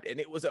grabbed, and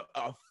it was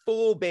a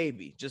full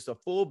baby, just a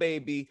full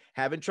baby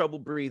having trouble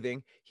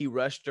breathing. He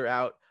rushed her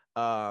out.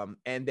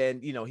 And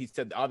then, you know, he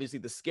said, obviously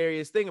the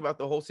scariest thing about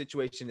the whole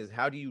situation is,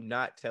 how do you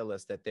not tell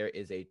us that there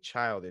is a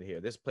child in here?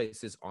 This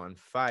place is on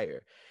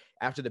fire.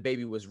 After the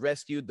baby was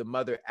rescued, the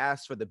mother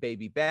asked for the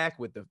baby back,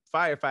 with the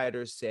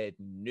firefighters said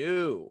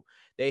no.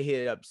 They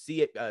hit up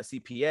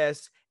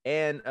CPS,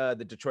 and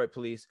the Detroit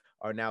police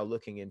are now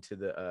looking into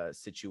the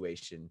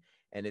situation.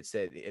 And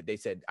they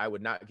said, I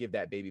would not give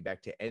that baby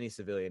back to any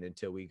civilian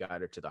until we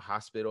got her to the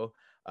hospital.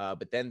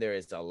 But then there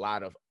is a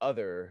lot of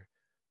other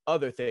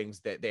things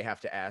that they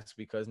have to ask,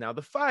 because now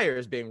the fire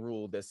is being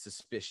ruled as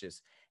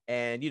suspicious.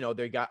 And, you know,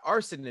 they got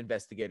arson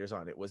investigators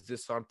on it. Was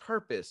this on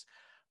purpose?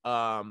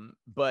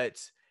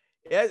 But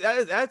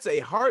that's a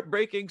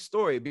heartbreaking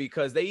story,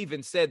 because they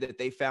even said that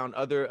they found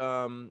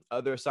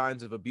other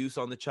signs of abuse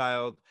on the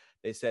child.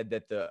 They said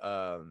that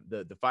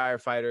the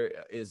firefighter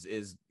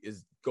is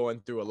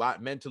going through a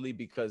lot mentally,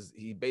 because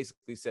he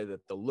basically said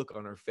that the look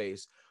on her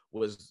face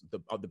was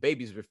the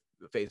baby's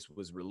face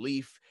was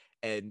relief,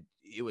 and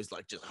it was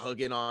like just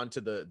hugging on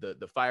to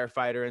the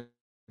firefighter and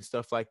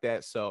stuff like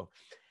that. So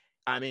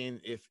I mean,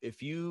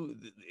 if you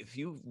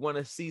want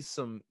to see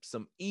some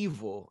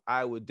evil,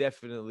 I would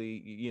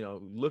definitely, you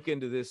know, look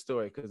into this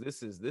story, because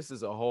this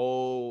is a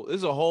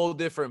whole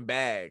different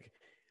bag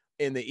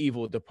in the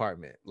evil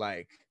department.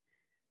 Like,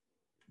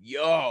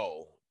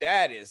 yo,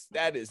 that is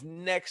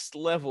next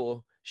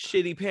level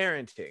shitty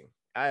parenting.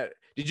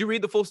 Did you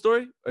read the full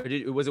story,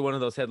 or was it one of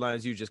those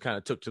headlines you just kind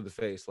of took to the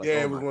face? Like,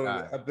 yeah, oh, it was one.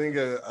 I think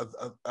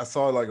I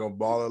saw it like on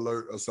Ball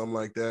Alert or something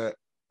like that.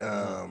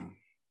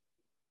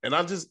 And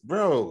I just,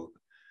 bro,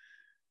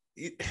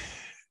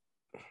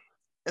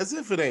 as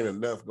if it ain't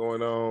enough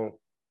going on.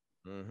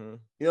 Mm-hmm.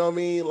 You know what I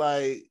mean?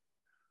 Like,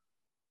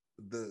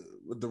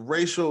 with the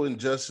racial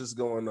injustice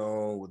going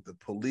on, with the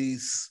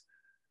police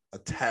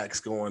attacks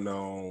going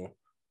on,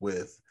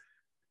 with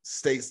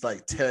states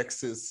like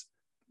Texas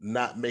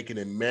not making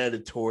it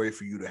mandatory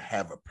for you to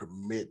have a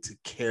permit to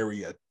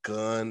carry a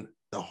gun,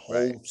 the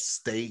whole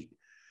state.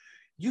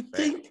 You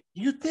think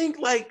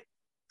like,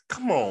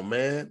 come on,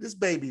 man, this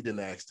baby didn't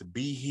ask to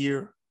be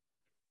here.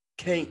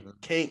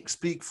 Can't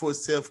speak for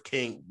itself,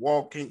 can't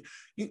walk,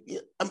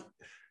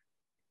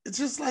 it's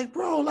just like,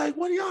 bro, like,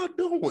 what are y'all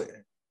doing?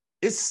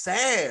 It's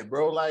sad,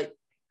 bro. Like,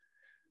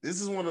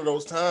 this is one of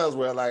those times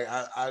where, like,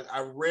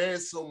 I read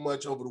so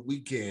much over the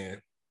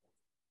weekend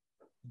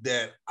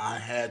that I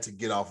had to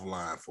get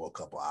offline for a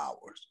couple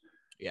hours.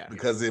 Yeah.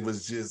 Because it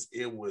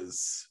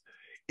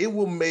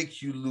will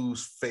make you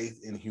lose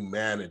faith in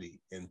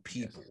humanity and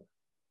people. Yes.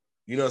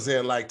 You know what I'm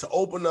saying? Like, to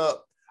open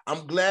up,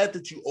 I'm glad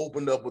that you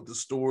opened up with the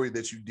story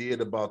that you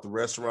did about the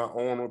restaurant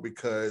owner,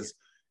 because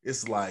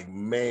it's like,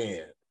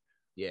 man,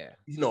 yeah,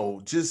 you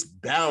know, just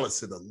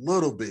balance it a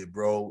little bit,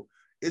 bro.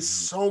 It's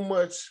so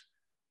much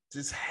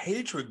just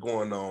hatred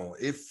going on.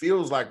 It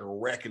feels like a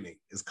reckoning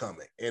is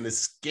coming, and it's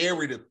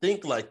scary to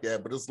think like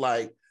that, but it's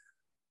like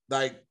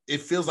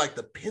it feels like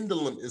the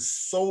pendulum is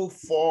so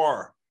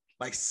far,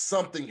 like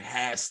something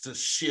has to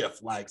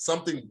shift, like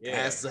something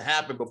has to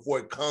happen before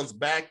it comes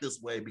back this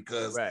way,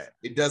 because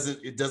it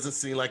doesn't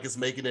seem like it's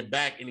making it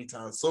back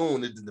anytime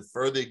soon. The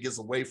further it gets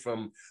away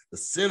from the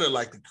center,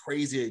 like the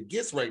crazier it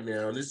gets right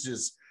now. And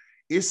it's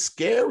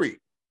scary.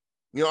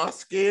 You know, I'm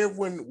scared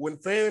when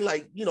family,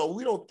 like, you know,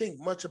 we don't think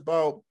much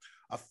about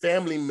a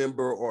family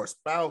member or a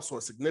spouse or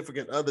a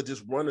significant other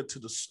just running to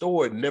the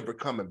store and never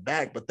coming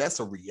back, but that's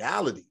a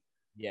reality.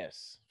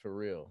 Yes, for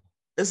real.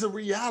 It's a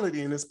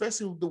reality, and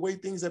especially the way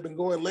things have been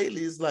going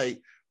lately, it's like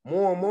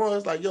more and more.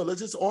 It's like, yo, let's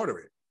just order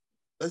it.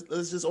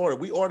 Let's just order.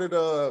 We ordered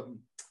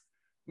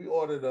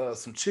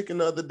some chicken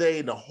the other day,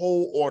 and the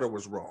whole order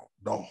was wrong.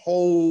 The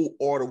whole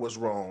order was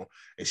wrong,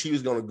 and she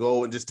was gonna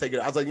go and just take it.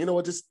 I was like, you know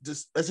what? Just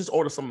let's just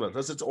order something else.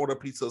 Let's just order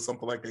pizza or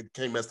something like that.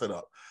 Can't mess it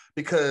up,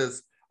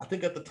 because I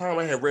think at the time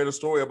I had read a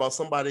story about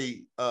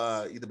somebody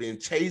either being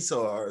chased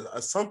or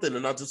something,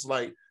 and I just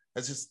like,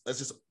 let's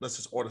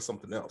just order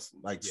something else,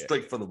 like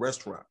straight from the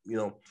restaurant, you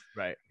know?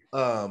 Right.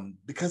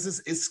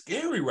 Because it's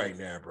scary right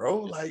now,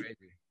 bro. It's like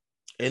crazy.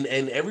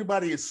 and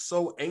everybody is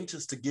so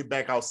anxious to get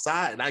back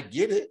outside, and I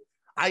get it.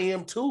 I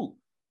am too.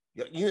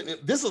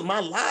 This is my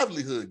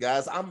livelihood,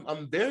 guys.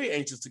 I'm very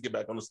anxious to get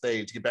back on the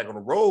stage, get back on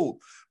the road,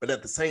 but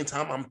at the same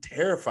time, I'm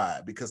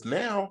terrified because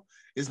now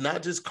it's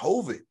not just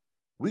COVID.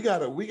 We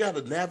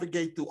gotta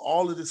navigate through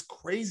all of this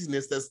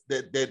craziness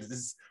that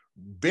is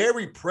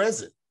very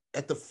present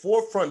at the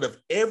forefront of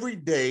every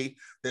day.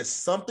 There's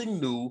something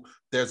new.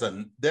 There's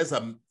a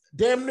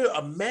damn near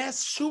a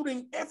mass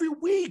shooting every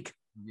week.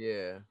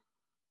 Yeah.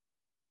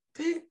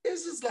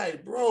 It's just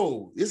like,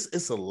 bro,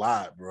 it's a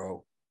lot,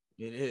 bro.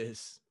 It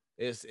is.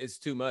 It's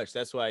too much.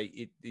 That's why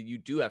you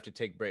do have to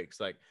take breaks.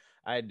 Like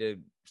I had to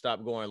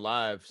stop going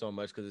live so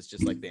much because it's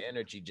just like the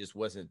energy just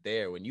wasn't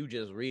there. When you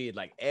just read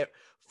like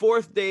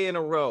fourth day in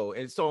a row,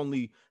 and it's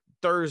only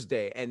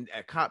Thursday, and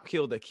a cop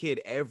killed a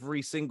kid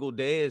every single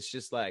day. It's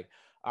just like,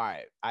 all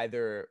right,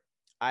 either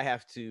I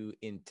have to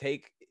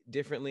intake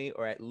differently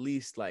or at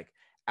least like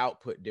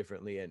output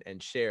differently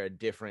and share a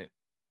different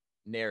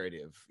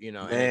narrative, you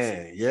know.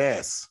 Man,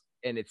 yes.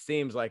 And it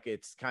seems like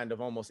it's kind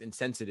of almost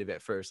insensitive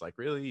at first. Like,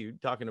 really, you're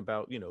talking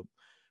about, you know,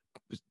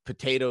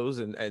 potatoes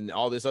and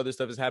all this other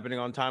stuff is happening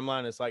on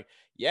timeline. It's like,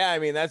 yeah, I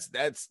mean, that's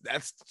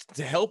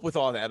to help with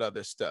all that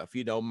other stuff,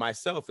 you know,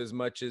 myself as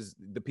much as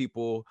the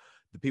people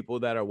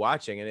that are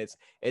watching. And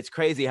it's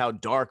crazy how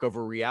dark of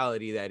a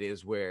reality that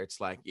is, where it's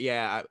like,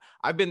 yeah,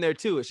 I've been there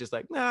too. It's just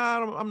like,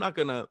 nah, I'm not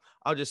gonna,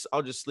 I'll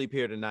just sleep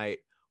here tonight.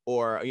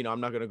 Or, you know,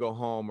 I'm not going to go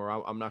home, or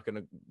I'm not going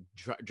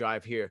to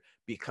drive here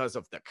because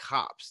of the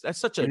cops. That's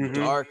such a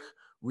dark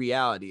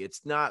reality.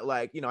 It's not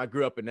like, you know, I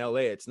grew up in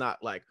LA. It's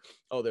not like,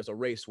 oh, there's a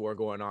race war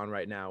going on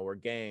right now, or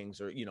gangs,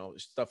 or, you know,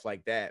 stuff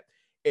like that.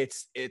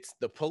 It's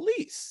the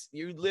police.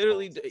 You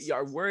literally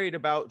are worried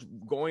about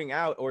going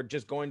out or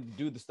just going to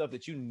do the stuff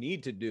that you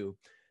need to do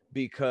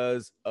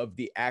because of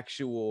the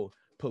actual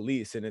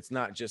police. And it's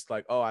not just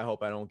like, oh, I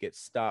hope I don't get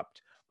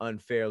stopped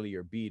unfairly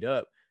or beat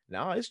up.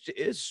 Now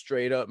it's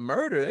straight up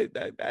murder.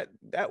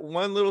 That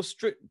one little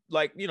trip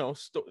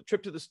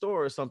to the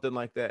store or something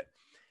like that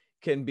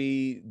can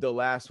be the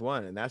last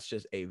one, and that's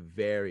just a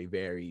very,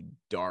 very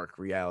dark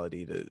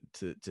reality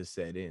to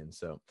set in.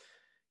 So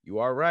you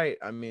are right.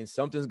 I mean,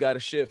 something's got to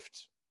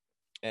shift,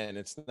 and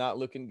it's not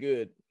looking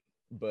good.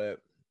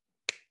 But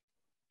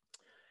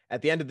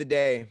at the end of the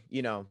day,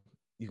 you know,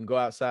 you can go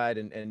outside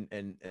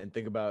and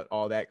think about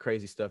all that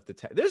crazy stuff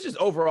there's just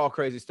overall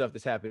crazy stuff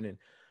that's happening.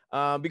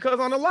 Because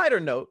on a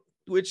lighter note,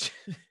 which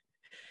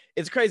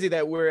it's crazy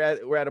that we're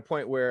at a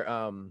point where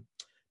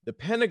the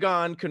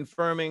Pentagon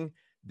confirming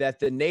that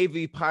the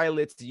Navy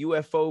pilot's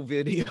UFO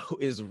video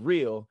is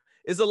real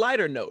is a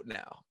lighter note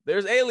now.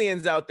 There's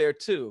aliens out there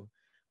too.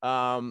 We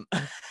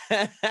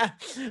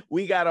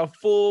got a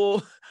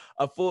full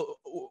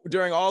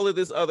during all of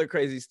this other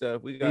crazy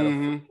stuff. We got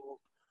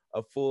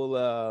a full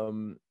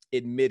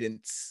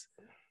admittance.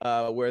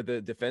 Where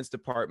the Defense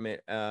Department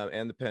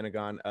and the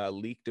Pentagon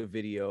leaked a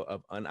video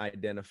of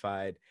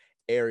unidentified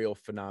aerial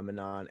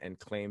phenomenon and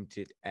claimed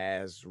it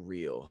as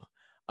real.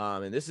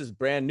 And this is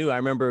brand new. I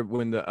remember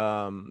when the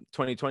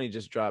 2020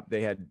 just dropped,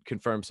 they had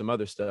confirmed some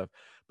other stuff,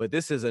 but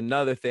this is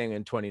another thing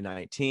in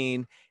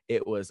 2019.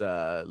 It was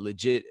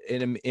legit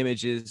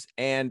images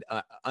and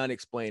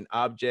unexplained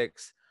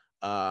objects.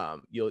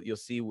 You'll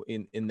see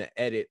in the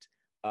edit.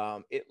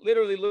 It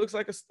literally looks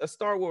like a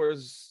Star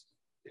Wars.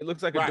 It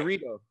looks like a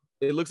Dorito.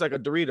 It looks like a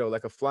Dorito,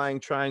 like a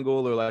flying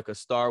triangle or like a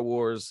Star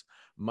Wars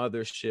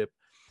mothership.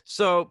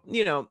 So,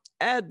 you know,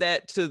 add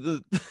that to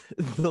the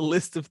the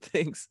list of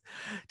things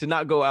to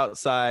not go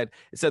outside.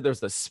 It said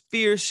there's a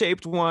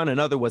sphere-shaped one,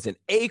 another was an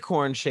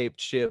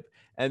acorn-shaped ship,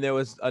 and there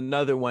was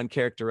another one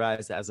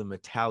characterized as a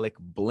metallic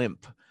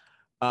blimp.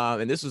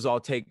 And this was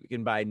all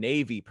taken by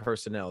Navy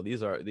personnel.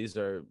 These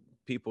are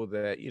people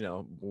that, you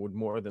know, would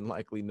more than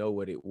likely know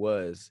what it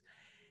was.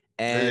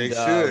 And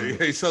they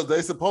should. So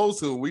they supposed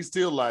to. We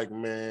still like,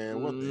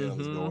 man, what the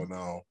hell is going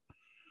on?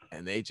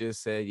 And they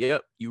just said,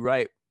 "Yep, you're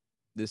right.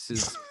 This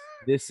is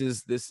this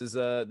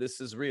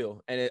is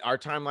real." And our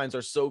timelines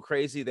are so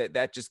crazy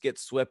that just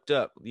gets swept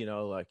up. You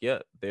know, like, yeah,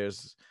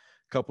 there's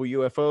a couple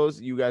UFOs.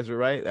 You guys were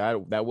right.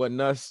 That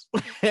wasn't us.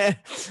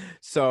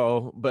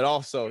 So, but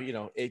also, you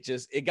know,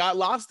 it got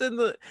lost in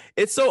the.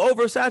 It's so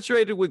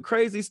oversaturated with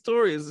crazy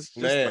stories. It's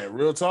just man, like,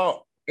 real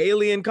talk.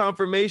 Alien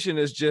confirmation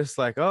is just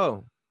like,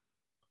 oh.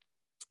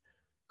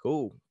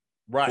 Cool.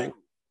 Right.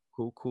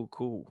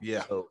 Cool.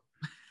 Yeah. So.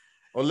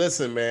 Well,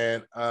 listen,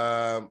 man.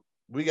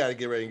 We got to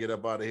get ready and get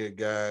up out of here,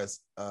 guys.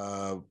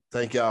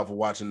 Thank y'all for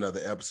watching another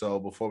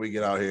episode. Before we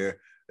get out here,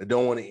 I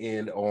don't want to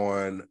end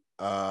on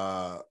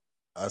a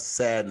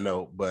sad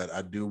note, but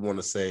I do want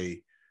to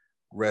say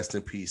rest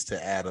in peace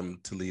to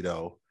Adam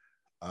Toledo.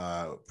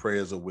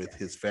 Prayers are with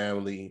his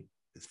family,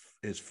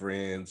 his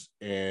friends,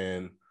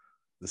 and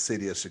the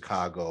city of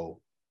Chicago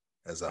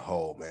as a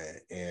whole, man.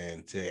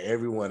 And to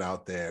everyone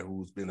out there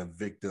who's been a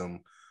victim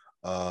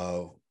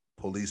of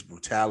police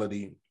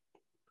brutality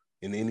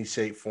in any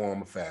shape,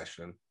 form, or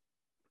fashion,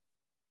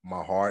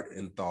 my heart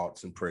and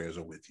thoughts and prayers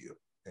are with you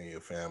and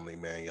your family,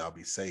 man. Y'all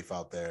be safe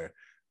out there.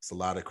 It's a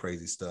lot of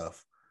crazy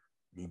stuff.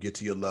 You get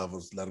to your loved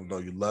ones, let them know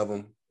you love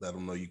them, let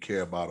them know you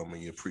care about them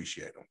and you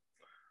appreciate them.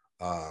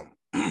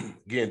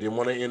 Again, didn't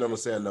want to end on a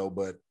sad note,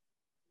 but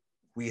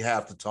we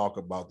have to talk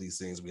about these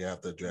things. We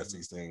have to address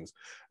these things.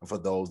 And for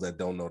those that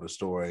don't know the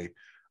story,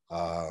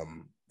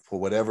 for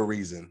whatever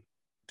reason,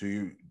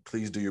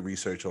 please do your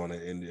research on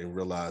it and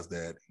realize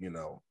that, you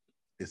know,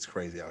 it's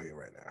crazy out here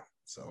right now.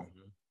 So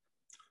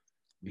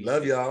we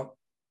love y'all.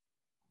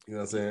 You know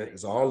what I'm saying?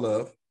 It's all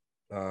love.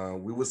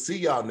 We will see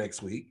y'all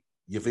next week.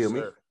 You feel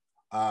me?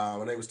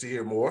 My name is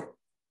Tahir Moore.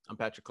 I'm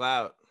Patrick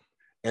Cloud.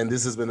 And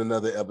this has been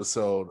another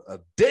episode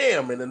of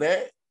Damn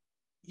Internet.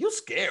 You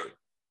scary.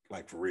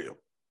 Like, for real.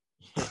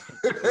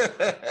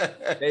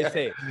 Stay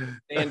safe.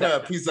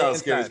 Peace out,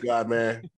 Scary Squad, man.